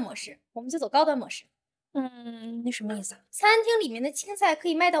低端模式，我们就走高端模式。你什么意思啊？餐厅里面的青菜可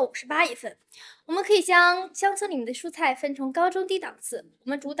以卖到58一份，我们可以将乡村里面的蔬菜分成高中低档次，我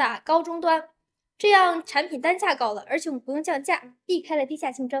们主打高中端，这样产品单价高了，而且我们不用降价，避开了低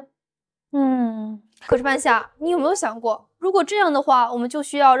价竞争。可是半夏，你有没有想过，如果这样的话，我们就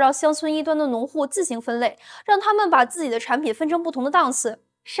需要让乡村一端的农户自行分类，让他们把自己的产品分成不同的档次。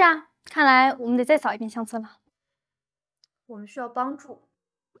是啊，看来我们得再扫一遍乡村了。我们需要帮助。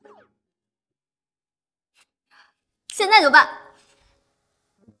现在就办。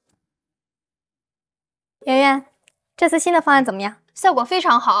圆圆，这次新的方案怎么样？效果非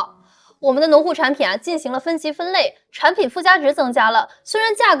常好。我们的农户产品进行了分级分类，产品附加值增加了，虽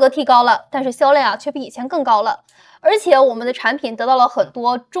然价格提高了，但是销量却比以前更高了。而且我们的产品得到了很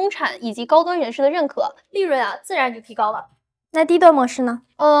多中产以及高端人士的认可，利润自然就提高了。那低端模式呢？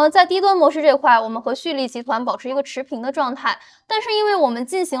在低端模式这块，我们和旭利集团保持一个持平的状态，但是因为我们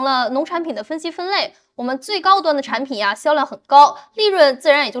进行了农产品的分级分类，我们最高端的产品销量很高，利润自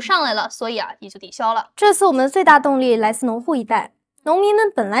然也就上来了，所以也就抵消了。这次我们的最大动力来自农户一代，农民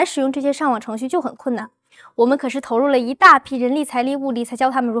们本来使用这些上网程序就很困难，我们可是投入了一大批人力、财力、物力，才教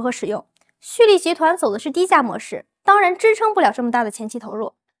他们如何使用。旭利集团走的是低价模式，当然支撑不了这么大的前期投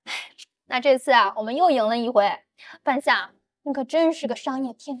入。那这次我们又赢了一回，半夏。你可真是个商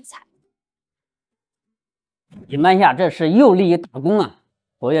业天才！尹班夏这是又立大功啊！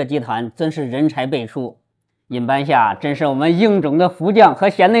活跃集团真是人才辈出，尹班夏真是我们应总的福将和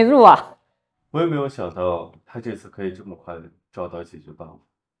贤内助啊！我也没有想到他这次可以这么快找到解决办法。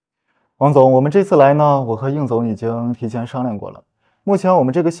王总，我们这次来呢，我和应总已经提前商量过了。目前我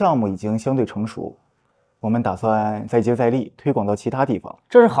们这个项目已经相对成熟，我们打算再接再厉，推广到其他地方。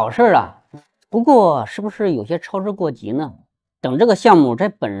这是好事啊！不过是不是有些操之过急呢？等这个项目在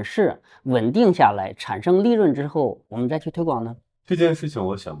本市稳定下来，产生利润之后，我们再去推广呢？这件事情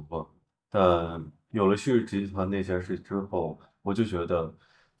我想过，但有了旭日集团那件事之后，我就觉得，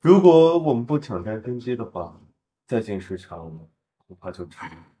如果我们不抢占先机的话，再进市场恐怕就迟。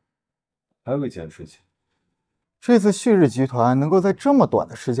还有一件事情，这次旭日集团能够在这么短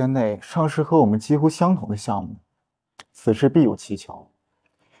的时间内上市和我们几乎相同的项目，此事必有蹊跷。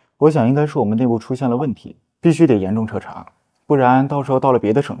我想应该是我们内部出现了问题，必须得严重彻查。不然到时候到了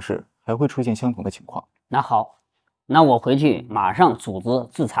别的城市，还会出现相同的情况。那好，那我回去马上组织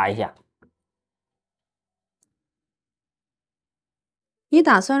自查一下。你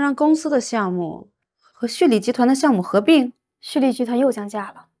打算让公司的项目和旭利集团的项目合并？旭利集团又降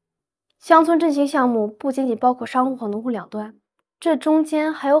价了。乡村振兴项目不仅仅包括商户和农户两端，这中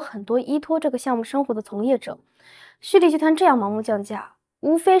间还有很多依托这个项目生活的从业者。旭利集团这样盲目降价，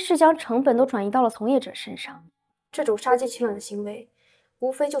无非是将成本都转移到了从业者身上。这种杀鸡取卵的行为，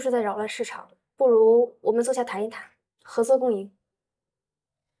无非就是在扰乱市场。不如我们坐下谈一谈，合作共赢。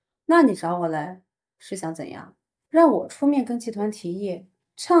那你找我来是想怎样？让我出面跟集团提议，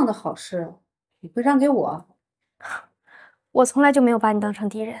这样的好事你会让给我？我从来就没有把你当成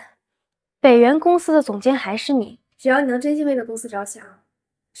敌人。北元公司的总监还是你，只要你能真心为了公司着想，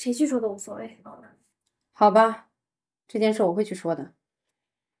谁去说都无所谓。好吧，这件事我会去说的。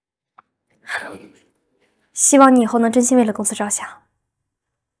希望你以后能真心为了公司着想。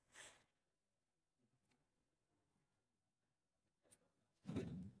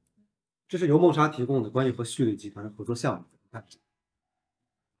这是尤梦莎提供的关于和旭利集团的合作项目，看。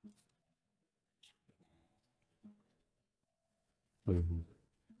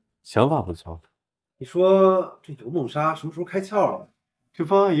想法不错。你说这尤梦莎什么时候开窍了？这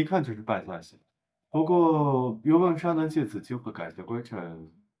方案一看就是败在先。不过尤梦莎能借此机会改邪归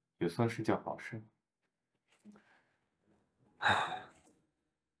正，也算是件好事。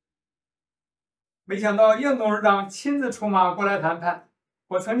没想到应董事长亲自出马过来谈判，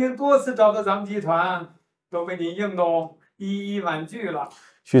我曾经多次找到咱们集团，都被你应董一一婉拒了。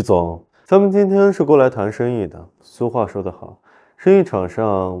徐总，咱们今天是过来谈生意的。俗话说得好，生意场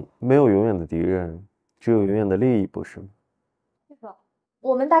上没有永远的敌人，只有永远的利益，不是吗？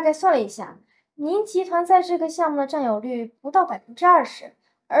我们大概算了一下，您集团在这个项目的占有率不到20%，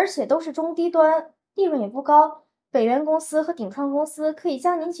而且都是中低端，利润也不高。北元公司和鼎创公司可以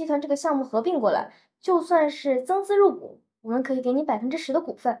将您集团这个项目合并过来，就算是增资入股，我们可以给你10%的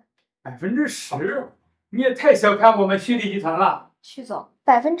股份。10%？你也太小看我们旭利集团了。徐总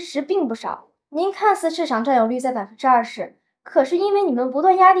，10%并不少。您看似市场占有率在20%，可是因为你们不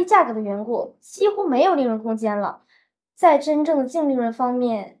断压低价格的缘故，几乎没有利润空间了。在真正的净利润方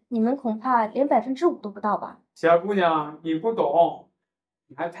面，你们恐怕连5%都不到吧？小姑娘，你不懂，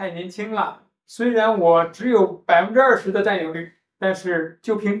你还太年轻了。虽然我只有20%的占有率，但是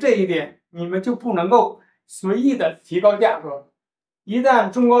就凭这一点，你们就不能够随意的提高价格。一旦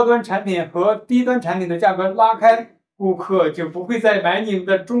中高端产品和低端产品的价格拉开，顾客就不会再买你们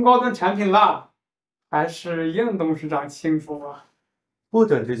的中高端产品了。还是应董事长清楚啊。不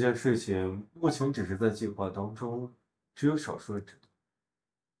等这件事情目前只是在计划当中，只有少数人知道。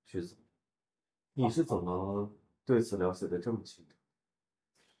徐总，你是怎么对此了解的这么清楚？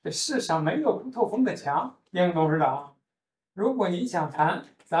这世上没有不透风的墙，应董事长。如果您想谈，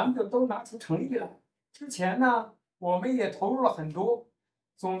咱们就都拿出诚意来。之前呢，我们也投入了很多，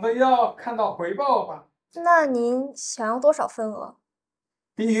总得要看到回报吧。那您想要多少份额？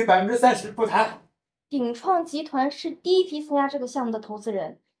低于30%不谈。鼎创集团是第一批参加这个项目的投资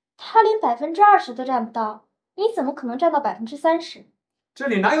人，他连20%都占不到，你怎么可能占到30%？这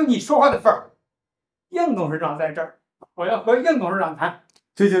里哪有你说话的份儿？应董事长在这儿，我要和应董事长谈。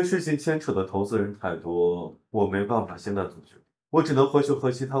这件事情牵扯的投资人太多，我没办法现在做决定，我只能回去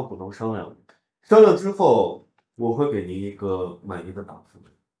和其他股东商量。商量之后，我会给您一个满意的答复。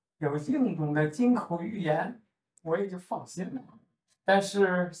有应董的金口玉言，我也就放心了。但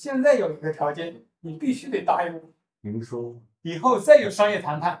是现在有一个条件，你必须得答应我。您说，以后再有商业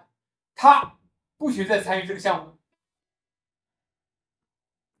谈判，他不许再参与这个项目。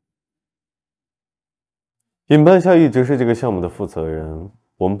尹半夏一直是这个项目的负责人，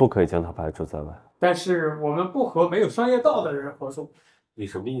我们不可以将他排除在外。但是我们不和没有商业道德的人合作。你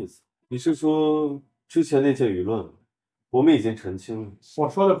什么意思？你是说之前那件舆论，我们已经澄清了。我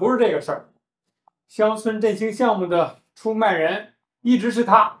说的不是这个事儿。乡村振兴项目的出卖人一直是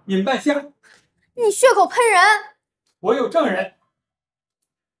他，尹半夏。你血口喷人！我有证人，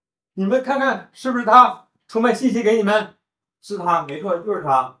你们看看是不是他出卖信息给你们？是他，没错，就是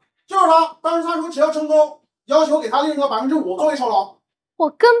他，就是他。当时他说只要成功，要求给他另一个5%作为酬劳。我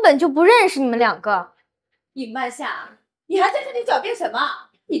根本就不认识你们两个。尹半夏，你还在这里狡辩什么？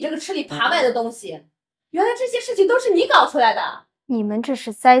你这个吃里扒外的东西，原来这些事情都是你搞出来的。你们这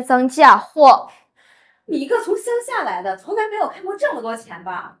是栽赃嫁祸。你一个从乡下来的，从来没有看过这么多钱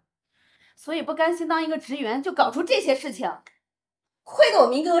吧？所以不甘心当一个职员，就搞出这些事情。亏得我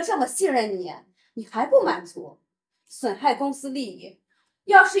明哥哥这么信任你，你还不满足，损害公司利益。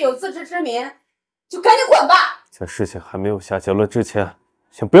要是有自知之明，就赶紧滚吧。在事情还没有下结论之前，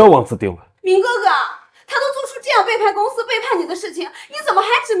先不要妄自定论。明哥哥，他都做出这样背叛公司、背叛你的事情，你怎么还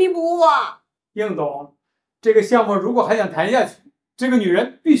执迷不悟啊？应董，这个项目如果还想谈下去，这个女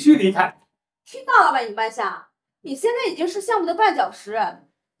人必须离开。听到了吧，尹半夏，你现在已经是项目的绊脚石，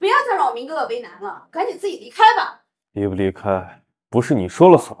不要再让我明哥哥为难了，赶紧自己离开吧。离不离开，不是你说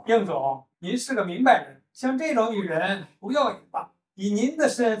了算。应总，您是个明白人，像这种女人不要也罢。以您的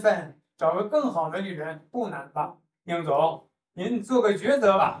身份，找个更好的女人不难吧？应总，您做个抉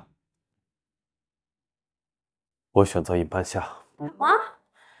择吧。我选择尹半夏。什么？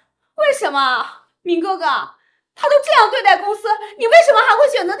为什么？明哥哥，他都这样对待公司，你为什么还会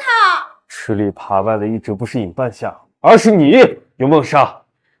选择他？吃里扒外的一直不是尹半夏，而是你，尤梦莎。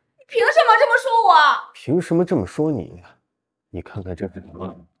你凭什么这么说我？凭什么这么说你？你看看这是什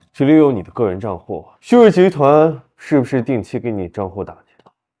么？这里有你的个人账户，旭日集团是不是定期给你账户打钱？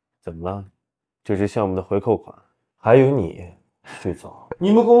怎么了？这是项目的回扣款。还有你，徐总，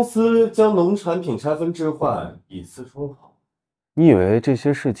你们公司将农产品拆分置换，以次充好。你以为这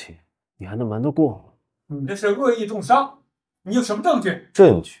些事情你还能瞒得过吗？你这是恶意重伤，你有什么证据？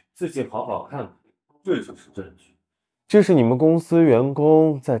证据，自己好好看看，这就是证据。这是你们公司员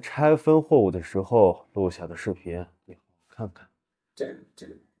工在拆分货物的时候录下的视频，你好好看看。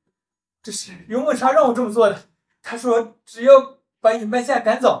这是尤梦莎让我这么做的。她说只要把尹半夏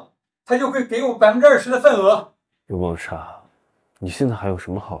赶走，她就会给我20%的份额。尤梦莎，你现在还有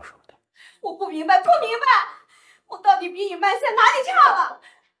什么好说的？我不明白，我到底比尹半夏哪里差了？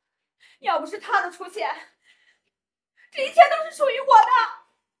要不是他的出现，这一切都是属于我的，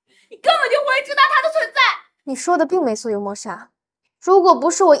你根本就不会知道他的存在。你说的并没错，尤梦莎。如果不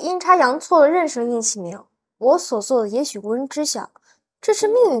是我阴差阳错的认识了应启明，我所做的也许无人知晓，这是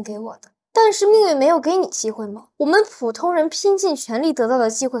命运给我的。但是命运没有给你机会吗？我们普通人拼尽全力得到的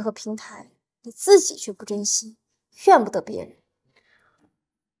机会和平台，你自己却不珍惜，怨不得别人。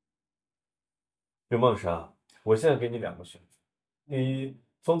尤梦莎，我现在给你2个选择：第一，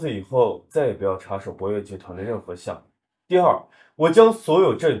从此以后再也不要插手博越集团的任何项目；第二，我将所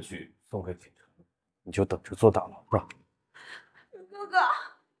有证据送给警察，你就等着坐大牢吧。哥哥，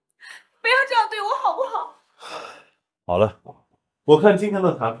不要这样对我好不好？好了，我看今天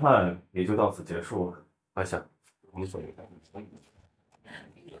的谈判也就到此结束了。半夏，我们走。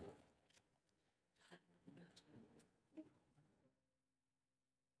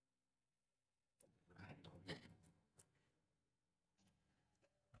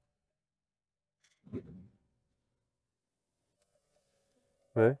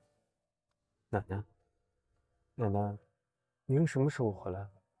奶奶，奶奶，您什么时候回来？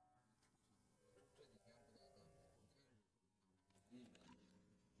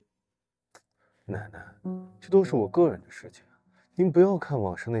奶奶，这都是我个人的事情，您不要看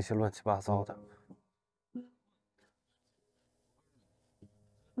网上那些乱七八糟的。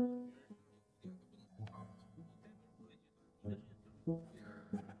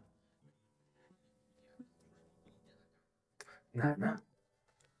奶奶。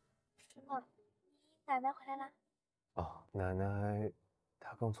什么？奶奶回来了？哦，奶奶，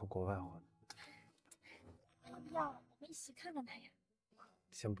她刚从国外回来。要我们一起看看她呀？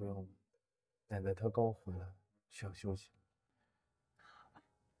先不用了，奶奶她刚回来，需要休息。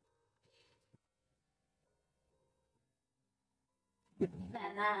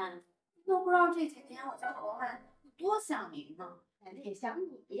奶奶，都不知道这几天我在国外多想您呢。奶奶也想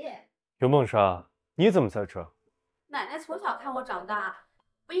你。尤梦莎，你怎么在这？奶奶从小看我长大，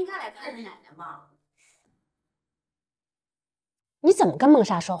不应该来看看奶奶吗？你怎么跟梦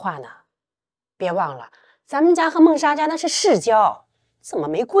莎说话呢？别忘了，咱们家和梦莎家那是世交，怎么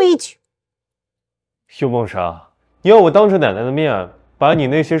没规矩？尤梦莎，你要我当着奶奶的面把你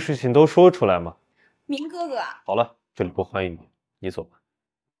那些事情都说出来吗？明哥哥，好了，这里不欢迎你，你走吧。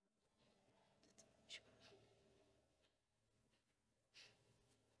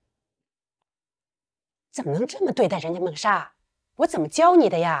怎么能这么对待人家梦莎？我怎么教你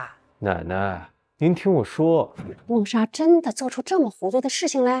的呀？奶奶，您听我说，梦莎真的做出这么糊涂的事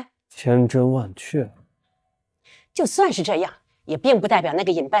情来？千真万确。就算是这样，也并不代表那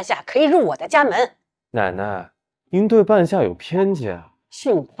个尹半夏可以入我的家门。奶奶，您对半夏有偏见。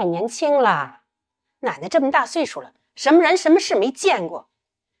是你太年轻了，奶奶这么大岁数了，什么人什么事没见过？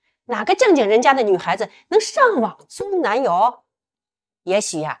哪个正经人家的女孩子能上网租男友？也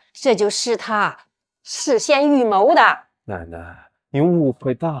许呀，这就是她事先预谋的。奶奶，您误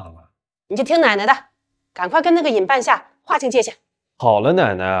会大了。你就听奶奶的，赶快跟那个尹半夏划清界限。好了，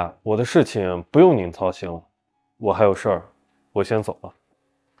奶奶，我的事情不用您操心了，我还有事儿，我先走了。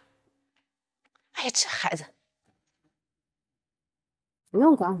哎呀，这孩子，不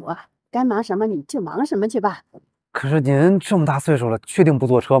用管我，该忙什么你就忙什么去吧。可是您这么大岁数了，确定不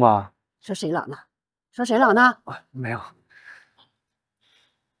坐车吗？说谁老呢？说谁老呢？没有。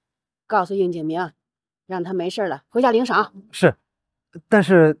告诉应景明，让他没事了回家领赏。是，但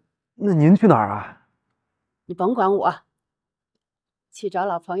是那您去哪儿啊？你甭管我，去找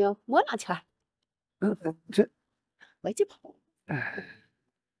老朋友摸两圈。这回去吧。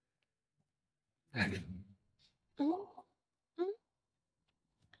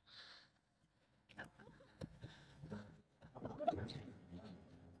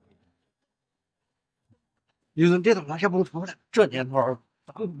你这怎么下不出来？这年头，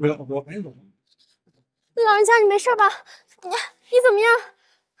咱们不要我没懂。老人家，你没事吧？你怎么样？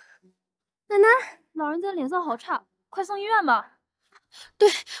奶奶，老人家脸色好差，快送医院吧。对，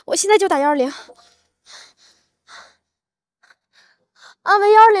我现在就打120。啊，喂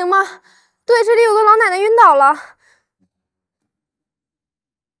120吗？对，这里有个老奶奶晕倒了。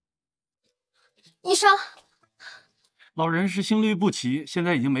医生，老人是心律不齐，现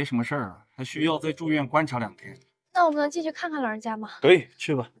在已经没什么事儿了，还需要再住院观察2天。那我们能进去看看老人家吗？可以，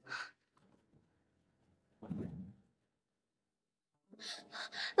去吧。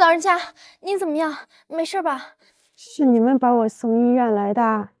老人家，您怎么样？没事吧？是你们把我送医院来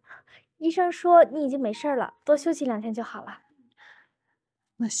的？医生说你已经没事了，多休息2天就好了。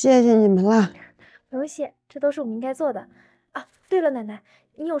那谢谢你们了。不用谢，这都是我们应该做的。啊，对了，奶奶，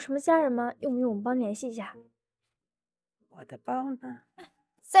你有什么家人吗？用不用我们帮你联系一下？我的包呢？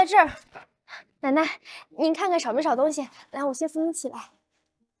在这儿。奶奶，您看看少没少东西？来，我先扶你起来。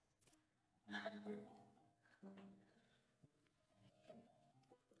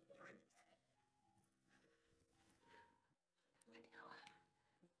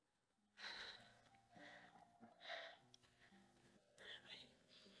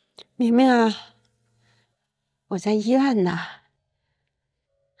明明啊，我在医院呢，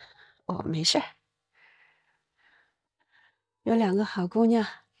我没事儿。有2个好姑娘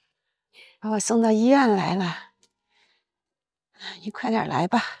把我送到医院来了，你快点来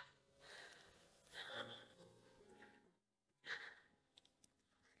吧。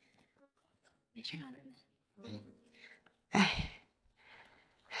没事啊，奶奶。哎，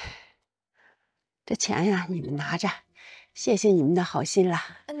这钱呀，你们拿着，谢谢你们的好心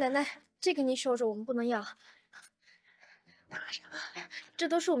啦。奶奶，这个您收着，我们不能要。拿着吧，这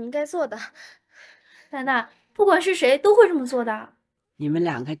都是我们应该做的。奶奶，不管是谁都会这么做的。你们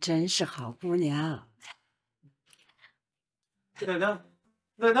2个真是好姑娘。奶奶，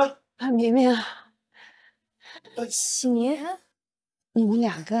奶奶，啊，明明，请您。你们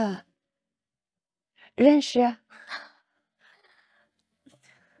2个认识啊。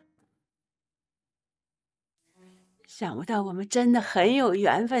想不到我们真的很有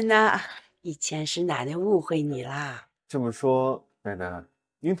缘分呐！以前是奶奶误会你啦。这么说，奶奶，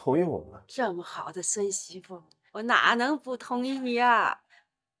您同意我吗？这么好的孙媳妇，我哪能不同意你呀？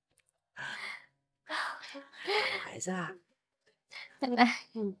孩子啊，奶奶，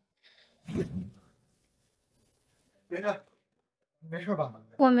别着，没事吧？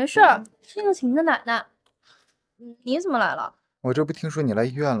我没事儿，是应勤的奶奶。你怎么来了？我这不听说你来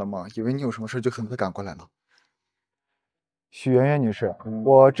医院了吗？以为你有什么事，就恨不得赶过来了。许媛媛女士，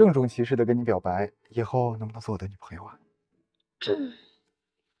我郑重其事的跟你表白，以后能不能做我的女朋友啊？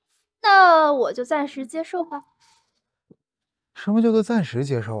那我就暂时接受吧。什么叫做暂时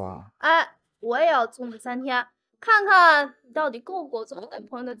接受啊？哎，我也要租你3天，看看你到底够不够做我男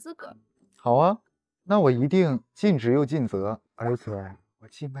朋友的资格。好啊，那我一定尽职又尽责，而且我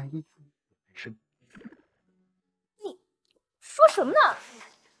既卖艺也卖身。你说什么呢？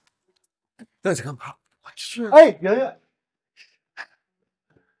那你在干嘛？我去。哎，圆圆。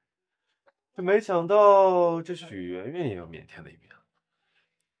这没想到这许媛媛也有腼腆的一面。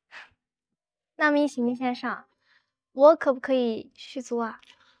那么一起明先生，我可不可以续租啊？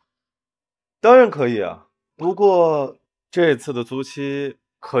当然可以啊，不过这次的租期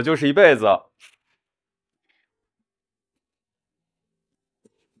可就是1辈子。